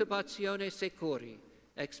perturbatione securi,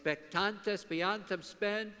 expectantes beantem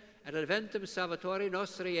spem, et adventem Salvatori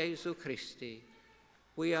nostri Iesu Christi.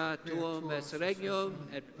 Quia tuum es regnum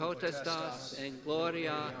et potestas and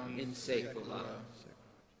gloria in saecula.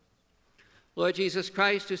 Lord Jesus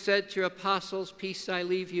Christ, who said to your apostles, peace I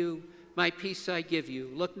leave you, my peace I give you,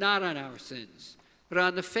 look not on our sins, but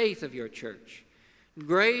on the faith of your church.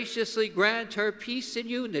 Graciously grant her peace and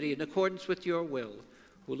unity in accordance with your will,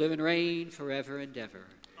 who live and reign forever and ever.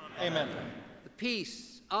 Amen. The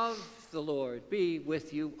peace of the Lord be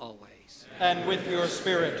with you always. And with your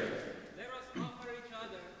spirit. Let us offer each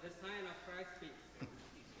other the sign of Christ's peace.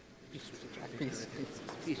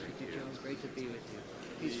 Peace with you, Joan. Great to be with you.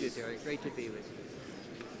 Peace with you. Great to be with you.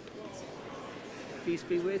 Peace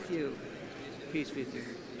be with you. Peace with you.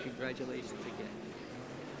 Congratulations again.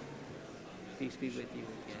 Peace be with you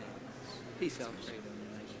again. Peace, Alfredo.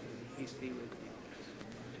 Peace be with you.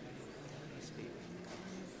 Peace be with you.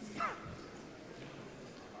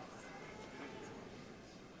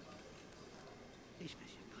 Peace be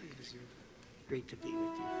with you. Great to be with you.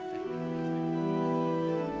 Thank you.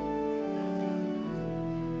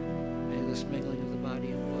 May the smuggling of the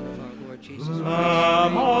body and blood of our Lord Jesus Christ.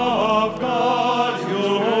 Lamb of God,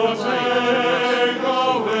 you take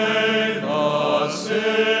away the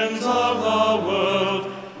sins of the world.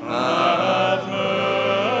 Have mercy.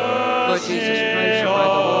 Lord Jesus Christ, by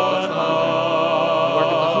the will of the Father, the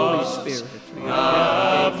work of the Holy Spirit, may your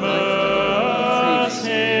death give life to the Lord freely.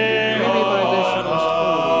 May we by this your most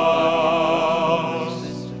holy body,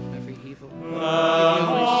 sins and every evil, give you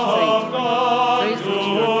always faithful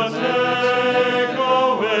to your commandments and never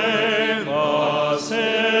Away the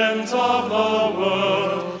sins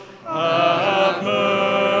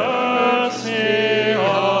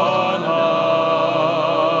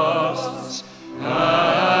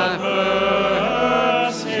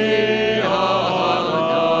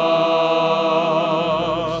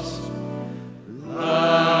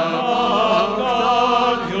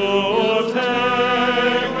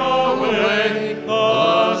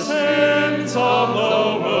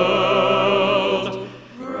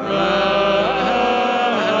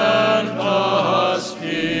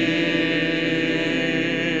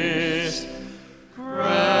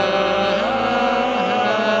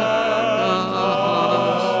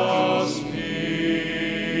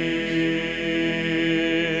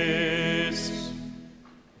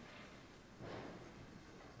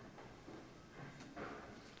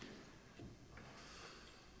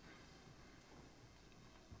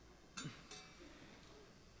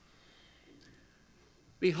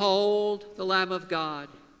Behold the Lamb of God.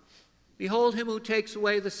 Behold him who takes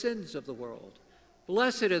away the sins of the world.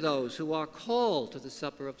 Blessed are those who are called to the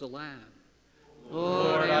supper of the Lamb.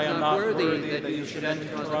 Lord, I am not worthy that you should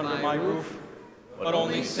enter under my roof, but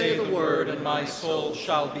only say the word, and my soul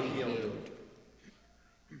shall be healed.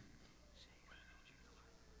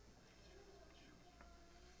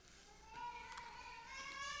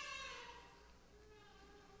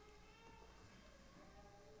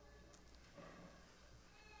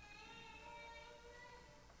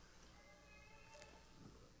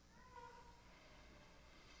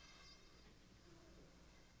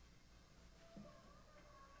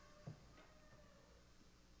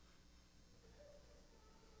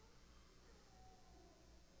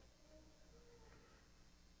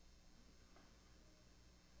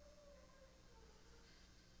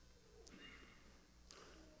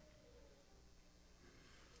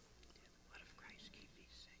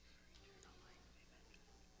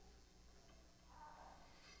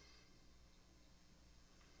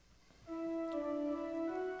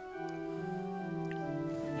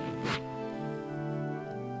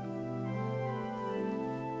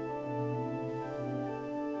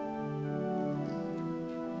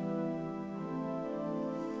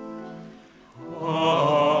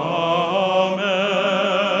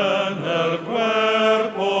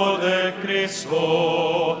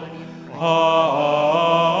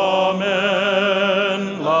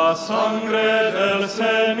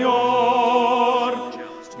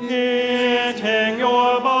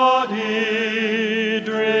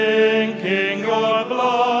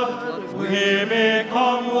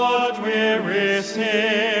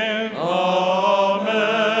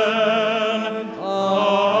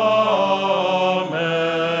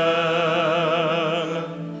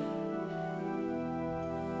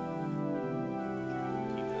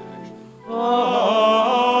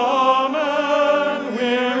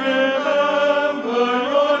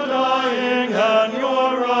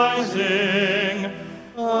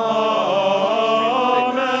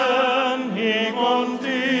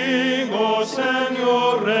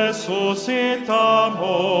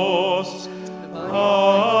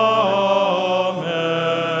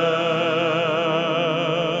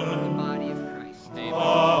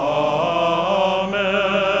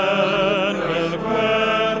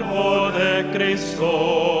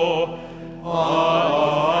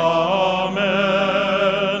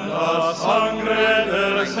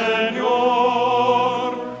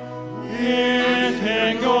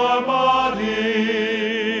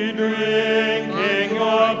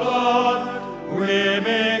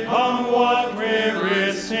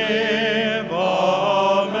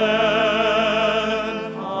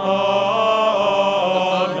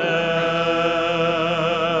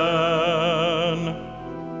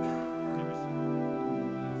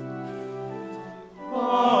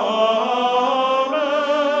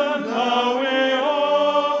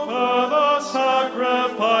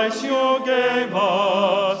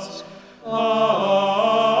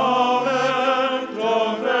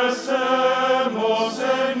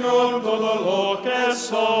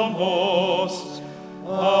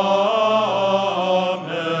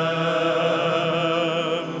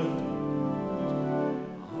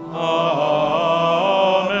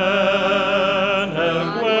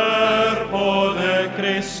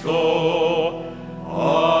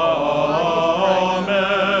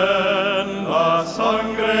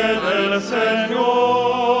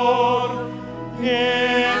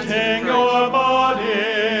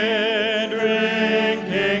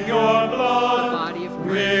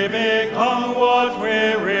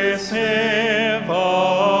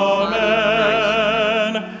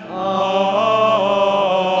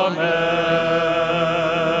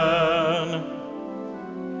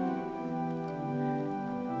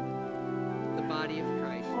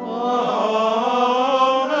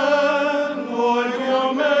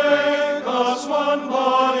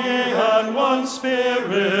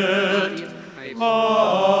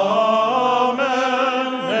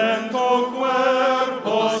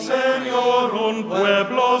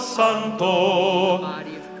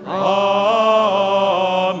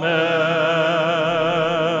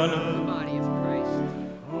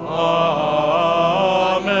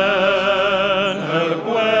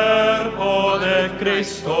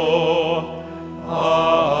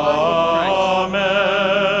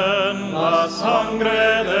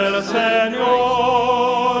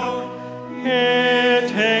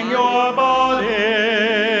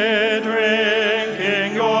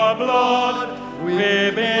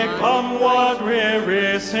 Come what we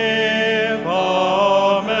receive.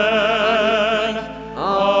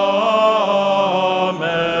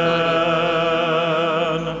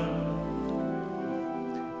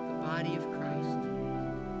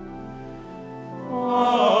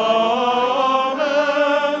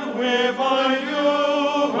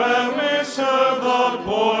 God,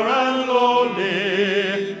 poor and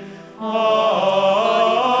lowly. Amen.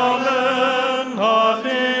 A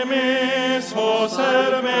ti mismo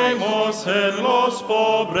servemos en los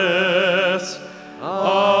pobres.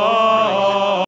 Amen.